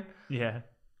back him. yeah.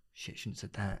 Shit, shouldn't have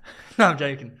said that. No, I'm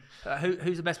joking.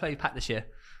 Who's the best player you've packed this year?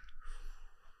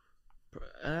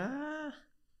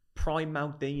 Prime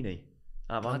Maldini.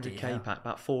 Bloody 100k hell. pack,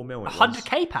 about 4 mil. A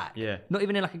 100k pack? Yeah. Not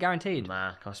even in like a guaranteed?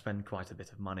 Nah, I spend quite a bit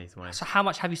of money to be honest. So how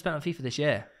much have you spent on FIFA this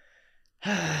year?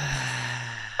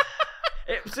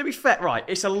 To be fair, right,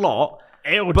 it's a lot.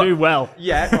 It will do well.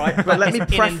 Yeah, right. But let me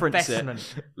It's an preference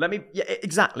investment. it. Let me. Yeah,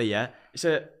 exactly. Yeah.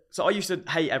 So I used to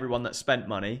hate everyone that spent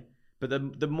money, but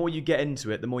the more you get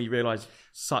into it, the more you realise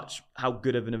how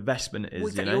good of an investment it is. Well, you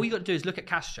exactly. know? All you got to do is look at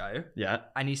Castro Yeah.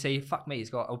 and you say, fuck me,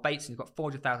 Bateson's got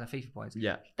 400,000 FIFA points.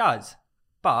 Yeah. He does.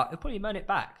 But he'll probably earn it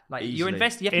back. Like you Easily.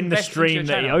 invest, you have to In the invest into stream your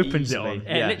that he channel. opens Easily. it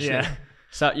on. Yeah, literally. Yeah.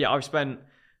 So yeah, I spent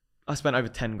over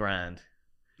 10 grand,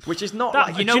 which is not. That-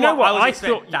 like, you Do know you know what? what? I I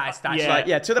thought thought- that's yeah. like,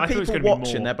 yeah, to the I thought it was people gonna be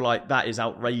watching, more. they'll be like, that is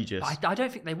outrageous. I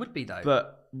don't think they would be though.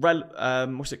 But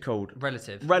what's it called?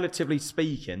 Relative. Relatively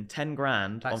speaking, 10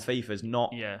 grand on That's- FIFA is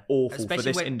not Yeah. awful for Especially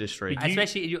this when- industry.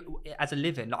 Especially as a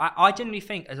living. Like, I genuinely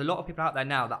think there's a lot of people out there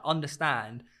now that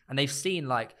understand and they've seen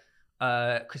like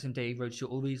Chris and D, Roadshow,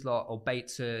 all these lot, or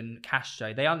Bateson,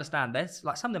 Castro. They understand this.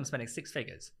 Like some of them are spending 6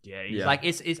 figures. Yeah. Yeah. Like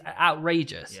it's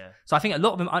outrageous. Yeah. So I think a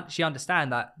lot of them actually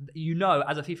understand that, you know,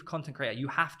 as a FIFA content creator, you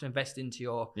have to invest into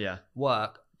your Yeah.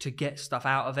 work to get stuff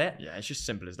out of it. Yeah, it's just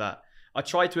simple as that. I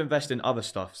try to invest in other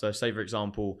stuff. So, say for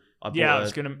example, I bought Yeah, I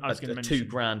was gonna a mention.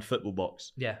 £2,000 football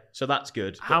box. Yeah. So that's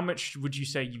good. How much would you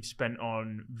say you've spent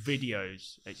on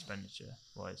videos expenditure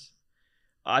wise?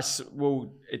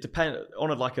 Well, it depends.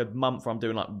 On like a month where I'm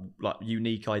doing like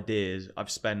unique ideas, I've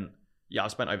spent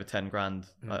over 10 grand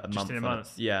a Just month. in a on it.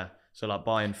 month? Yeah. So like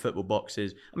buying football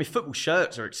boxes. I mean, football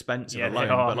shirts are expensive Yeah, they alone,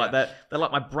 are, but like they're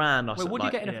like my brand. Wait, what do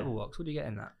you get in a yeah. football box? What do you get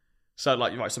in that? So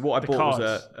like right. So what I The bought was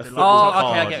cards. a The football Oh, okay, I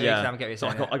card. get what you're yeah. saying, I get what you're So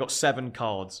saying, I got 7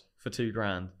 cards for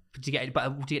 £2,000. But do you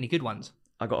get any good ones?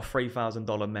 I got a $3,000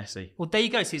 Messi. Well, there you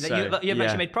go. See, that So, you haven't yeah.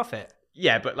 actually made profit.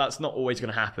 Yeah, but that's not always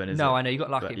going to happen, is it? No, I know you got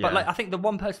lucky, But, but yeah. like I think the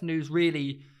one person who's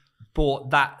really bought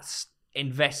that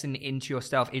investing into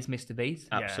yourself is Mr. Beast.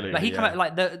 Absolutely. Like he yeah. come out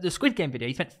like the Squid Game video.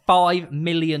 He spent $5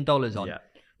 million on. Yeah.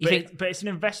 You think? But it's an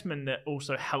investment that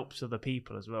also helps other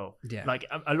people as well. Yeah. Like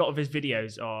a lot of his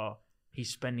videos are he's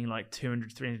spending like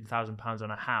 200,000-300,000 pounds on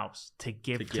a house to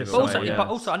give to, give But away, also, someone. yeah. but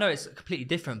also, I know it's completely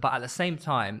different. But at the same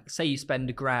time, say you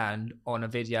spend £1,000 on a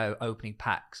video opening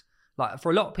packs. Like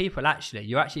for a lot of people, actually,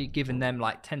 you're actually giving them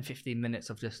like 10-15 minutes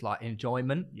of just like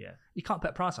enjoyment. Yeah. You can't put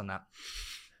a price on that.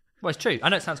 Well, it's true. I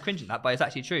know it sounds cringe, that, but it's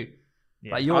actually true.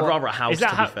 Yeah. Like I'd rather a house, Is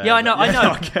that to how- be fair. Yeah, I know, but- I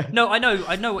know. Okay. No, I know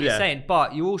what Yeah. you're saying.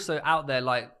 But you're also out there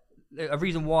like a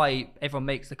reason why everyone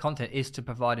makes the content is to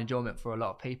provide enjoyment for a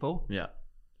lot of people. Yeah.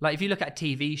 Like if you look at a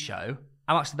TV show,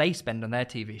 how much do they spend on their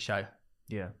TV show?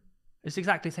 Yeah. It's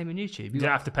exactly the same on YouTube. You don't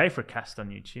have to pay for a cast on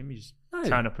YouTube. You just No.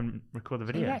 turn up and record the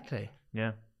video. Exactly.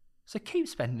 Yeah. So keep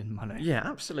spending money. Yeah,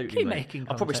 absolutely. Keep mate. making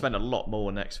I'll probably content. spend a lot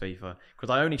more next FIFA because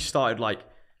I only started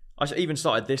even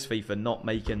started this FIFA not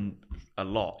making a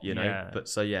lot, you know. Yeah. But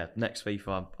so yeah, next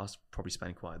FIFA I'll probably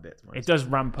spend quite a bit. to be It honest. does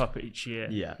ramp up each year.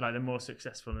 Yeah. Like the more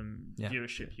successful and Yeah.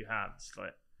 viewership you have, it's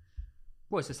like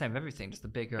Well, it's the same with everything. Just the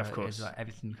bigger Of it course. is, like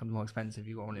everything becomes more expensive.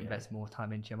 You want to invest more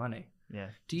time into your money. Yeah.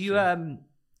 Do you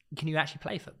can you actually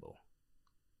play football?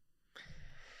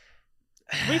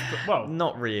 Well,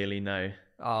 Not really, no.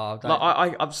 Oh,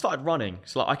 Like I've started running,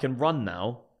 so like I can run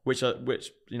now, which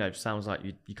you know sounds like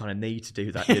you kind of need to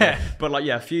do that. You know? But like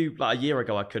a year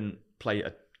ago I couldn't play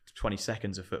 20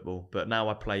 seconds of football, but now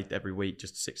I play every week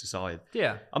just 6-a-side.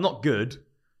 yeah. I'm not good, Is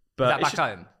but that it's back just,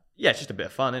 home? yeah, it's just a bit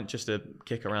of fun and just to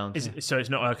kick around. so it's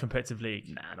not a competitive league.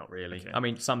 Nah, not really. Okay. I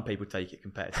mean, some people take it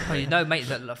competitively. Oh, you know, mate,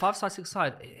 that 5-side,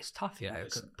 6-side, it's tough, you know.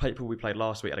 People we played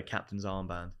last week had a captain's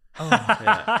armband. Oh.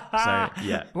 Yeah. So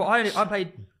yeah, Well, I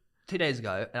played 2 days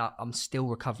ago, and I'm still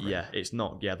recovering. yeah, it's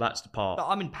not. Yeah, that's the part. But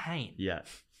I'm in pain. Yeah,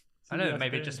 I know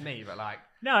maybe it's just me, but like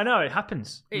No, it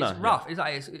happens. it's No, rough. It's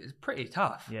like it's pretty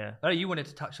tough. Yeah. I know you wanted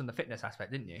to touch on the fitness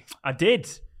aspect, didn't you? I did,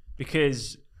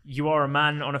 because you are a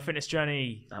man on a fitness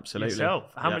journey absolutely. yourself.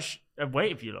 How Yeah. much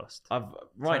weight have you lost? I've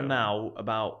right So- now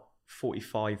about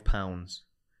 45 pounds,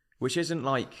 which isn't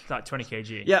like. It's like 20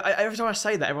 kg. Yeah, every time I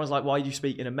say that, everyone's like, "Why do you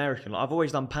speak in American?" Like, I've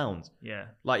always done pounds. Yeah.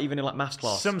 Like even in like maths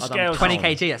class, Some I've done scales- 20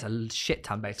 pounds. kg. That's a shit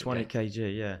ton, basically. 20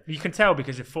 kg. Yeah, You can tell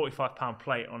because a 45-pound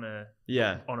plate on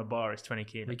yeah. a bar is 20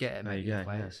 kilos. We get it, There mate. you go,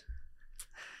 players.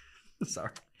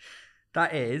 Sorry.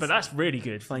 That is. But that's really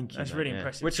good. Thank you. That's mate, really yeah.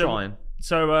 impressive. We're So- trying.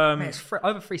 So, mate, it's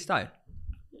over 3 stone.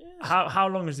 how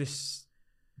long has this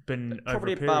been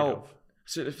Probably over a period about. of?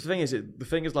 So the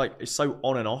thing is like it's so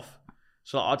on and off.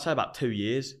 So like, I'd say about 2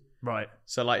 years. Right.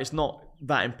 So like it's not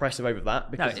that impressive over that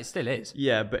No, because it still is.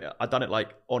 yeah, but I've done it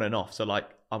like on and off. So like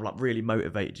I'm like really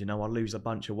motivated. You know, I lose a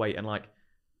bunch of weight and like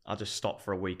I'll just stop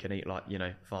for a week and eat like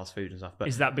fast food and stuff. But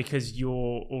Is that because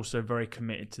you're also very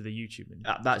committed to the YouTube?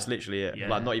 that's literally it. Yeah.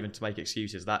 Like not even to make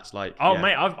excuses. That's like Oh yeah.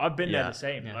 mate, I've been there Yeah. the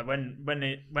same. Yeah. Like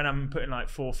when I'm putting like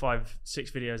 4, 5,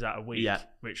 6 videos out a week, Yeah.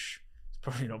 which it's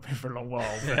probably not been for a long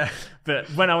while. But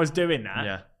when I was doing that,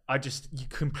 Yeah. you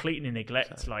completely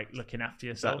neglect like looking after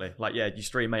yourself. Exactly. Like, yeah, you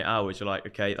stream 8 hours. You're like,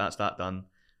 okay, that's that done.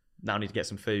 Now I need to get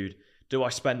some food. Do I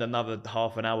spend another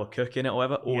half an hour cooking it or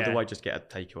whatever? Or do Yeah. I just get a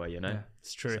takeaway, you know? Yeah.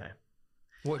 It's true.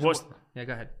 So, Yeah,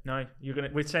 go ahead. No,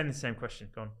 we're saying the same question.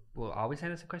 Go on, Well, are we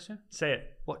saying this a question? say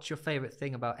it. What's your favourite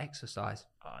thing about exercise?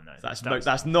 Oh no,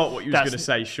 that's not what you was that's- going to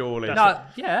say, surely.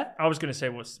 that's- No, yeah. I was going to say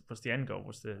what's the end goal?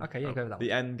 What's the Okay, yeah, go with that one.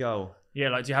 The end goal. Yeah,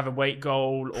 like do you have a weight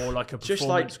goal or like a Just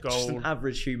like performance goal? just an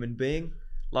average human being.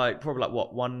 Like, probably like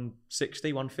what,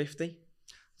 160, 150?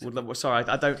 Well, sorry,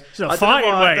 I don't. a I don't, fighting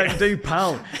know why I weight. don't do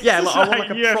pound. Yeah, like, I want like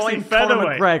a UFC prime Conor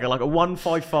featherweight. McGregor, like a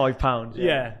 155 pounds.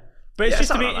 yeah. But it's Yeah,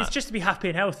 just to be something like that. just to be happy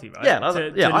and healthy, right? Yeah, To I live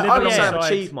would say I've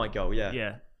alongside- achieved my goal. Yeah,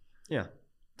 Yeah. yeah.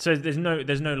 So there's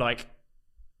no like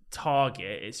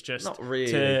target. It's just Not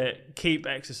really. to keep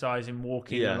exercising,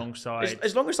 walking Yeah. alongside.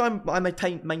 As long as I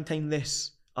maintain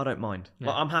this, I don't mind.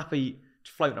 Like, I'm happy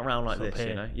floating around like Sort of this, you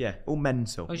here. know. Yeah, all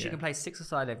mental. As long as you can play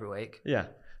 6-a-side every week. Yeah.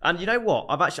 And you know what?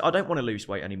 I don't want to lose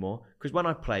weight anymore because when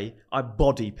I play, I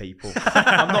body people.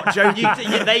 I'm not joking.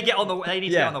 They get on the. They need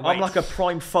to get Yeah, on the weight. I'm like a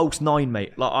prime false 9,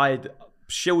 mate. Like I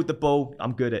shield the ball.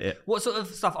 I'm good at it. What sort of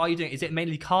stuff are you doing? Is it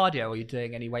mainly cardio, or are you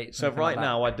doing any weights? So right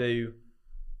now, I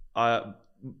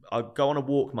go on a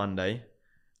walk Monday,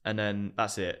 and then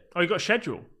that's it. Oh, you got a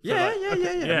schedule? So, Yeah, like- yeah,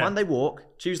 okay, yeah, yeah. Monday walk,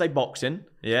 Tuesday boxing.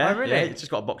 Yeah, Oh, really? Yeah, it's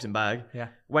just got a boxing bag. Yeah.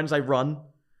 Wednesday run,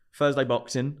 Thursday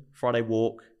boxing, Friday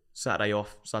walk, Saturday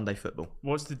off, Sunday football.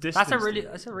 What's the distance?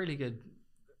 That's a really good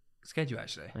schedule,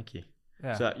 actually. Thank you.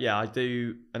 Yeah. So yeah, I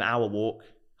do an hour walk,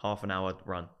 half an hour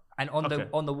run. And on Okay.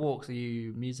 the walks, are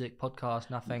you music, podcast,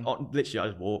 nothing? Literally, I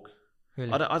just walk.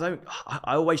 Really?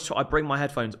 I always try. I bring my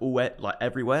headphones like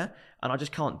everywhere, and I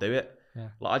just can't do it. Yeah.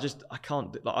 Like I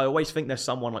can't. Like I always think there's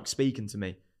someone like speaking to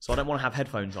me, so I don't want to have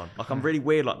headphones on. Like I'm really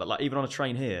weird like that. Like even on a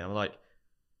train here, I'm like,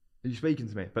 "Are you speaking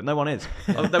to me?" But no one is.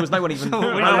 There was no one even We're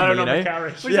We're around alone me, on you the know.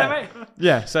 carriage. Yeah.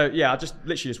 Yeah. So yeah, I just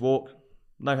literally just walk,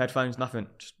 no headphones, nothing,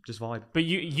 just vibe. But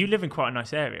you live in quite a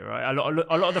nice area, right? A lot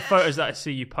of the photos that I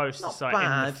see you post Not is like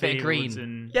bad. in the Bit green. fields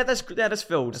and Yeah, there's fields. That's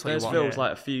what you There's want. fields Yeah.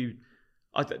 like a few.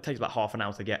 It takes about half an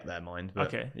hour to get there, mind. But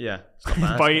Okay. Yeah. It's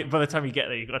not bad. by the time you get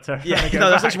there, you got to Yeah, go no,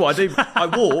 that's back. actually what I do. I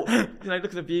walk, look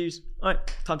at the views. All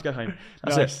right, time to go home.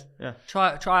 That's Nice. it. Yeah,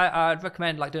 Try. I'd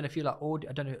recommend like doing a few like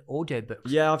audio books.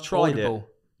 yeah, I've tried it. Audible.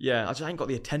 Yeah, I just ain't got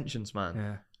the attention span.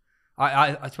 Yeah.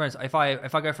 I to be honest, if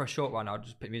I go for a short run, I'll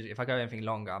just put music. If I go anything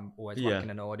longer, I'm always Yeah.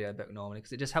 liking an audio book normally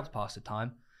because it just helps pass the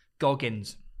time.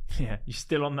 Goggins. Yeah, you're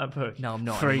still on that book. No, I'm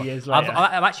not. 3 years later.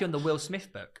 I'm actually on the Will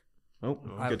Smith book. Oh,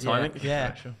 I- good yeah, timing. Yeah,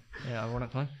 Special. yeah,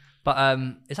 ironically. But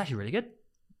it's actually really good.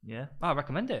 Yeah. I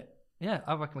recommend it. Yeah,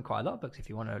 I recommend quite a lot of books if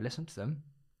you want to listen to them.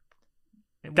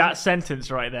 That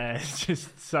sentence right there is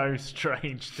just so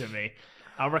strange to me.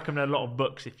 I'll recommend a lot of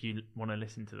books if you want to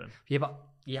listen to them. Yeah, but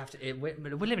you have to. We're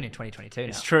living in 2022 now.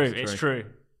 It's true. It's true.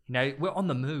 You know, we're on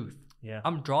the move. Yeah.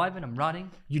 I'm driving. I'm running.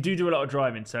 You do a lot of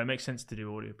driving, so it makes sense to do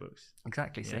audiobooks.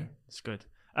 Exactly. See, Yeah, it's good.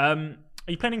 Are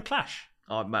you playing in Clash?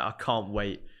 Oh, mate, I can't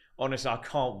wait. Honestly, I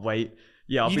can't wait.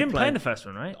 Yeah, You didn't play in the first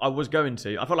one, right? I was going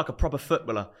to. I felt like a proper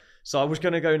footballer. So I was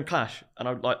going to go in Clash, and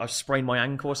I sprained my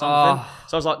ankle or something.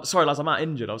 So I was like, sorry lads, I'm out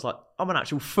injured. I was like, I'm an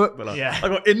actual footballer. Yeah. I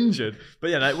got injured.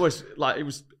 But yeah, no, it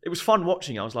was fun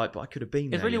watching it. I was like, but I could have been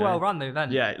there. it's really well run the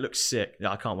event. Yeah, it looks sick.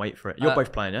 Yeah, I can't wait for it. You're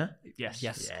both playing, yeah? Yes.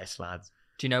 Yes, lads.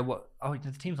 Do you know what? Oh,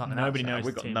 the teams aren't announced. Nobody knows.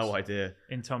 We've got no idea.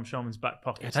 In Tom Sharman's back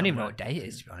pocket. I don't even know somewhere. what day it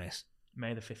is, to be honest.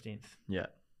 May the 15th. Yeah.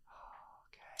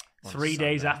 3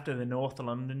 days after the North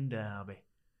London derby.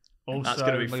 Also, That's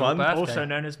going to be your fun. birthday. Also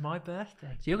known as my birthday.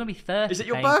 So you're going to be 30. Is it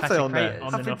your playing birthday Classic on there?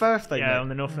 Creators. Happy North- birthday, Yeah, mate. on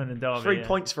the North London derby. 3 yeah.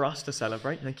 points for us to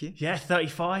celebrate. Thank you. Yeah,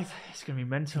 35. It's going to be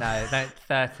mental. No,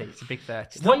 30. It's a big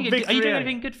 30. not What are you, big are you doing 38.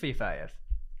 anything good for your 30th?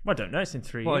 Well, I don't know. It's in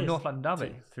 3 Well, years. North London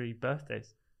derby. Three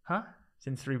birthdays. Huh? It's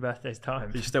in 3 birthdays'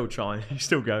 time. You're still trying. You're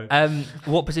still going.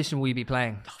 What position will you be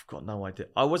playing? I've got no idea.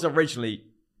 I was originally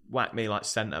whack me like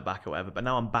centre back or whatever, but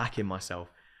now I'm backing myself.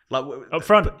 Like Up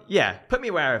front. Yeah, put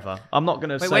me wherever. I'm not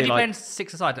gonna Wait, say where do you like play in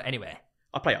six-a-side anywhere?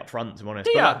 I play up front, to be honest.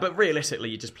 Do But, ya? but realistically,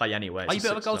 you just play anywhere. Are you a It's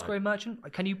bit of a goal six-side. scoring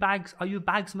merchant? Can you bags? Are you a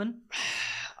bagsman?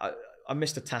 I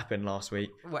missed a tap in last week,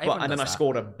 Well, everyone and then I does that.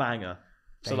 scored a banger.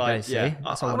 So There you like, go, see? yeah,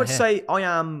 That's I all I would wanna say I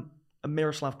am a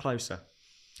Miroslav Closer.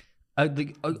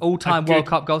 The all-time A good- World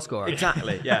Cup goal scorer.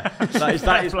 Exactly. Yeah,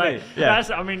 that is Play. me. Yeah.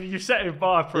 I mean, you set the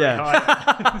bar pretty Yeah.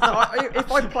 high. No, if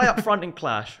I play up front in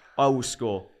Clash, I will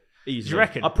score easily. Do you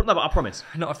reckon? No, but I promise.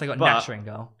 Not if they got But- Nasher in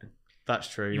goal. That's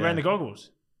true. You yeah. wearing the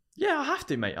goggles? Yeah, I have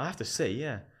to, mate. I have to see.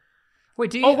 Yeah. Wait,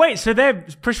 do you? Oh, wait. So they're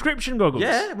prescription goggles?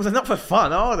 Yeah. Well, they're not for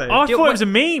fun, are they? Oh, I Do you- thought it was a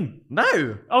meme. No.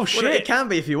 Oh, Well, shit. it can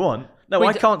be if you want. No, Wait,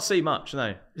 I can't see much.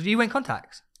 No. Do you wear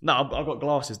contacts? No, I've got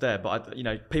glasses there, but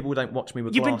people don't watch me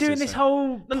with You've glasses. been doing this so-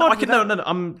 whole. No, pod without- no.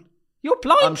 I'm You're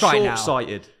blind right now.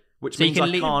 short-sighted, which So you means can I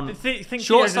leave- can't. Think Short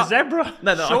Short a si- zebra?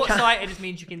 No, I can't. Short-sighted just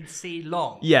means you can see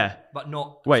long. Yeah. But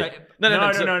not. Wait. So, No.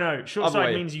 No. Short Other sight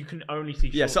way. means you can only see.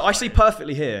 Yeah. short So I see sight.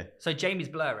 perfectly here. so Jamie's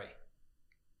blurry.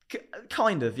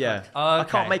 Kind of. Yeah. Oh, I okay.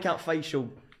 can't make out facial.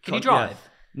 Can you yeah. drive?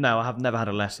 No, I have never had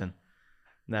a lesson.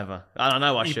 Never. I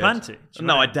know I You should. plan to?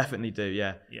 No, I definitely do.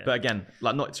 Yeah. Yeah. But again,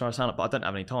 like not trying to sound up, but I don't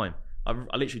have any time. I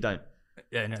literally don't.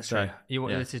 Yeah, no, it's So, true.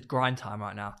 yeah. This is grind time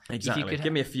right now. If you Exactly. could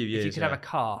Give me a few years. If you could yeah. have a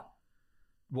car,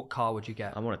 what car would you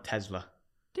get? I want a Tesla.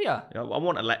 Do you? Yeah, I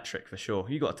want electric for sure.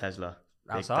 You got a Tesla?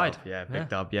 Big Outside. dub, yeah, big Yeah.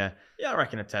 dub. Yeah, yeah. I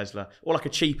reckon a Tesla or like a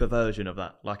cheaper version of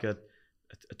that, like a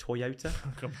Toyota.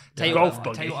 Tell you Golf what,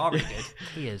 buggy. Tell you what are really good.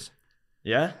 Kias.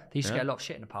 Yeah, They used to yeah. get a lot of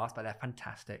shit in the past, but they're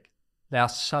fantastic. They are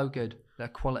so good. They're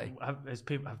quality.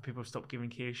 Have people stopped giving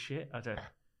Kia shit? I don't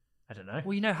know.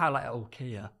 Well, you know how like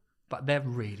Kia, but they're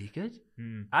really good.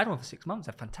 I had one for 6 months.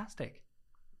 They're fantastic.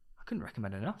 I couldn't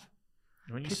recommend enough.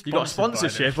 Weren't You got a sponsored by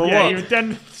sponsorship them? or Yeah, what? you've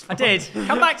done. I did.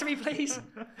 Come back to me, please.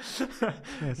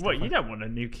 What? You don't want a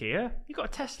new Kia? You got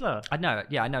a Tesla. I know.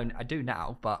 Yeah, I know. I do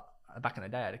now, but back in the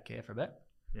day, I had a Kia for a bit.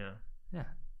 Yeah. Yeah,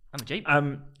 I'm a Jeep.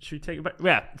 Should we take it back?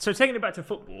 Yeah. So taking it back to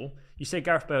football, you say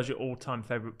Gareth Bale's your all-time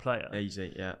favourite player.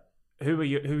 Easy, yeah. Who are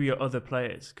your other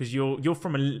players? Because you're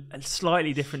from a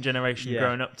slightly different generation Yeah.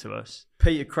 growing up to us.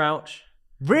 Peter Crouch.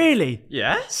 Really?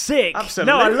 Yeah, Sick.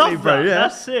 absolutely. No, I love bro, that. Yeah.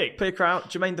 That's sick. Peter Crouch,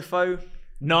 Jermaine Defoe,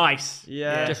 Nice.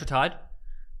 Yeah. Just retired.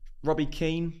 Robbie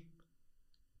Keane.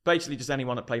 Basically, just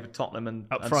anyone that played for Tottenham and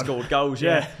Up front. scored goals.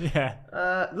 Yeah.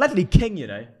 Yeah. Ledley King,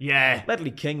 Yeah.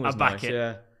 Ledley King was I back nice. it.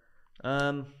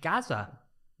 Yeah. Gaza.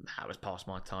 That was past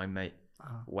my time, mate.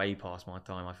 Oh. Way past my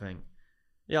time, I think.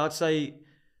 Yeah, I'd say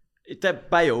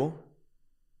Bale.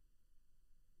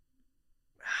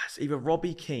 It's either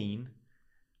Robbie Keane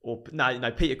or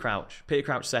no Peter Crouch. Peter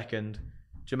Crouch second,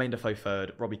 Jermaine Defoe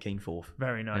third, Robbie Keane fourth.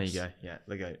 Very nice. There you go. Yeah,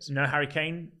 the goats. No Harry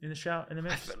Kane in the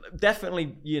mix.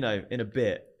 Definitely, in a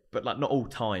bit, but like not all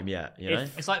time yet. You know.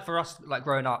 It's like for us, like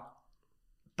growing up,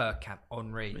 Bergkamp,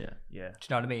 Henry. Yeah. Yeah. Do you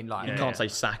know what I mean? Like, You can't say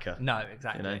Saka. no,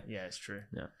 exactly. You know? Yeah, it's true.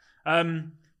 Yeah.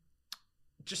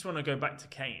 Just want to go back to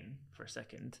Kane for a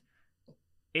second.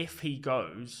 If he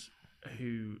goes,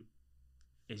 who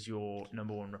is your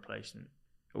number one replacement?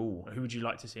 Ooh. Who would you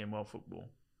like to see in world football?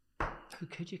 Who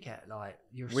could you get? Like,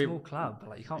 you're a We- small club, but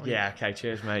like you can't. Really... Yeah. Okay.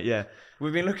 Cheers, mate. Yeah.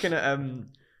 We've been looking at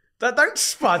don't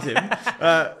spud him.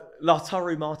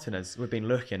 Lautaro Martinez. We've been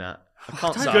looking at. I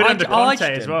can't say. Good under I- Conte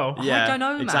as well. Yeah, I don't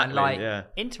know, man. exactly, Like yeah.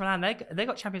 Inter Milan, they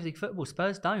got Champions League football.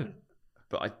 Spurs don't.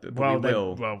 But Well, we they-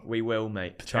 will. well, We will,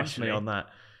 mate. Trust me potentially. on that.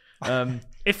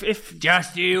 If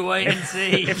Just you wait and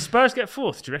see. if Spurs get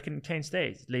fourth, do you reckon Kane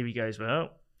stays? Levy goes,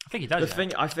 well, I think he does.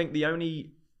 I think the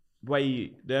only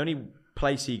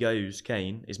place he goes,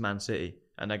 Kane, is Man City,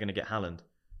 and they're going to get Haaland.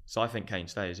 So I think Kane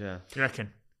stays. Yeah. Do you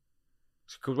reckon?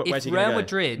 Where's If he going Real to go?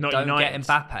 Madrid Not don't United. get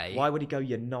Mbappe, Why would he go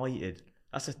United?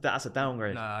 That's a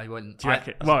downgrade. no, he wouldn't. Do you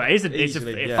reckon? Well, it is.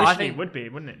 Easily, yeah. I Officially, think it would be,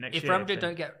 wouldn't it? Next If year. Real Madrid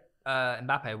don't get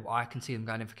Mbappe, I can see them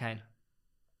going in for Kane.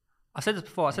 I said this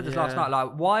before. I said this last Yeah. night.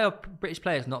 Like, why are British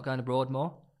players not going abroad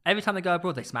more? Every time they go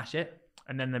abroad, they smash it.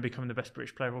 And then they become the best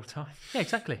British player of all time. Yeah,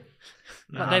 exactly.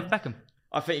 Nah. Like David Beckham.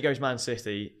 I think he goes Man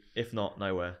City. If not,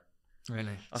 nowhere.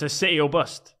 Really? So City or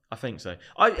bust. I think so.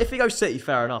 If he goes City,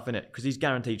 fair enough, innit? Because he's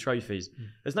guaranteed trophies.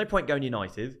 There's no point going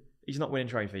United. He's not winning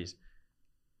trophies.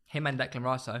 Him and Declan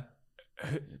Rice, though.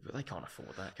 But they can't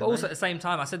afford that. But also at the same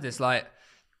time, I said this, like,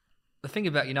 the thing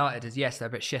about United is, yes, they're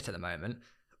a bit shit at the moment,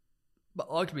 but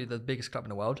arguably the biggest club in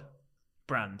the world.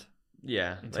 Brand.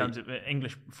 yeah, In terms of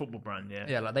English football brand, yeah.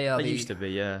 Yeah, like they are they used to be.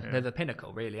 Yeah, they're the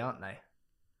pinnacle, really, aren't they?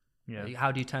 Yeah.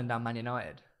 How do you turn down Man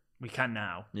United? We can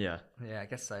now. yeah. Yeah, I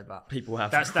guess so, but People have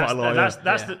That's quite a lot.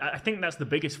 Yeah. I think that's the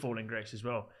biggest falling grace as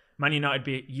well. Man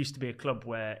United used to be a club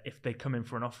where if they come in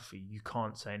for an offer fee, you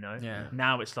can't say no. Yeah.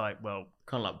 Now it's like, well,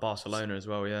 Kind of like Barcelona as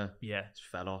well. Yeah, yeah. just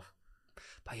fell off.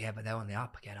 but they're on the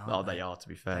up again, aren't they? They are, to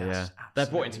be fair. They are Yeah, they've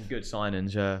brought in some good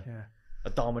signings. Yeah, Yeah.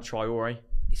 Adama Traore.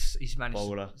 He's managed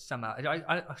Bowler. somehow.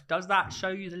 Does that show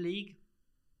you the league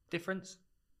difference?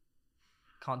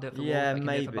 Can't do it for Yeah, Wolves, but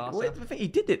maybe. can do it for Well, Barca. I think he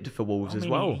did it for Wolves as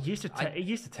well. He used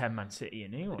to tear Man City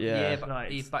in here. Yeah. Yeah, but,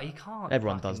 Like, he can't.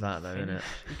 Everyone does fucking that, though, finish.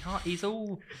 innit? He can't. He's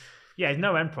all. yeah, he's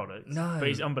no end product. No. But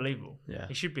he's unbelievable. Yeah.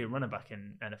 He should be a runner back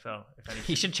in NFL, if anything.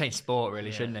 He should change sport, really,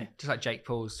 Yeah. shouldn't he? Just like Jake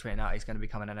Paul's tweeting out, he's going to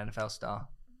become an NFL star.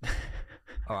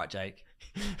 All right, Jake.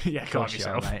 yeah, calm Course you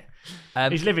are, yourself.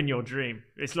 mate. He's living your dream.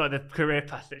 It's like the career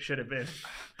path it should have been.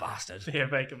 Bastard. Theo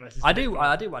Baker versus I do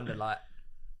wonder, like,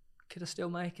 could I still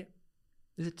make it?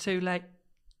 Is it too late?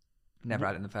 Never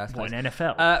had it in the first What, place. in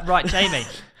NFL? Right, Jamie.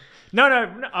 No.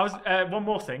 I was one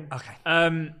more thing.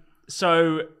 Okay.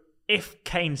 So if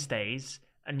Kane stays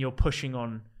and you're pushing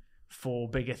on for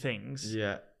bigger things,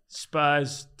 Yeah,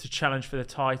 Spurs to challenge for the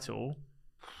title.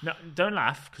 No, don't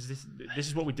laugh because this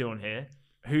is what we do on here.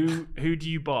 Who do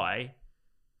you buy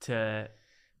to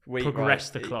progress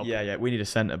the club? Yeah. We need a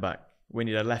centre back. We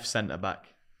need a left centre back.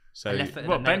 So Left-footed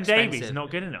Well, and Ben they're Davies expensive.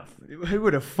 not good enough. who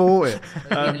would have thought it?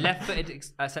 Left-footed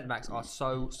centre backs are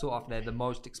so sought after. They're the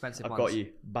most expensive I've ones. got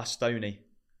you. Bastoni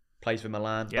plays for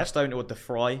Milan. Yeah. Bastoni or the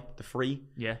free.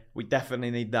 Yeah. We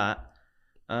definitely need that.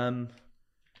 And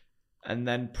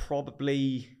then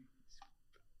probably,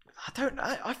 I don't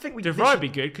know. I think we. De Vrij would be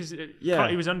good because Yeah.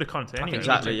 he was under Conte I anyway. think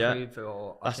Exactly, you need to yeah. improve,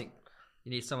 or I think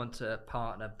you need someone to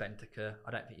partner Bentancur.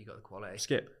 I don't think you got the quality.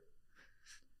 Skip.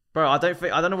 Bro, I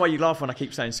don't know why you laugh when I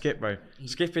keep saying Skip, bro.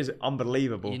 Skip is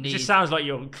unbelievable. You It need, just sounds like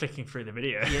you're clicking through the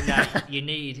video. you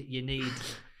need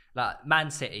like Man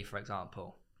City, for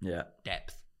example, Yeah.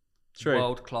 depth, True.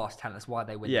 world class talent. That's why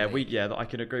they win. Yeah, the league. I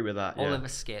can agree with that. Yeah. Oliver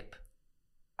Skip,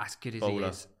 as good as Bowler. he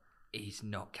is, he's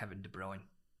not Kevin De Bruyne.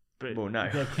 But Well, no.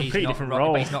 they're He's completely not different But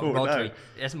roles. he's not Oh, no. Rodri.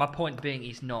 That's my point being.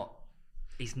 He's not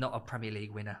a Premier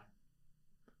League winner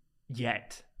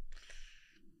Yet.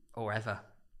 or ever.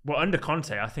 Well, under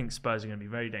Conte, I think Spurs are going to be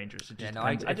very dangerous. It Yeah, just no,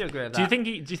 I depends do if- agree with Do you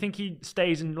that. think he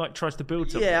stays and like tries to build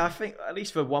something? Yeah, I think at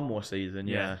least for one more season.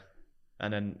 Yeah. Yeah.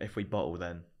 And then if we bottle,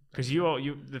 then Because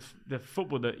the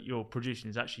football that you're producing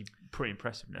is actually pretty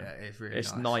impressive now. Yeah, it's really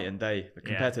it's nice. night and day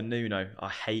compared to Nuno. I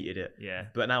hated it, Yeah.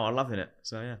 but now I'm loving it.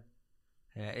 So yeah.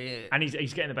 Yeah, And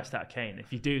he's getting the best out of Kane.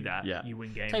 If you do that, Yeah. you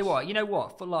win games. Tell you what, you know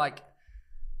what? For like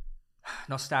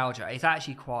nostalgia, it's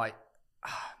actually quite.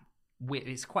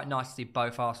 It's quite nice to see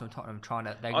both Arsenal and Tottenham trying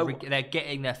to. They're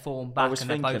getting their form back, was and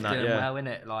they're both thinking that, doing yeah. well,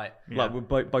 innit? Like, Yeah. Like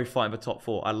we're both fighting for top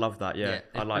four. I love that. Yeah,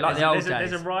 Yeah, I like like that. the old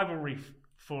There's a days. rivalry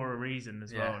for a reason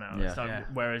as Yeah. well now. Yeah. It's like, Yeah.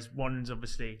 Whereas one's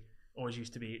obviously always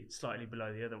used to be slightly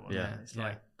below the other one. Yeah. It's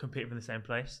like competing for the same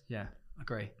place. yeah,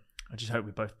 agree. I just hope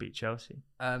we both beat Chelsea.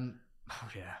 Oh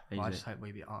yeah, well, I Easy. just hope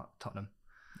we beat Tottenham.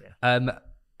 Yeah.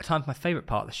 Time for my favourite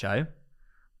part of the show,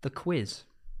 the quiz.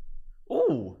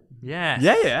 Oh, Yes.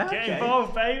 yeah. Get okay.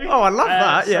 involved, baby. Oh, I love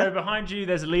that, yeah. So behind you,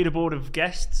 there's a leaderboard of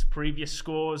guests, previous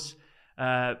scores.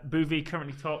 Boovie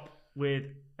currently top with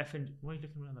effing. What are you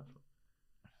looking around that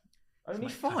for? Only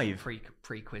 5.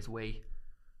 Pre-quiz we.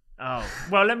 Oh,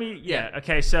 well, let me. Yeah.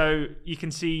 Okay, so you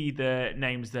can see the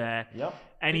names there. Yep.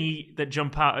 Any that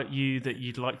jump out at you that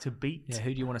you'd like to beat? Yeah,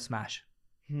 who do you want to smash?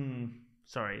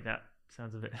 Sorry, that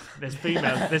sounds a bit. There's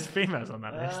females. There's females on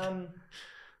that list.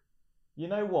 You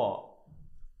know what?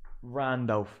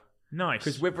 Randolph. Nice.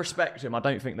 Because with respect to him, I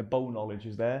don't think the ball knowledge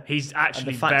is there. He's And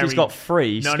actually the fact very... he's got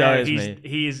 3 scares me.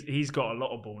 He's got a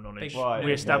lot of ball knowledge. Right, We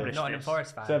okay. established Nottingham this.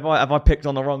 Forest fan. So have I picked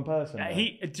on the wrong person? then?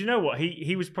 Do you know what?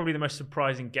 He was probably the most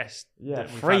surprising guest. Yeah, that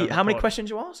we've had 3. on the How many pod. questions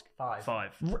you ask? 5.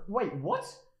 5. Wait, what?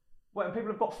 Wait, and people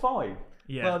have got 5?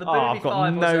 Yeah. Well, the Oh, Booby I've got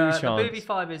 5 no was, chance. The Booby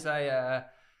 5 is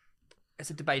it's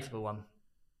a debatable one,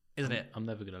 isn't it? I'm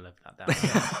never going to live that down.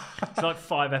 It's like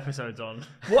 5 episodes on.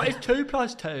 What is 2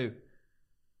 plus 2?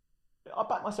 I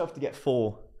back myself to get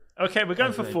 4. Okay, we're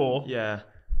going for 4. Yeah,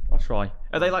 I'll try.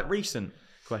 Are they like recent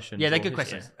questions? Yeah, they're or- good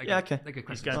questions. Yeah, okay. They're good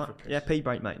He's questions. going for Yeah, pee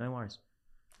break, mate. No worries.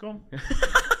 Go on.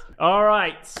 All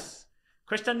right.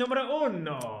 Question numero 1.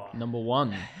 Number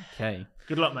 1. Okay.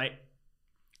 Good luck, mate.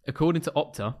 According to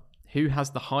Opta, who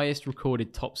has the highest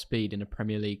recorded top speed in the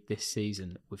Premier League this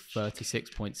season with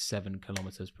 36.7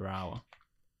 kilometres per hour?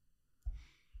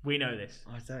 We know this.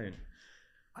 I don't.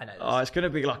 I know this. Oh, it's going to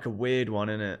be like a weird one,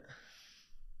 isn't it?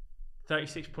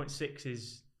 36.6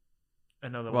 is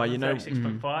another Well, one. you know-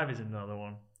 36.5 is another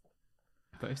one.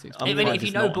 36. I'm Even glad if you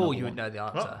it's know not ball, another you one. would know the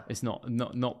answer. What? It's not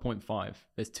 0.5.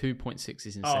 There's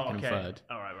 2.6s in Oh, second okay. and third.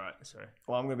 All right. Sorry.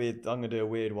 Well, I'm gonna do a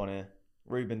weird one here.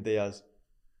 Ruben Diaz.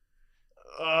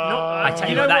 I tell you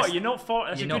you know what, what? that's- You're not far.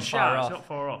 That's you're a not good far shout. off. It's not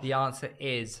far off. The answer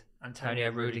is Antonio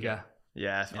Rudiger.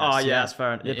 Yeah. Yes, yeah. That's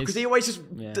fair. Yeah, It because is- he always just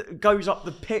yeah. goes up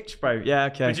the pitch, bro. Yeah.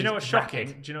 Okay. But do you know what's shocking?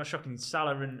 rapid. Do you know what's shocking?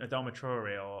 Salah and Adama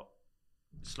Traore are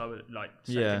slower, like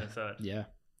second Yeah. and third. Yeah.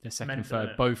 They're second and Mental, third,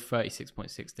 innit? both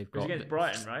 36.6. They've It was got against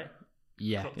Brighton, right?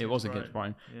 Yeah, Clocked it was against against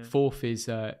Brighton. Yeah. Fourth is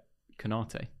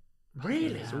Konate.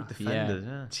 Really? It's all defenders.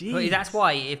 Yeah. Jeez. Well, that's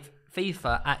why if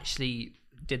FIFA actually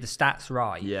did the stats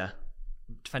right, Yeah.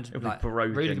 defenders would It'll be be like,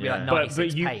 broken, Rudiger would be yeah. like But-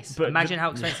 96 but you- pace. but- Imagine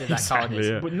how expensive that card is. Exactly,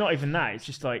 yeah. But not even that. It's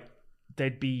just like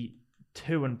they'd be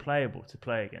too unplayable to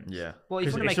play against. Yeah. Well, you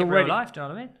 'Cause want to it's make it real already- life, do you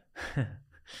know what I mean?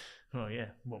 Well, yeah.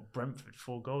 Well, Brentford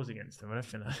 4 goals against them. I don't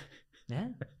think that. Yeah.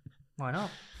 Why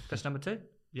not? Question number 2.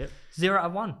 Yep. 0 out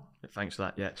of 1. Thanks for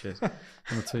that. Yeah. Cheers.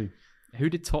 Number 2. Who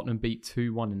did Tottenham beat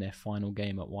 2-1 in their final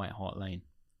game at White Hart Lane?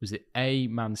 Was it A,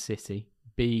 Man City,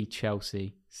 B,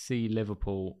 Chelsea, C,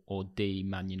 Liverpool, or D,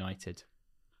 Man United?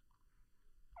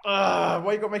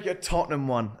 Why you got to make it a Tottenham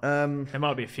one? There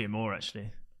might be a few more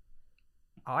actually.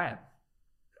 I have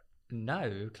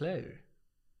no clue.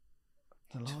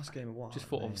 The last game of what? Just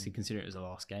thought, obviously, considering it was the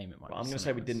last game, it might. Well, be I'm going to say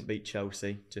something we that's- didn't beat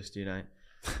Chelsea. Just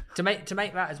To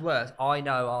make matters worse, I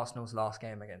know Arsenal's last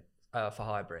game again for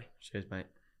Highbury. Cheers, mate.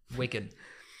 Wigan.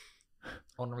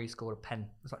 Henri scored a pen.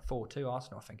 It was like 4-2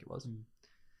 Arsenal, I think it was.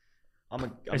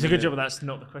 It's a good job that's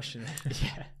not the question.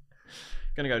 Yeah.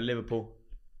 Gonna go Liverpool.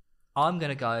 I'm going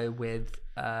to go with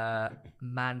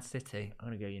Man City. I'm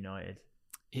gonna go United.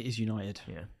 It is United.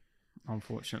 Yeah.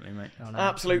 Unfortunately, mate. Oh, no.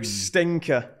 Absolute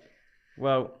stinker.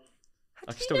 Well,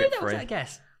 I can still You knew get that was 3. a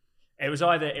guess. It was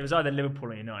either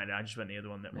Liverpool or United. I just went the other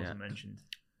one that wasn't mentioned.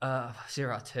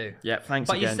 0 out of 2. Yeah, thanks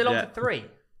But again. you're still yeah. on for 3.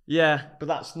 Yeah, but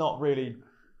that's not really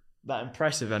that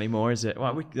impressive anymore, is it?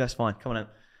 Well, that's fine. Come on in.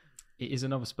 It is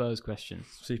another Spurs question.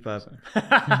 Superb.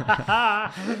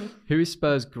 Who is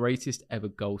Spurs' greatest ever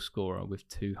goal scorer with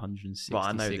 266 Right,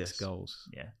 I know this. goals?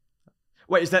 Yeah.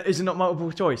 Wait, is it not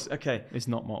multiple choice? Okay. It's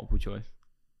not multiple choice.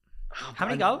 How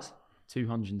many goals?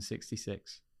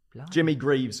 266. Jimmy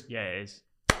Greaves. Yeah, it is.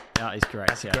 That is correct.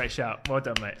 That's a great shout. Well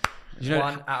done, mate. Do you know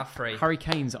 1 out of 3. Harry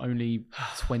Kane's only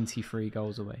 23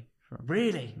 goals away from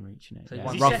Really? reaching it. So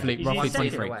Yeah. he's roughly second- he's second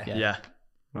 23. away. Yeah. Yeah.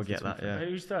 We'll Roughly get that, yeah.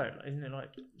 Who's third? Isn't it like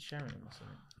Sheringham or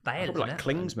something? Bale, Probably like isn't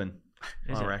it? Klinsman,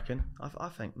 Is I it? reckon. I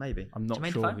think, maybe. I'm not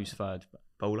Jermaine sure Defoe? who's third. But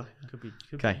Bowler. Could be.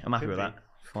 Okay, I'm happy with that.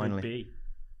 Could Finally. be.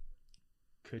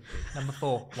 Could be. Number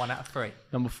 4. 1 out of 3.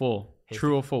 number 4.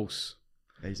 True or false?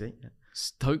 Easy. Yeah.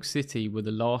 Stoke City were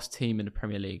the last team in the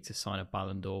Premier League to sign a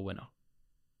Ballon d'Or winner.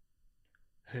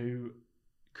 Who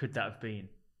could that have been?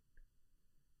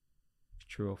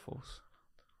 True or false?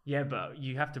 Yeah, but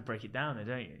you have to break it down,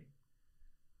 don't you?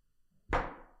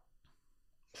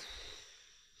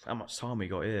 How much time we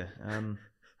got here? No.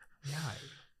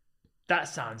 That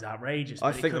sounds outrageous. I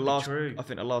but it think could the be last. True. I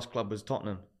think the last club was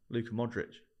Tottenham. Luka Modric.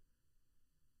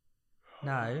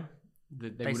 No. They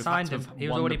They would have signed had to him. have He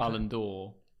was won the already Ballon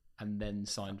d'Or and then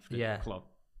signed for the Yeah. club.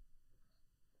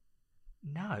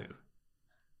 No.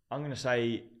 I'm gonna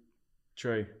say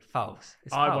true. False.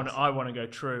 It's I false. want to go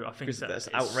true. I think Because that's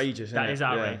it's- outrageous, That isn't is it? Yeah.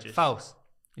 outrageous. False.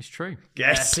 It's true.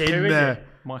 Yes, Who in is there. it?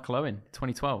 Michael Owen,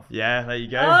 2012. Yeah, there you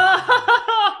go.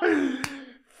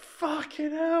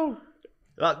 Fucking hell.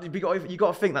 You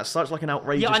got to think that's such like an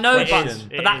outrageous Yeah, I know, question.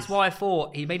 but that's why I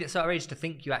thought he made it so outrageous to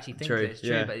think you actually think True, that it's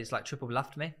true, yeah. but it's like triple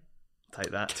bluffed me.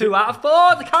 Take that. 2 out of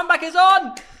 4. The comeback is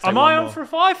on. Am one I on more. for a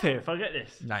 5 here if I get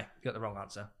this? No, you got the wrong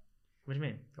answer. What do you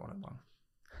mean? Go on, one.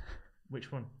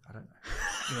 Which one? I don't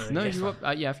know. You No, guess you one.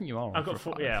 are, yeah, I think you are. I've on got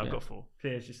for 4. a Yeah, fact, I've got 4.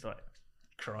 Claire's just like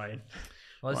crying.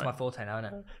 Well, this is Right. my forte now,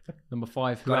 isn't it? Number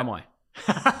 5. Who Got am it.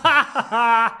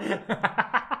 I?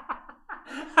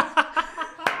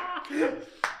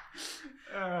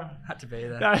 Had to be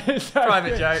there. That is so Private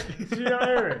good. joke. Did you not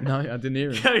hear it? No, I didn't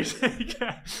hear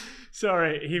him.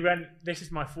 Sorry, he went, this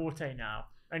is my forte now.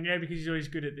 And you know, because he's always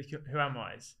good at the who am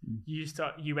I's,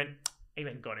 he went,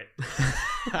 got it.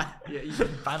 Yeah, you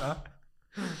did banner.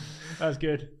 That was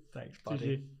good. Thanks, Did buddy.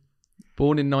 you?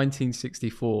 Born in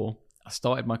 1964, I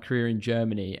started my career in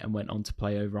Germany and went on to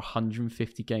play over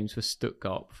 150 games for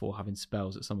Stuttgart before having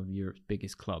spells at some of Europe's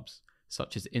biggest clubs,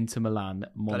 such as Inter Milan,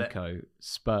 Monaco,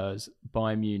 Spurs,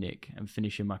 Bayern Munich, and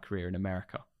finishing my career in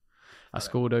America. I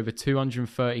scored over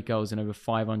 230 goals in over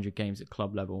 500 games at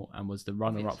club level and was the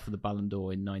runner-up for the Ballon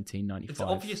d'Or in 1995. It's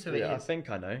obvious who it I is. think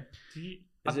I know. Did you,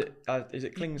 Is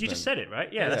it Klinsmann? you just said it, right?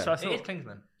 Yeah, that's what I It thought. is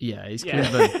Klinsmann. Yeah, it's Yeah.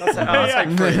 Klinsmann. I'll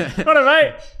take 3. What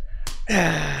a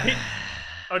mate.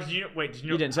 Oh, did you wait? Did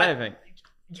you? You didn't say anything.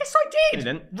 Yes, I did. You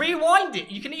didn't. Rewind it.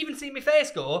 You can even see my face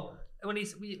score when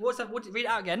he's. What's that? Read it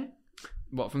out again.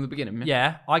 What, from the beginning?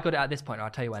 Yeah, I got it at this point. I'll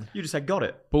tell you when. You just said got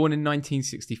it, Born in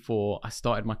 1964, I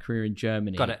started my career in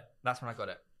Germany. Got it. That's when I got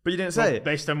it. but you didn't say it.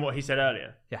 Based on what he said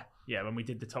earlier. Yeah. Yeah, when we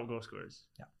did the top goal scorers.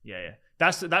 Yeah. Yeah.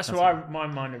 That's who my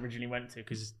mind originally went to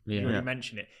because you Yeah. already Yeah.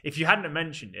 mentioned it. If you hadn't have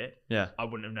mentioned it, Yeah. I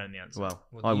wouldn't have known the answer. Well,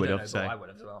 Well, I you would don't have know, but said. I would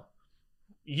have as well.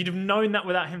 You'd have known that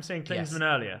without him saying Yes. Klinsmann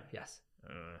earlier. Yes.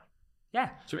 Uh, Yeah.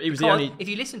 So he was the Because only. if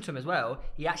you listen to him as well,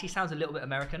 he actually sounds a little bit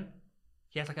American.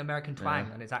 He has like an American twang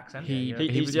on his accent. He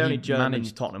was the only German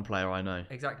managed, Tottenham player I know.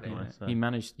 Exactly. Right, so- he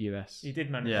managed the US. he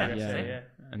did manage Yeah. to Yeah. say, yeah.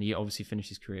 And he obviously finished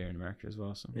his career in America as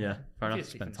well. So Yeah, fair enough.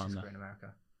 Obviously spent finished time his there. career in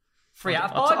America. 3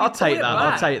 out of 5. I'll you take call that. it I'll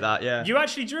back. take that. Yeah. You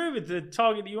actually drew with the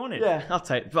target that you wanted. Yeah, I'll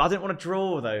take. But I didn't want to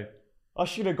draw though. I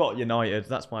should have got United.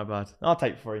 That's my bad. I'll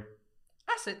take 3.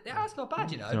 That's it. Yeah, that's not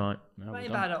bad, you know. All right. well Not done.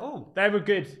 even bad at all. They were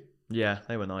good. Yeah,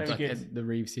 they were nice. They were Like good. the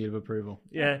Reeves seal of approval.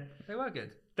 Yeah. They were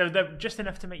good. They're just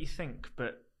enough to make you think,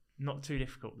 but not too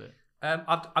difficult.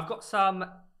 I've got some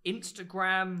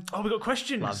Instagram. Oh, we got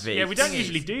questions. Love it. Yeah, we don't Thingies.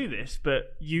 usually do this,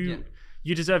 but you Yeah.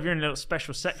 you deserve your own little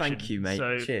special section. Thank you, mate.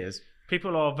 So Cheers.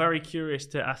 people are very curious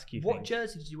to ask you What things.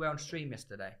 jersey did you wear on stream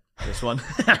yesterday? This one.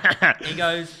 He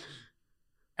goes,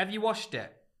 "Have you washed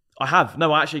it?" I have.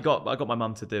 No, I got my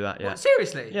mum to do that. Yeah. What,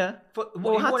 seriously? Yeah. For,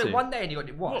 Well, you I had won to. it one day and you got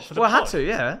it What, washed. for the Well, I had pod? to.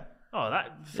 Yeah. Oh,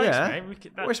 thanks, Yeah. mate.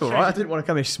 That Well, it's all shows right. I you- didn't want to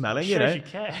come here smelling. You shows know. you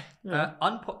care.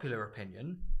 Unpopular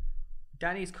opinion: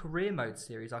 Danny's career mode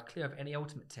series are clear of any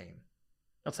ultimate team.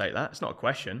 I'll take that. It's not a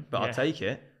question, but Yeah. I'll take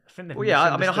it. I think they've Well, yeah. I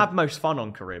mean, I misunderstood. have most fun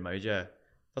on career mode. Yeah.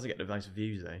 Doesn't get the most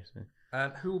views though. So.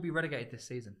 Who will be relegated this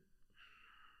season?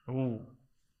 Ooh,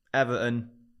 Everton.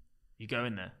 you go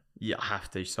in there. Yeah, I have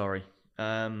to. Sorry.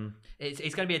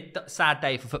 It's going to be a sad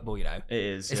day for football, you know. It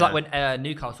is. It's yeah. like when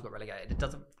Newcastle got relegated. It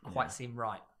doesn't quite seem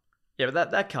right. Yeah,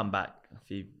 but they'll come back a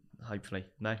few. Hopefully,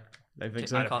 no. Don't think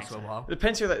so. Newcastle a while.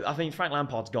 Depends who. I think Frank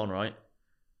Lampard's gone, right?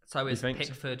 So is think so?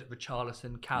 Pickford,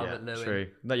 Richarlison, Calvert-Lewin. Yeah, true.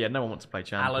 No, yeah, no one wants to play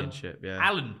Alan. Championship. Yeah.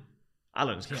 Alan.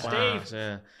 Alan's Steve. class.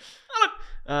 Yeah.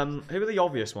 Alan. Who are the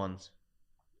obvious ones?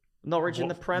 Norwich in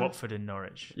the Prem. Watford and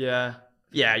Norwich. Yeah.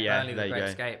 Yeah. Burnley, There the you Great go.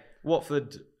 Escape.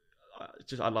 Watford.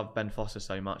 I love Ben Foster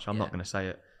so much. I'm not Yeah. going to say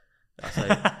it. I say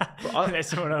it. Let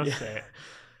someone else yeah. say it.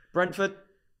 Brentford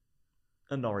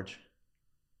and Norwich.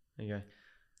 There you go.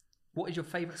 What is your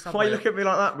favourite subway? Why you look at me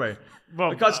like that, bro?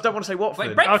 Well, I just don't want to say Watford.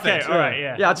 Wait, Brentford. okay, all right,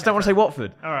 yeah. Yeah, I just don't want to say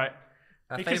Watford. All right.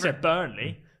 You could say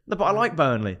Burnley. No, but I like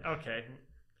Burnley. Okay.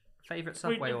 Favourite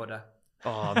subway order?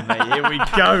 Oh, mate, here we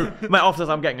go. Mate, after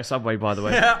I'm getting a Subway, by the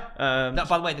way. No,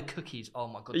 by the way, the cookies. Oh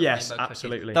my god. The Yes, rainbow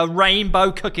absolutely. Cookies. The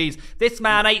rainbow cookies. This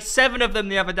man ate 7 of them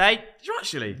the other day. Did you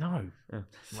actually? No. Yeah.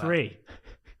 3.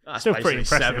 That's Still pretty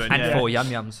basically impressive. 7, And yeah. 4 yum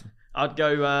yums. I'd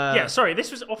go... Yeah, sorry, this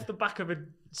was off the back of a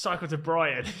cycle to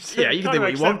Brighton. So Yeah, you it can kinda do what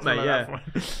makes you want, sense mate, on yeah.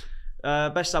 that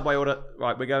one. Best Subway order.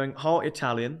 Right, we're going heart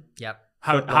Italian. Yep.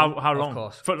 How Of long?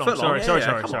 course. Foot long. Foot long, Sorry.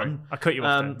 yeah, come Sorry. on. I cut you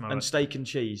off there. my And bad. steak and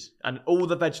cheese. And all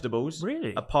the vegetables.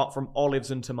 Really? Apart from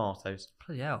olives and tomatoes.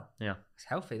 Bloody hell. Yeah, It's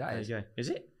healthy, that there is. you go. Is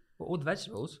it? Well, all the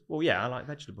vegetables. Well, yeah, I like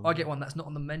vegetables. I get one that's not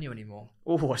on the menu anymore.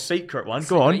 Oh, a secret one.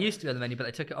 So Go on. It used to be on the menu, but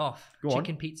they took it off. Go on.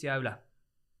 Chicken pizziola.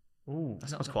 Ooh. That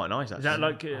sounds quite nice, Is actually.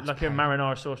 that like a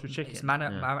marinara sauce with chicken? It's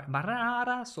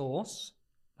marinara sauce.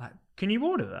 Like, Can you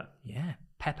order that? yeah.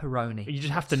 Pepperoni. You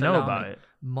just have to know about it.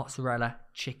 Mozzarella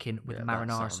chicken with Yeah, that marinara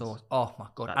sounds- sauce. Oh my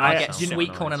god. that And I does get sound sweet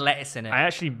quite corn nice. and lettuce in it. I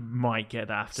actually might get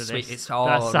that after Sweet, this. it's- that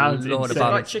oh, sounds Lord Is it above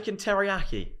insane. like chicken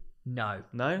teriyaki? No.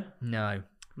 No? No.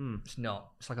 Hmm. It's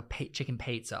not. It's like a chicken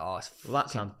pizza. Oh, it's Well, that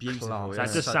fucking sounds beautiful. class. Yeah.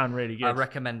 That does sound really good. I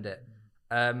recommend it.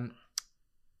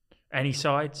 Any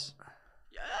sides?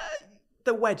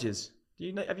 The wedges.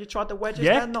 Have you tried the wedges?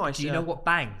 Yeah. They're nice. Do you know what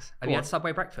bangs? Have Go you on. had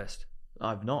Subway breakfast?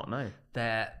 I've not, no.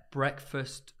 Their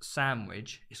breakfast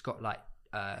sandwich, it's got like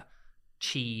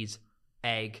cheese,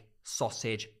 egg,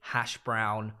 sausage, hash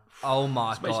brown. Oh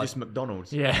my It's basically god. just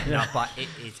McDonald's. Yeah. No, but it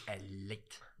is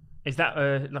elite. Is that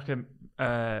like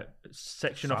a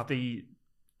section Sub. of the? You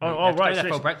Oh, have to go right. there So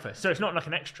for it's, breakfast. so it's not like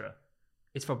an extra.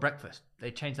 It's for breakfast. They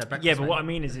changed their breakfast. Yeah, but what I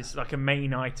menu. mean is, it's like a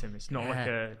main item. It's not like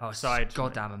a Oh, it's side.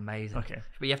 goddamn amazing. Okay.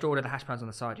 But you have to order the hash browns on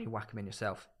the side and you whack them in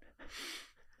yourself.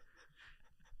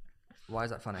 Why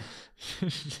is that funny?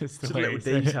 Just Some way little you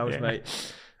said it, details, yeah.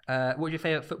 mate. What's your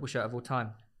favourite football shirt of all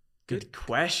time? Good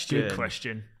question. Good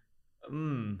question.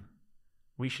 Mm.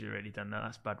 We should have already done that.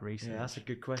 That's bad research. Yeah, that's a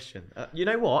good question. You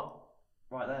know what?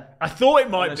 Right there. I thought it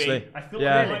might Honestly. be. I thought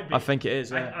Yeah, it might be. I think it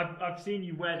is. Yeah. I've seen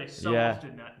you wear this so Yeah.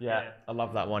 often. That Yeah, I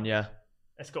love that one. Yeah,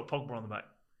 It's got Pogba on the back.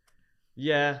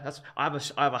 yeah. I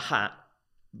have a hat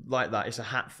like that. It's a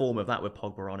hat form of that with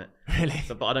Pogba on it. Really?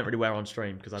 But I don't really wear it on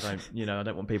stream because I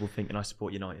don't want people thinking I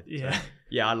support United. So, Yeah.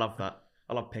 yeah, I love that.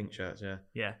 I love pink shirts. Yeah.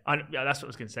 Yeah. Yeah, that's what I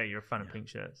was going to say. You're a fan of pink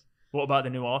shirts. What about the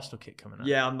new Arsenal kit coming out?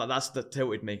 Yeah, that's that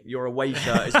tilted me. Your away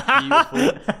shirt is beautiful.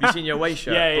 Have you seen your away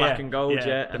shirt? Yeah, Black yeah. and gold, Yeah,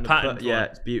 yeah. the And pattern for yeah,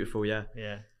 it. it's beautiful, yeah.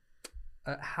 Yeah.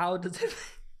 How does it?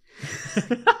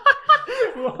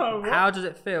 Whoa, How does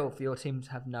it feel for your team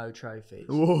to have no trophies?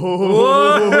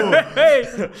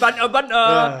 Hey! Banter,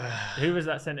 banter. Who was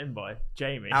that sent in by?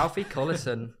 Jamie. Alfie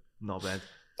Collison. Not bad.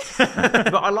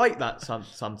 But I like that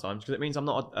sometimes because it means I'm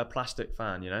not a plastic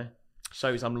fan,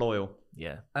 Shows I'm loyal.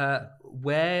 Yeah.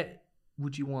 Where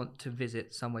would you want to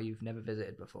visit somewhere you've never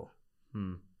visited before?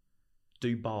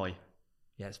 Dubai.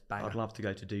 Yes, banger. I'd love to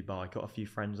go to Dubai. Got a few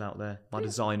friends out there. My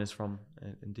designer's from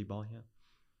in Dubai,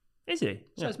 yeah. Is he?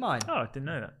 So it's mine. Oh, I didn't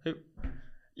know that. Who?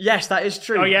 Yes, that is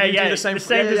true. Oh, yeah, You do yeah. The same,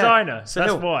 yeah, designer. Sahil.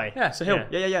 That's why. Yeah. Sahil.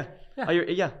 Yeah.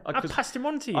 Yeah. I passed him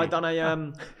on to you. I done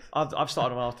a I've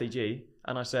started on RTG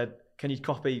and I said, can you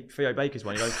copy Theo Baker's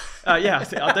one? He goes, yeah,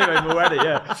 I do him already,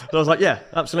 yeah. So I was like, yeah,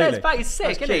 Yeah, absolutely. it's back. He's sick,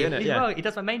 That's isn't he? cute, innit? He's Yeah. well, he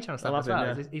does my main channel stuff love as well.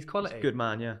 him, yeah. He's quality. Good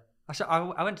man, yeah.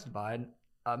 I went to Dubai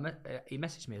and he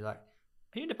messaged me like,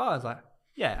 "Are you in Dubai?" I was like,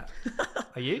 "Yeah."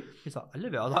 Are you? He's like, "I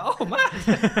live it." I was like, "Oh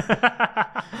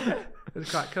man." It was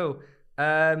quite cool.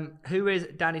 Who is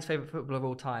Danny's favourite footballer of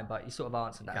all time? But you sort of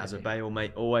answered that. Gareth didn't you? Bale,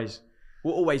 mate, always.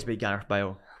 Will always be Gareth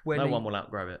Bale. When No are one you- will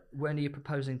outgrow it. When are you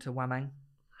proposing to Wamang?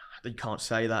 You can't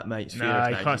say that, mate. It's No, Felix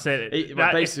you now. can't say that.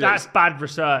 Well, basically, That's bad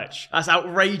research. that's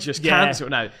outrageous. Yeah. Cancel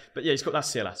no. But yeah, that's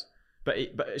Silas. But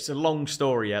it's a long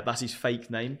story. Yeah, that's his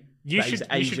fake name. You That his should,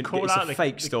 you should agent- call it's out a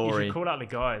fake story. You should call out the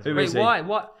guys. Who Wait, is he? why?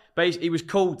 What? But he was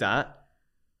called that.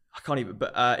 I can't even.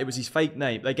 But it was his fake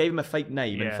name. They gave him a fake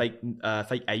name Yeah. and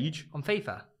fake age. On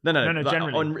FIFA? No, No, like,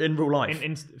 generally. in real life.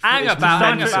 Hang It's about,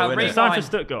 hang mental, about. innit? It's time for Rewind.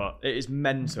 Stuttgart. It is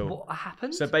mental. What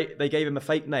happened? So they gave him a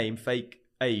fake name, fake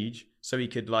age, so he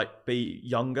could like be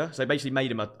younger. So they basically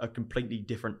made him a completely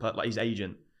different, like his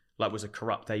agent, like was a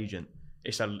corrupt agent.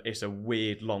 It's a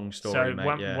weird long story, So mate.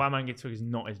 Wamangituck is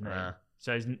not his name. Nah.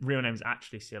 So his real name is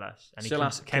actually Silas. And he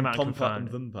Silas came out and Tompa and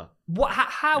confirmed. Vumpa. What?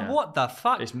 How? Yeah. What the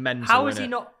fuck? It's mental, How is he innit?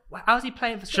 not? How is he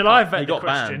playing for? Shall I Stuttgart? vet He the got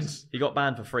banned. questions? He got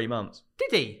banned for 3 months.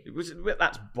 Did he?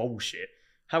 That's bullshit.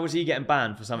 How was he getting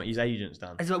banned for something his agent's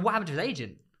done? And so what happened to his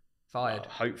agent? Fired.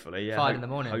 Hopefully, yeah. 5 in the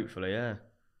morning. Hopefully, yeah.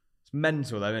 It's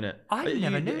mental though, isn't it? I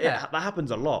never knew that. That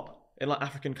happens a lot in like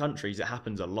African countries. It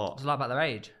happens a It's lot. a lot about their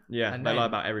age. Yeah, and they lie name.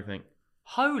 about everything.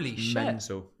 Holy shit!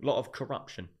 Mental. A lot of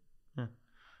corruption.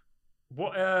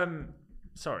 What?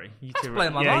 Sorry, you That's two.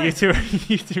 blown my yeah, mind. you two.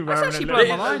 You two. That's were actually having a blown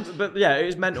little- my mind. But yeah, it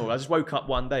was mental. I just woke up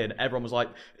one day and everyone was like,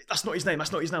 "That's not his name.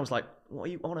 That's not his name." I was like, "What are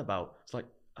you on about?" It's like,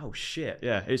 "Oh shit."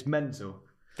 Yeah, it's mental.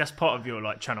 That's part of your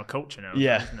like channel culture now.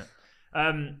 Yeah. Isn't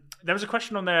it? There was a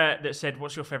question on there that said,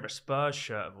 "What's your favorite Spurs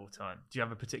shirt of all time?" Do you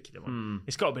have a particular one?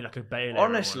 It's got to be like a Bale. era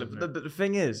Honestly, one, hasn't the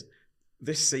thing is,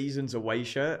 this season's away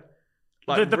shirt.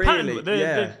 The pattern- really,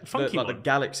 the funky like the one.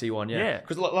 Galaxy one, yeah. Yeah.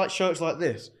 Because like shirts like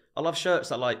this, I love shirts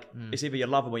that like it's either you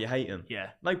love them or you hate them.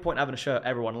 Yeah. No point having a shirt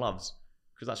everyone loves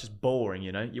because that's just boring,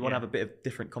 You want Yeah. to have a bit of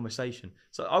different conversation.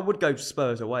 So I would go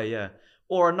Spurs away, yeah.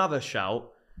 Or another shout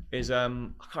is I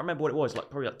can't remember what it was, like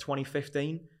probably like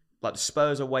 2015, like the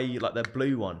Spurs away, like their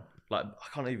blue one. Like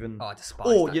I can't even. Oh, I despise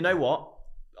Or that. you know what?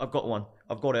 I've got one.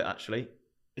 I've got it actually.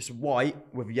 It's white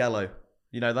with yellow.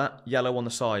 You know that yellow on the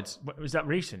sides. Was that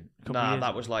recent? A couple Nah, years that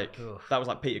ago? was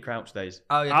like Peter Crouch days.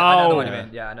 Oh, yeah, I know what you Oh.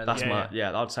 mean. Yeah, I know. That's that.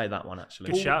 Yeah, I'd say that one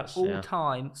actually. Good shouts. All Yeah.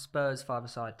 time Spurs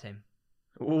five-a-side team.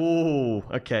 Ooh,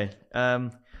 okay.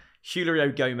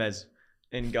 Julio Gomez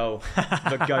in goal.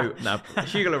 The GOAT. No,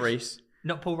 Hugo Lloris.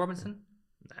 Not Paul Robinson.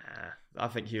 Nah, I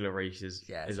think Hugo Lloris is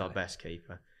Yeah, our sorry. best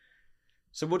keeper.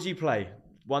 So what do you play?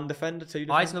 One defender, two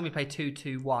I defender? normally play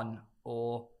 2-2-1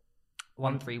 or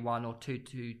 1-3-1 or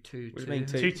 2-2-2-2. What do you mean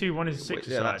 2-2-1 is a Wait, 6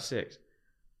 yeah, side. that's 6.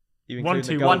 You 1-2-1. include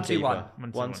the goalkeeper?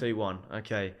 1-2-1. 1-2-1.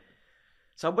 Okay.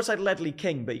 So I would say Ledley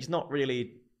King, but he's not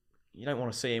really. You don't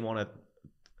want to see him on a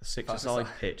six-a-side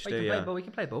pitch, do you? We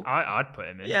can play ball. I'd put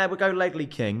him in. Yeah, we'll go Ledley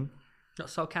King. Not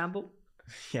Sol Campbell.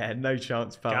 Yeah, no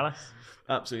chance, pal. Gallus.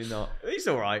 Absolutely not. He's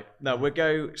all right. No, we'll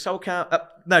go Sol Camp.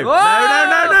 No,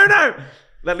 Whoa! no.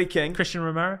 Ledley King. Christian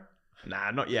Romero.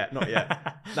 Nah, not yet.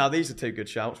 Now these are two good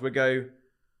shouts. We'll go.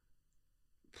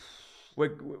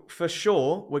 For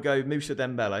sure, we'll go Moussa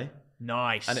Dembele,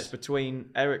 Nice. and it's between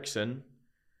Ericsson.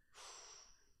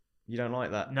 You don't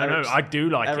like that? No, I do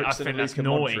like it. I Ericsson think and that's Luka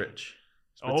naughty. Modric.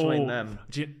 It's between them.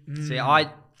 See,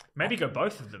 Maybe go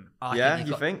both of them.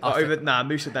 You think?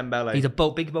 Moussa Dembele. He's a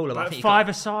big baller. But I But think 5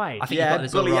 aside. I think Yeah, you've got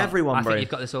this all bully wrong. everyone, I bro. think you've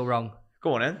got this all wrong.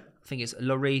 Go on, then. I think it's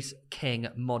Lloris, King,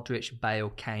 Modric, Bale,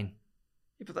 Kane.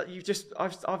 Yeah, but you just,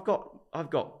 I've got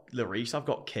Lloris, I've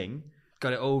got King.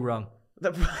 Got it all wrong.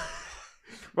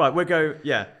 Right, we'll go.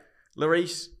 Yeah,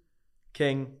 Lloris,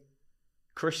 King,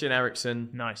 Christian Eriksen,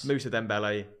 Nice. Moussa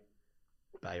Dembele,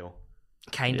 Bale.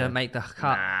 Kane don't make the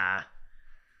cut. Nah.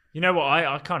 You know what?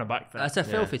 I kind of back that. That's a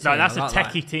filthy team. No, that's I a like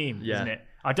techie that. team, Yeah. isn't it?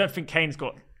 I don't think Kane's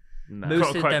got. Nah.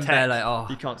 Moussa quote-unquote Dembele. Oh,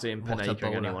 You can't see him What a penetring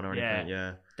bowler. anyone or anything.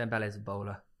 Yeah. Dembele's a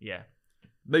bowler. Yeah.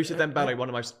 Moussa Dembele, one of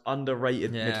the most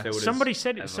underrated Yeah. midfielders. Somebody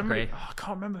said it. ever. Somebody. Agree. I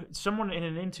can't remember. Someone in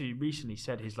an interview recently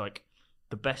said he's like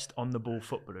the best on the ball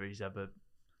footballer he's ever.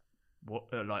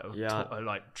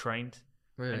 Trained.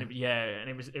 Really? And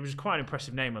it was quite an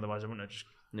impressive name. Otherwise, I wouldn't have just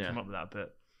come up with that.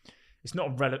 But it's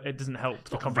not relevant. It doesn't help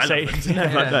the conversation. relevant.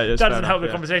 Yeah. No, It that's doesn't fair help enough, the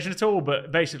yeah. conversation at all.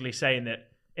 But basically saying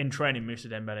that in training, Moussa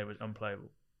Dembele was unplayable.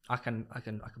 I can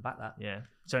back that. Yeah.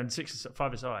 So in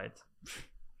 5 aside, I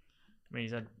mean,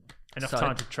 he's had enough So-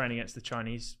 time to train against the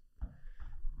Chinese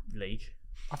league.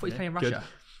 I thought he was playing in Good. Russia.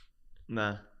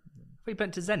 Nah, I thought he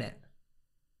went to Zenit.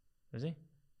 Is he? He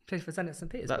plays for Zenit St.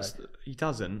 Petersburg. he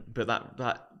doesn't. But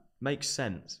that makes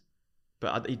sense.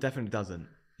 But he definitely doesn't.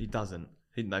 He doesn't.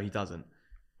 He doesn't.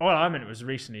 All I meant was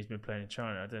recently he's been playing in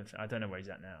China. I don't know where he's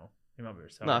at now. He might be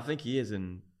retired. No, I think he is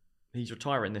he's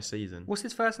retiring this season. What's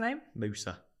his first name?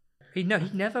 Moussa. He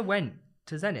never went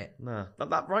to Zenit. No,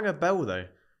 that rang a bell though.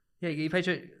 Yeah, he played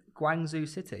at Guangzhou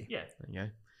City. Yeah. There you go.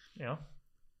 You know,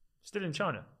 still in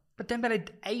China. But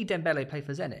Dembele played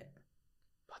for Zenit.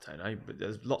 I don't know, but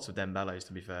there's lots of Dembeles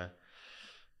to be fair.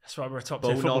 That's why we're a top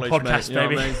Ball 10 football knowledge, podcast, mate, you know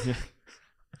baby. what I mean?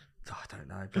 Oh, I don't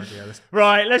know. Bloody hell.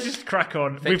 Right, let's just crack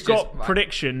on. We've Fixtures, got right.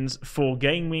 predictions for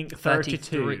game week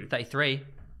 32. 33.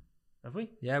 Have we?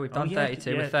 Yeah, we've Oh, done yeah,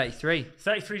 32. yeah. We're 33.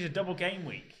 33 is a double game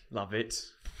week. Love it.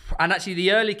 And actually,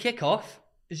 the early kickoff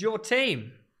is your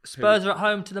team. Spurs are at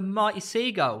home to the mighty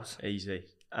Seagulls. Easy.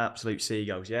 Absolute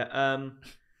seagulls, yeah.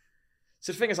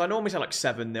 So the thing is, I normally say like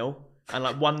 7-0, and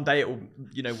like one day it will,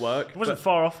 work. It wasn't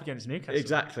far off against Newcastle.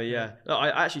 Exactly, yeah. No,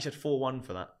 I actually said 4-1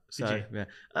 for that. So, Did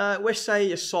yeah. We'll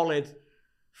say a solid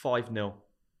 5-0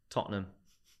 Tottenham.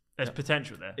 There's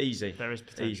potential there. Easy. There is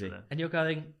potential Easy. there. And you're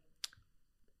going,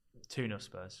 2-0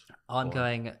 Spurs. I'm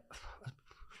going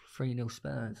 3-0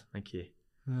 Spurs. Thank you.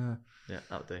 Yeah,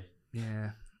 that'll do.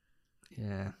 Yeah.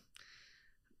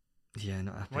 Yeah,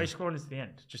 not happy. Why are you scoring into the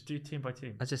end? Just do team by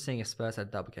team. I was just seeing if Spurs had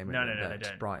a double game. No, they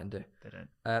don't. Brighton do. They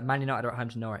don't. Man United are at home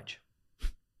to Norwich.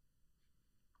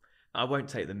 I won't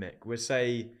take the mick.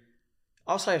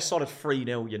 I'll say a solid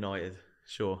 3-0 United.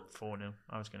 Sure. 4-0.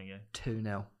 I was going to go.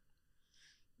 2-0.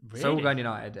 Really? So we're going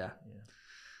United,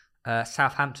 yeah.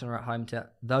 Southampton are at home to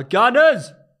the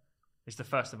Gunners. It's the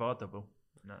first of our double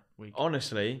in that week.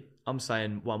 Honestly, I'm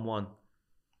saying 1-1. Bloody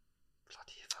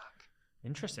fuck.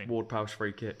 Interesting. Ward-Prowse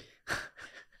free kick.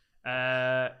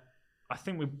 I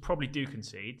think we probably do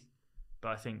concede, but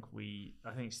I think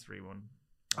it's 3-1.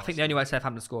 I think the only way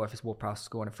Southampton score if it's Ward-Prowse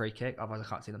scoring a free kick. Otherwise, I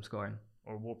can't see them scoring.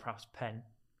 Or Ward-Prowse pen.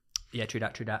 Yeah, true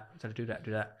that. So do that.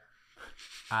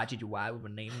 Did you why with a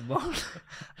name one?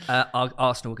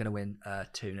 Arsenal are going to win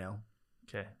 2-0.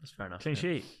 Okay. That's fair enough. Clean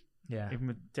sheet. Yeah. Even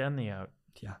with Danny out.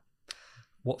 Yeah.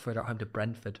 Watford are at home to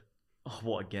Brentford. Oh,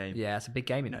 what a game. Yeah, it's a big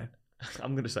game,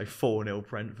 I'm going to say 4-0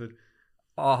 Brentford.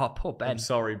 Oh, poor Ben. I'm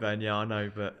sorry, Ben. Yeah, I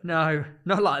know, but No,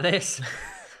 not like this.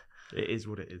 it is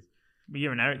what it is. But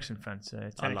you're an Ericsson fan, so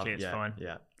technically it's fine.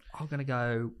 Yeah. I'm going to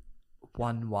go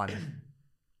 1-1.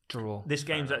 Draw. This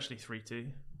game's actually 3-2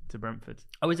 to Brentford.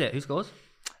 Oh, is it? Who scores?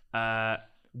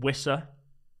 Wisser,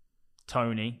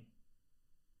 Tony,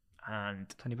 and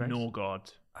Tony Brace?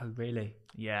 Norgard. Oh, really?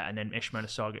 Yeah, and then Ishmael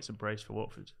Assar gets a brace for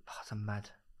Watford. Oh, that's mad.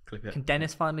 Clip it. Can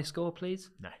Dennis finally score, please?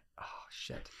 No. Oh,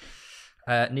 shit.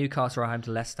 Newcastle are home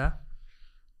to Leicester.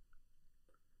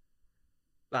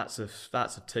 That's a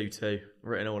 2-2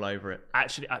 written all over it.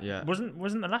 Actually, Yeah. wasn't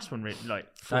the last one written like?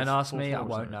 Don't ask me, 4-4 I or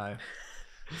won't something? know.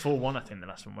 4-1, I think the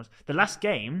last one was. The last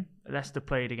game Leicester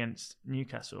played against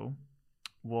Newcastle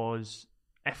was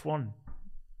F1,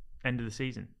 end of the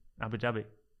season, Abu Dhabi.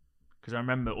 Because I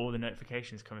remember all the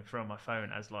notifications coming through on my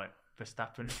phone as like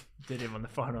Verstappen did him on the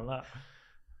final lap.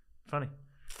 Funny.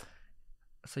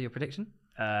 So your prediction?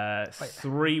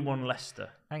 3-1 Leicester.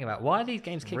 Hang about. Why are these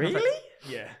games kicking off? Really?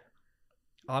 Yeah.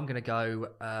 I'm going to go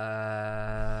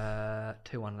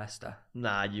 2-1 Leicester.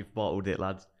 Nah, you've bottled it,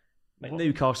 lads. Mate,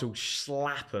 Newcastle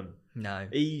slap them No.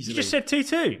 easily. You just said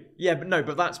 2-2. Yeah,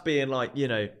 but that's being like,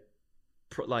 like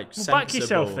Well, back sensible.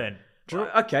 yourself then.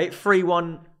 Right, okay,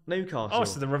 3-1 Newcastle. Oh,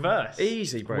 so the reverse.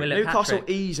 Easy, bro. Will it Newcastle hat-trick?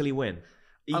 easily win.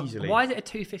 Easily. Why is it a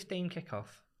 2:15 kickoff?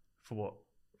 For what?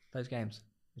 Those games.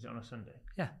 Is it on a Sunday?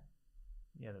 Yeah.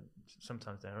 Yeah,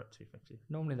 sometimes they're at 2:50.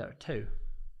 Normally they're at 2.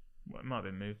 Well, it might have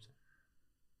been moved.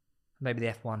 Maybe the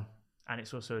F1. And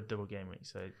it's also a double game week,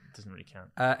 so it doesn't really count.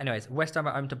 Anyways, West Ham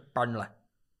at home to Burnley.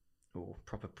 Oh,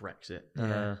 proper Brexit.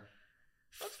 Yeah.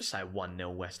 I'd just say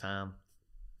 1-0 West Ham.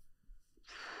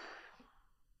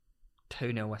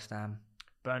 2-0 West Ham.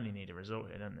 Burnley need a result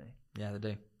here, don't they? Yeah, they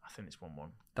do. I think it's 1-1.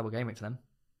 Double game week for them.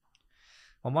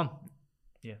 1-1.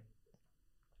 Yeah.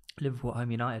 Liverpool at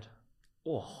home United.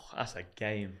 Oh, that's a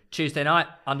game. Tuesday night,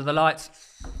 under the lights,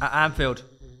 at Anfield.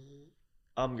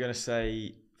 I'm going to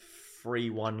say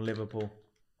 3-1 Liverpool.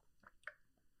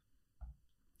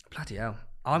 Bloody hell.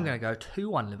 I'm going to go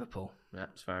 2-1 Liverpool. Yeah,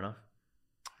 that's fair enough.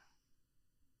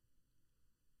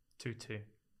 2-2.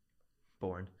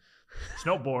 Boring. It's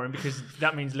not boring because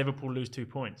that means Liverpool lose 2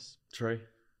 points True.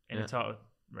 in the title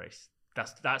race.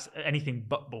 That's anything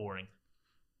but boring.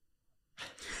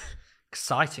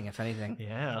 Exciting, if anything.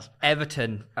 Yeah.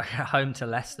 Everton at home to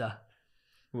Leicester.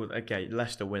 Well, okay,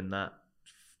 Leicester win that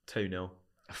 2-0.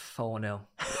 4-0.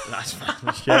 That's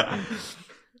fine. Yeah.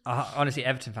 Honestly,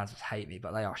 Everton fans would hate me,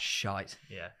 but they are shite.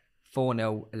 Yeah.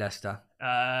 4-0 Leicester.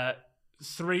 3-1.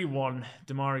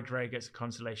 Damari Gray gets a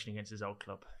consolation against his old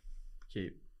club.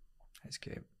 Cute. That's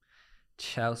cute.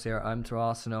 Chelsea are at home to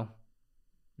Arsenal.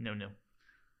 0-0.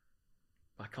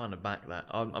 I kind of back that.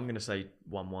 I'm going to say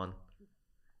 1-1.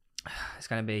 It's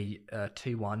going to be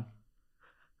 2-1.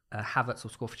 Havertz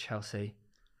will score for Chelsea.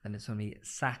 Then it's going to be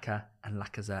Saka and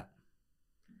Lacazette.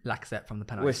 Lacazette from the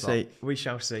penalty We'll spot. see. We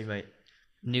shall see, mate.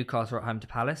 Newcastle at home to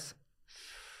Palace.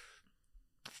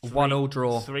 1-1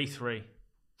 draw. 3-3.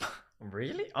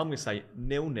 Really? I'm going to say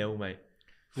 0-0, mate.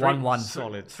 1-1.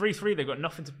 Solid. 3-3. They've got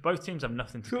nothing to. Both teams have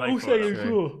nothing to play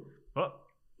for. What?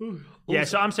 Yeah,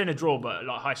 so I'm saying a draw, but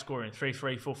like high scoring.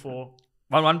 3-3, 4-4.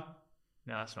 1-1.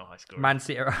 No, that's not high scoring. Man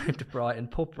City are at home to Brighton.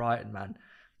 Poor Brighton, man.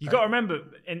 You got to remember,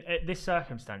 in this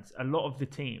circumstance, a lot of the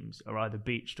teams are either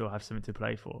beached or have something to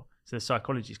play for. So the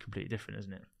psychology is completely different,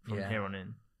 isn't it? From Yeah. here on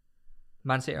in.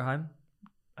 Man City are home.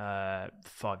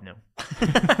 5-0.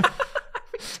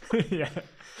 Yeah.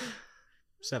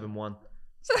 7-1.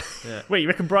 Yeah. Wait, you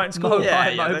reckon Brighton scored? Yeah.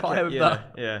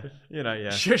 Yeah. Yeah.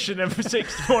 Shushing them for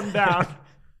 6-1 down.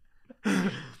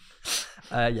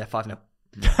 Yeah, 5-0.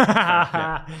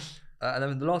 And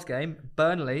then the last game,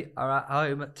 Burnley are at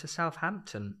home to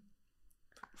Southampton.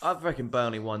 I reckon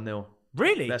Burnley 1-0.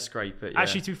 Really? Let's scrape it. Yeah.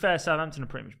 Actually, to be fair, Southampton are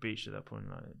pretty much beached at that point.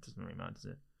 Like, it doesn't really matter, does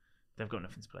it? They've got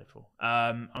nothing to play for.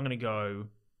 I'm going to go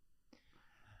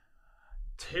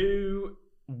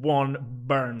 2-1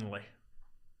 Burnley.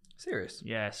 Serious?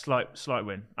 Yeah, slight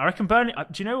win. I reckon Burnley.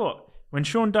 Do you know what? When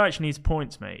Sean Dyche needs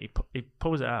points, mate, he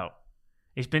pulls it out.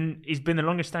 He's been the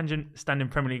longest standing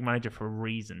Premier League manager for a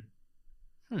reason.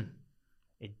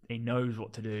 He knows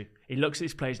what to do. He looks at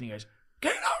his players and he goes,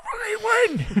 "Get up,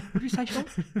 win!" What did you say, Sean?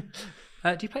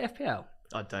 Do you play FPL?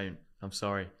 I don't. I'm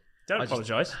sorry. Don't I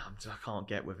apologise. I can't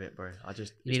get with it, bro. You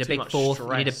it's need a too big much fourth.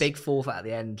 stress. You need a big fourth at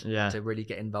the end Yeah. to really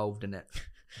get involved in it.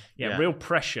 Yeah, Yeah. real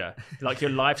pressure. Like your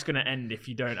life's going to end if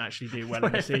you don't actually do well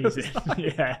in the season.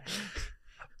 Yeah.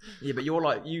 Yeah, but you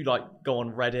go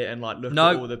on Reddit and look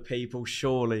No. at all the people.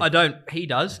 Surely. I don't. He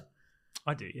does.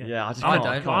 I do, yeah. Yeah, I just I can't,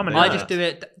 don't. can't I do just that. do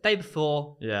it day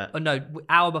before. Yeah, Or no,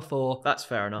 hour before. that's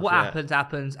fair enough. What yeah.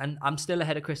 happens, and I'm still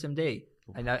ahead of Chris MD.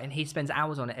 I know, and he spends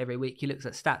hours on it every week. He looks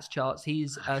at stats charts.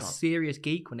 He's a serious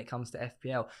geek when it comes to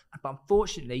FPL. But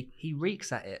unfortunately, he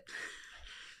reeks at it.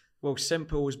 Well,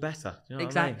 simple is better. You know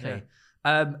what I mean? Exactly.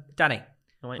 Yeah. Danny,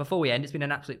 Oh, wait. before we end, it's been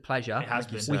an absolute pleasure. It has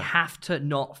been. We have to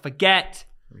not forget.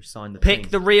 We signed the Pick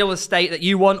team. the real estate that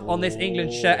you want on this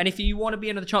England shirt. And if you want to be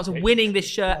another chance of winning this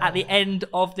shirt at the end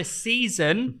of the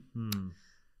season,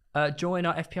 join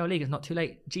our FPL league. It's not too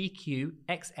late.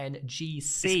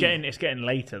 GQXNGC. It's getting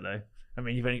later, though. I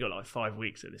mean, you've only got 5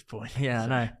 weeks at this point. Yeah, I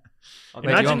know. I'll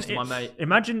give Imagine it to my mate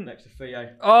Imagine next to Theo.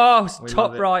 Oh, it's We top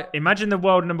love it. right. Imagine the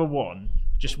world number one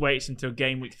just waits until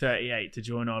game week 38 to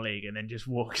join our league and then just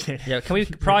walks in. Yeah, can we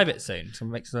private soon so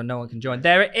make sure no one can join?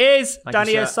 There it is. Thank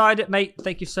Danny you, sir. signed it, mate.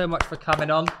 Thank you so much for coming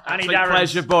on. Annie Absolute Darren.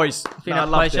 pleasure, boys. Been No, I a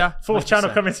loved pleasure. it. Fourth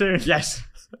channel 100%. coming soon. Yes.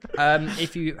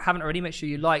 If you haven't already, make sure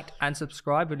you liked and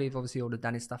subscribe. We'll leave obviously all the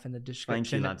Danny stuff in the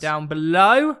description lads. down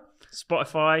below.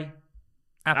 Spotify.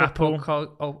 Apple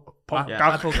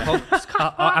Apple.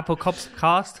 Apple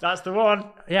Cast. That's the one.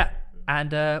 Yeah,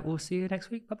 and we'll see you next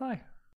week. Bye bye.